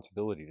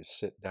responsibility to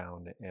sit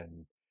down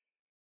and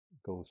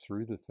go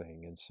through the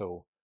thing. And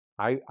so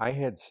I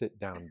had sit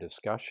down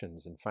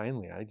discussions, and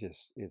finally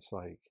it's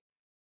like,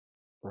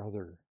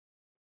 brother,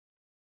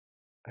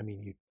 I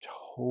mean, you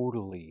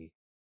totally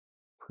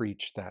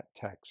preached that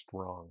text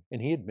wrong.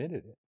 And he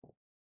admitted it.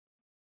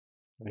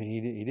 I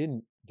mean, he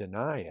didn't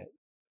deny it.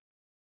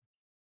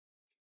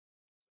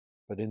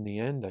 But in the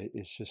end,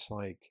 it's just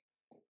like,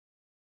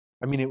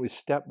 I mean, it was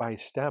step by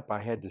step.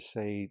 I had to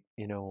say,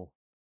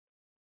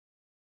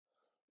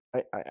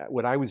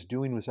 what I was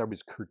doing was I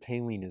was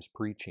curtailing his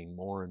preaching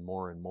more and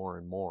more and more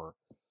and more.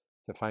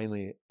 To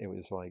finally, it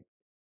was like,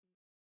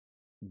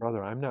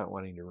 brother, I'm not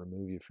wanting to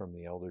remove you from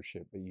the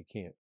eldership, but you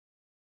can't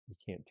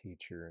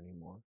teach here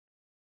anymore.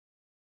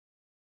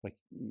 Like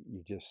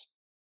you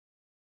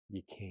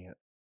can't.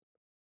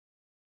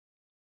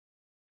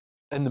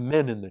 And the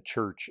men in the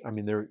church, I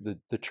mean,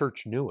 the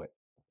church knew it.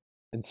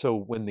 And so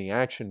when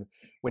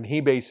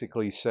he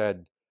basically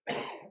said,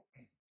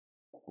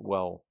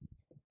 well,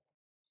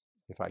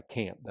 if I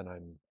can't, then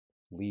I'm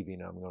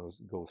leaving. I'm going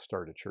to go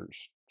start a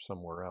church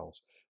somewhere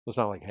else. Well, it's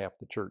not like half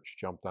the church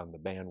jumped on the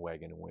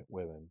bandwagon and went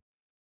with him.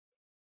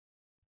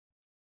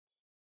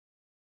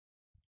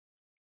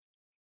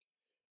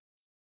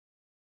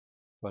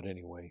 But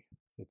anyway,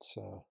 it's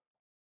a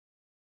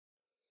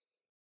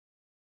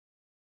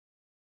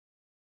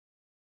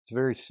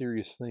very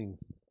serious thing.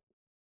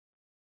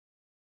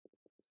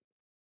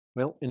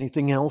 Well,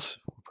 anything else?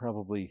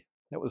 Probably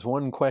that was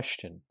one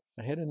question.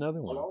 I had another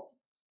one. Hello,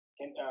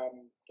 can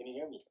you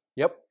hear me?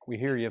 Yep, we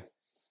hear you.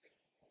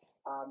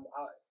 I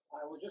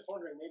was just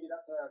wondering, maybe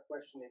that's a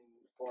question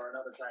for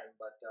another time,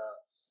 but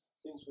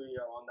since we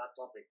are on that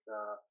topic,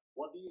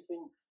 what do you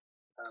think,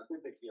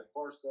 biblically, of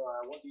course,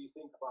 what do you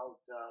think about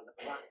the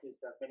practice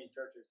that many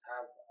churches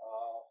have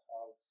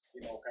of,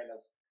 kind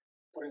of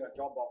putting a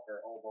job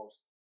offer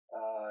almost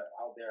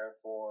out there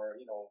for,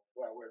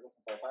 well, we're looking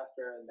for a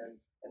pastor, and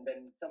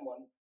then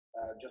someone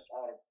just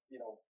out of,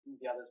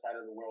 the other side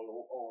of the world,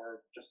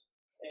 or just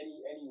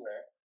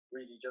anywhere,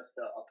 really just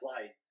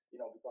applies,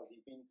 because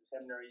he's been to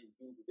seminary, he's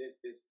been to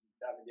this,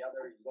 that, and the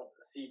other. He's got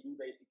a CV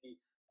basically,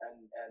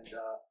 and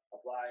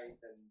applies,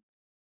 and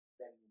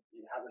then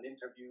he has an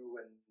interview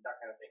and that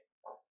kind of thing.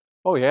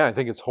 Oh yeah, I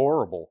think it's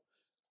horrible,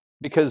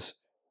 because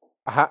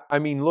I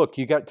mean, look,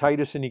 you got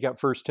Titus and you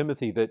got 1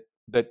 Timothy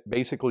that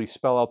basically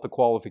spell out the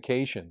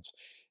qualifications.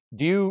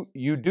 You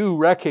do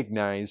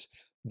recognize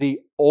the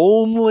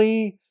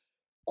only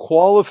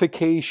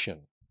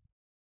qualification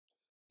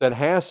that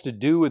has to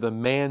do with a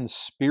man's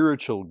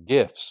spiritual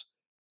gifts,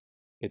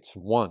 it's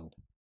one.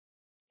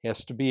 He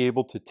has to be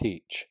able to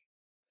teach.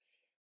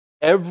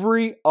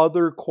 Every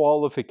other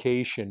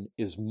qualification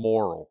is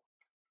moral.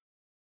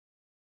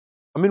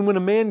 I mean, when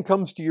a man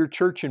comes to your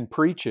church and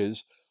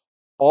preaches,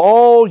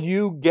 all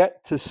you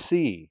get to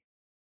see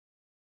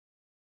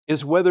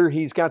is whether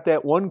he's got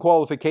that one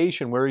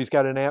qualification where he's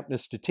got an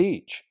aptness to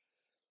teach.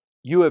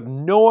 You have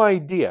no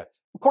idea.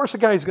 Of course, the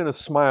guy's going to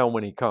smile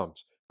when he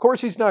comes. Of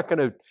course, he's not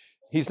going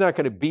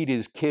to beat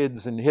his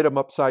kids and hit them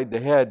upside the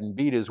head and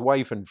beat his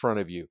wife in front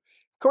of you.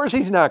 Of course,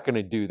 he's not going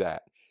to do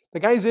that. The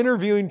guy's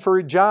interviewing for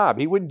a job.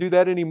 He wouldn't do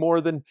that any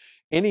more than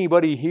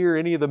anybody here.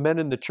 Any of the men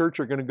in the church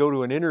are going to go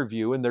to an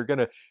interview and they're going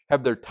to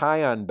have their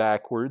tie on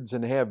backwards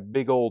and have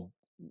big old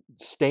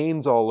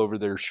stains all over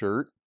their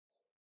shirt.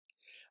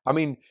 I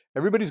mean,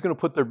 everybody's going to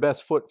put their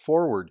best foot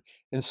forward.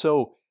 And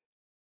so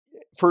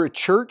for a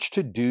church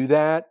to do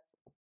that,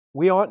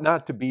 we ought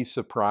not to be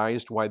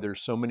surprised why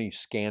there's so many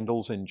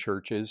scandals in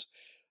churches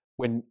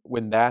when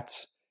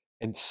that's,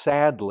 and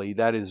sadly,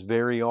 that is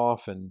very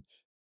often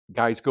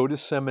guys go to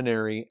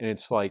seminary and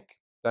it's like,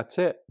 that's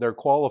it, they're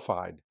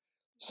qualified.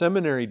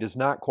 Seminary does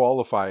not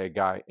qualify a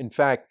guy. In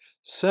fact,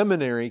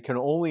 seminary can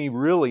only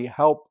really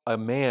help a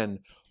man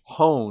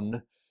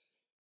hone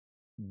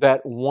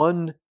that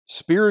one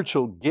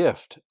spiritual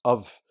gift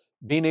of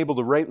being able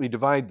to rightly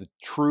divide the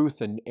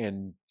truth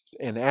and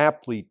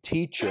aptly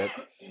teach it.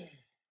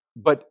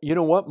 But you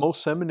know what?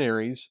 Most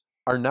seminaries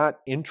are not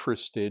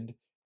interested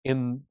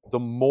in the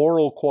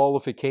moral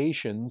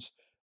qualifications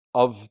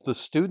of the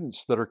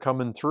students that are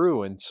coming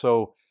through. And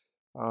so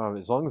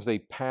as long as they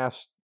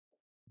pass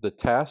the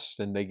tests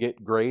and they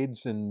get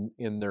grades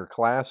in their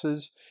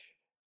classes,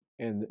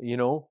 and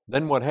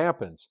then what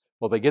happens?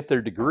 Well, they get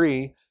their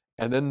degree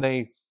and then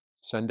they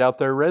send out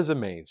their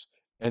resumes.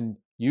 And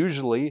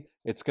usually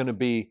it's going to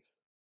be,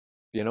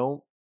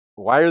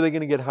 why are they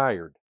going to get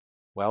hired?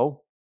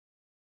 Well,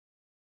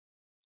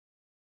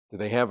 do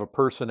they have a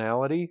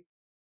personality?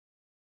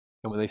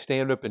 And when they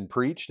stand up and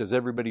preach, does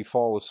everybody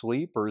fall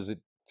asleep, or is it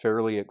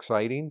fairly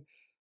exciting?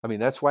 I mean,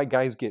 that's why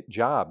guys get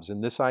jobs.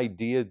 And this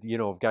idea,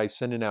 of guys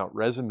sending out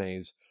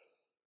resumes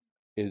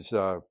is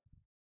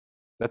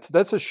that's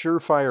a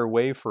surefire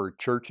way for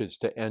churches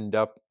to end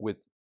up with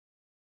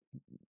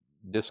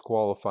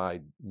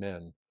disqualified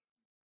men.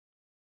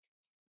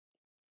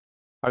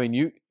 I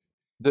mean,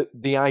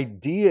 the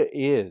idea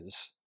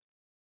is,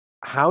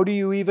 how do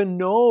you even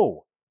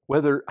know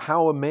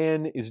how a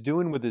man is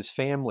doing with his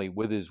family,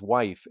 with his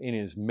wife, in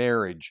his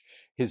marriage,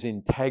 his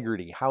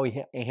integrity, how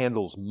he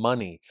handles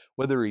money,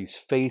 whether he's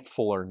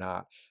faithful or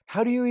not?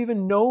 How do you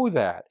even know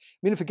that? I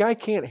mean, if a guy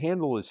can't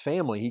handle his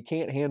family, he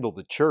can't handle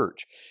the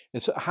church.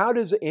 And so how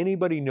does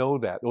anybody know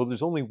that? Well,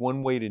 there's only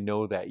one way to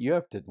know that. You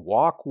have to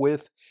walk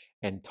with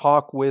and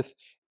talk with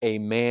a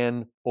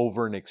man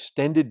over an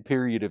extended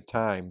period of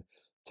time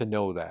to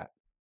know that.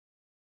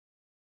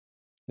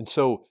 And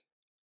so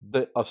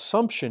the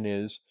assumption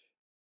is,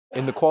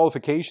 in the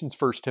qualifications,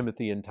 1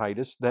 Timothy and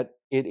Titus, that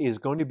it is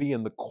going to be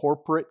in the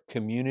corporate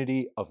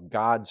community of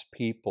God's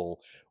people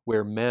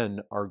where men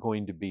are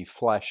going to be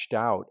fleshed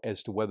out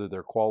as to whether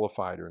they're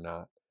qualified or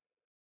not.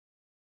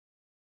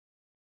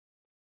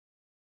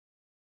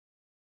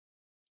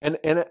 And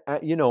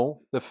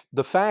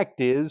the fact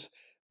is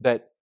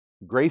that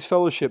Grace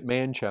Fellowship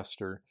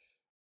Manchester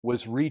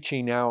was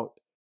reaching out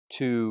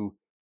to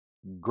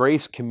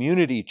Grace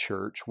Community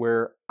Church,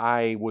 where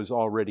I was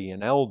already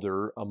an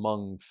elder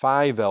among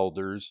 5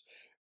 elders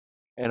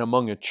and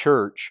among a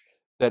church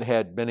that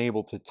had been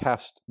able to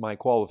test my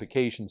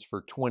qualifications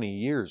for 20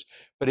 years.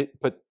 But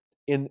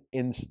in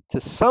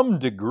to some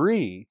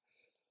degree,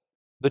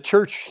 the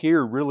church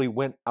here really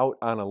went out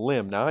on a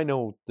limb. Now I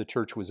know the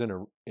church was in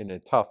a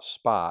tough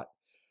spot,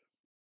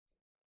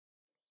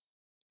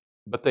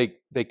 but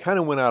they kind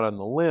of went out on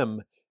the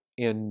limb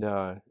in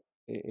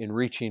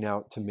reaching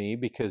out to me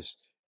because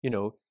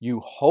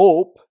you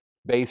hope,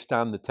 based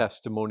on the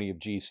testimony of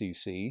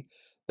GCC,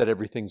 that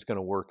everything's going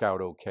to work out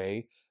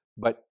okay.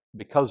 But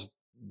because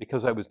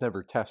I was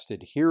never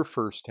tested here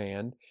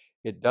firsthand,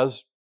 it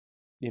does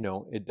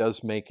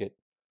make it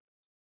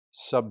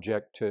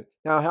subject to.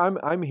 Now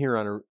I'm here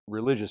on a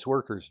religious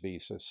workers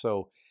visa,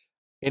 so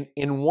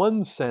in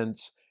one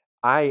sense,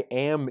 I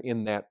am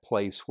in that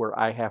place where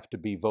I have to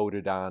be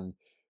voted on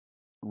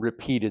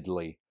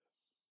repeatedly.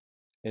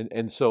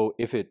 And so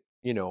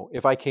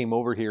if I came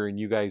over here and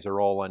you guys are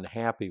all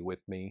unhappy with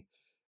me,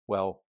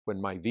 well,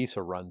 when my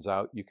visa runs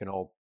out, you can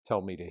all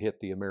tell me to hit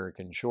the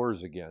American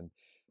shores again.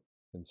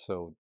 And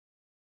so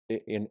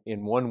in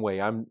one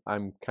way, I'm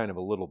kind of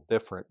a little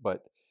different,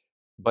 but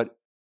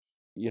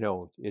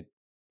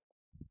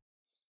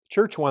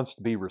church wants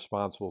to be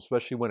responsible,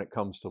 especially when it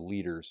comes to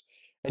leaders.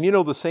 And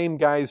the same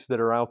guys that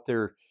are out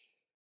there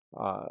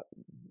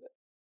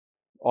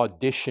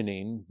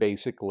auditioning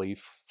basically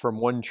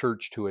from one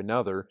church to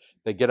another,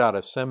 they get out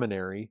of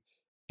seminary,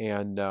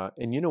 and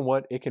you know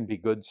what? It can be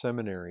good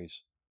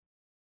seminaries.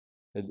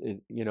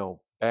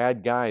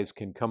 Bad guys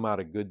can come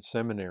out of good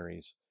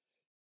seminaries,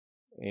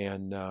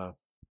 and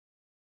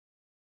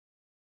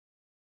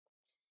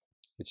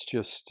it's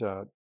just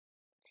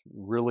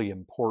really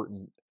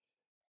important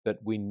that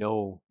we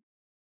know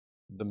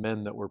the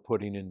men that we're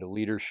putting into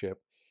leadership.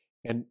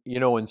 And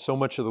in so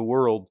much of the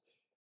world,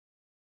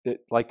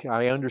 like,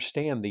 I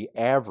understand the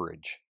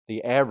average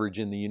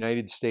in the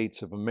United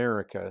States of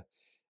America,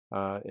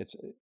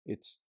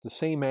 it's the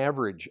same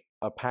average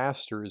a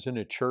pastor is in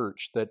a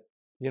church that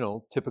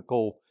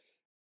typical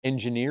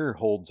engineer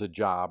holds a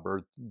job,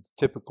 or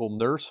typical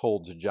nurse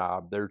holds a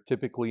job. They're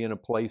typically in a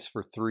place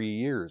for 3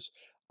 years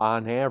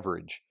on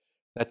average.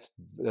 That's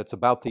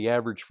about the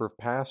average for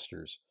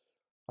pastors.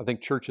 I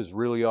think churches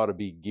really ought to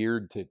be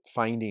geared to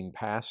finding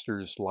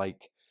pastors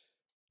like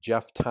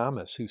Jeff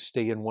Thomas, who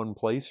stay in one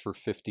place for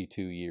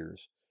 52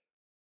 years.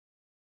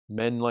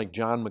 Men like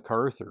John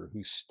MacArthur,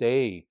 who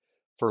stay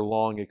for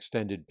long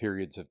extended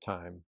periods of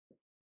time.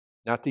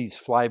 Not these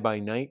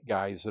fly-by-night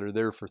guys that are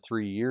there for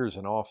 3 years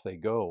and off they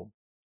go.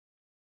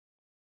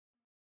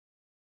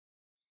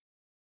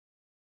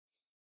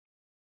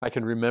 I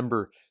can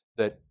remember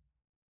that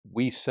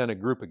we sent a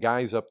group of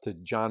guys up to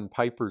John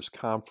Piper's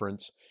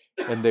conference,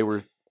 and they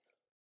were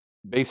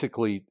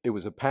basically, it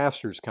was a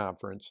pastor's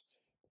conference,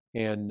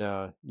 and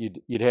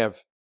you'd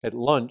have at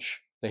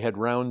lunch, they had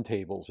round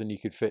tables, and you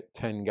could fit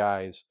 10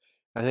 guys.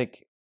 I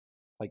think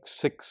like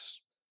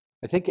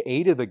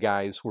 8 of the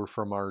guys were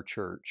from our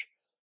church,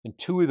 and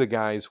 2 of the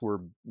guys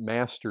were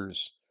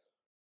masters.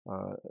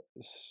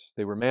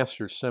 They were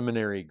master's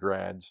seminary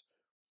grads,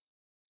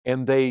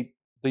 and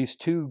these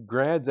 2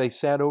 grads, they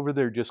sat over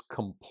there just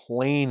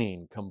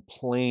complaining.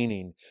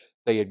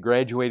 They had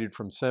graduated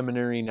from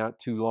seminary not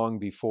too long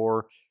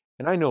before,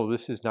 and I know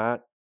this is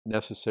not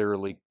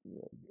necessarily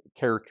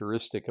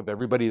characteristic of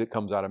everybody that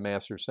comes out of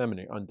master's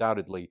seminary.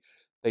 Undoubtedly,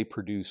 they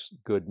produce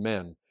good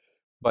men,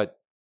 but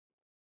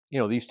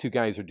these 2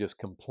 guys are just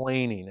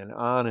complaining and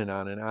on and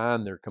on and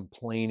on. They're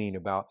complaining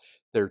about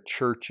their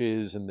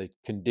churches and the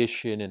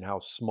condition and how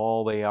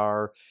small they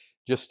are,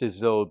 just as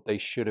though they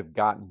should have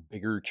gotten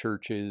bigger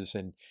churches.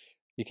 And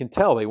you can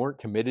tell they weren't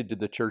committed to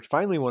the church.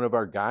 Finally, one of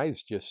our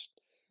guys just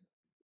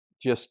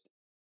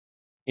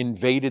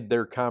invaded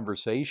their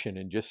conversation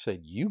and just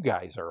said, "You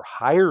guys are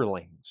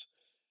hirelings."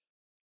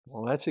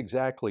 Well, that's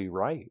exactly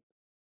right.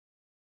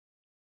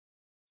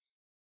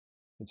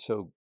 And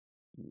so,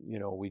 we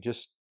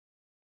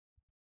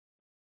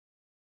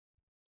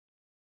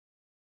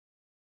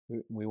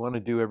want to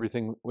do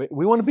everything.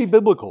 We want to be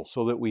biblical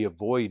so that we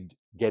avoid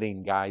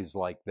getting guys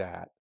like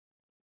that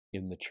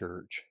in the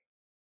church.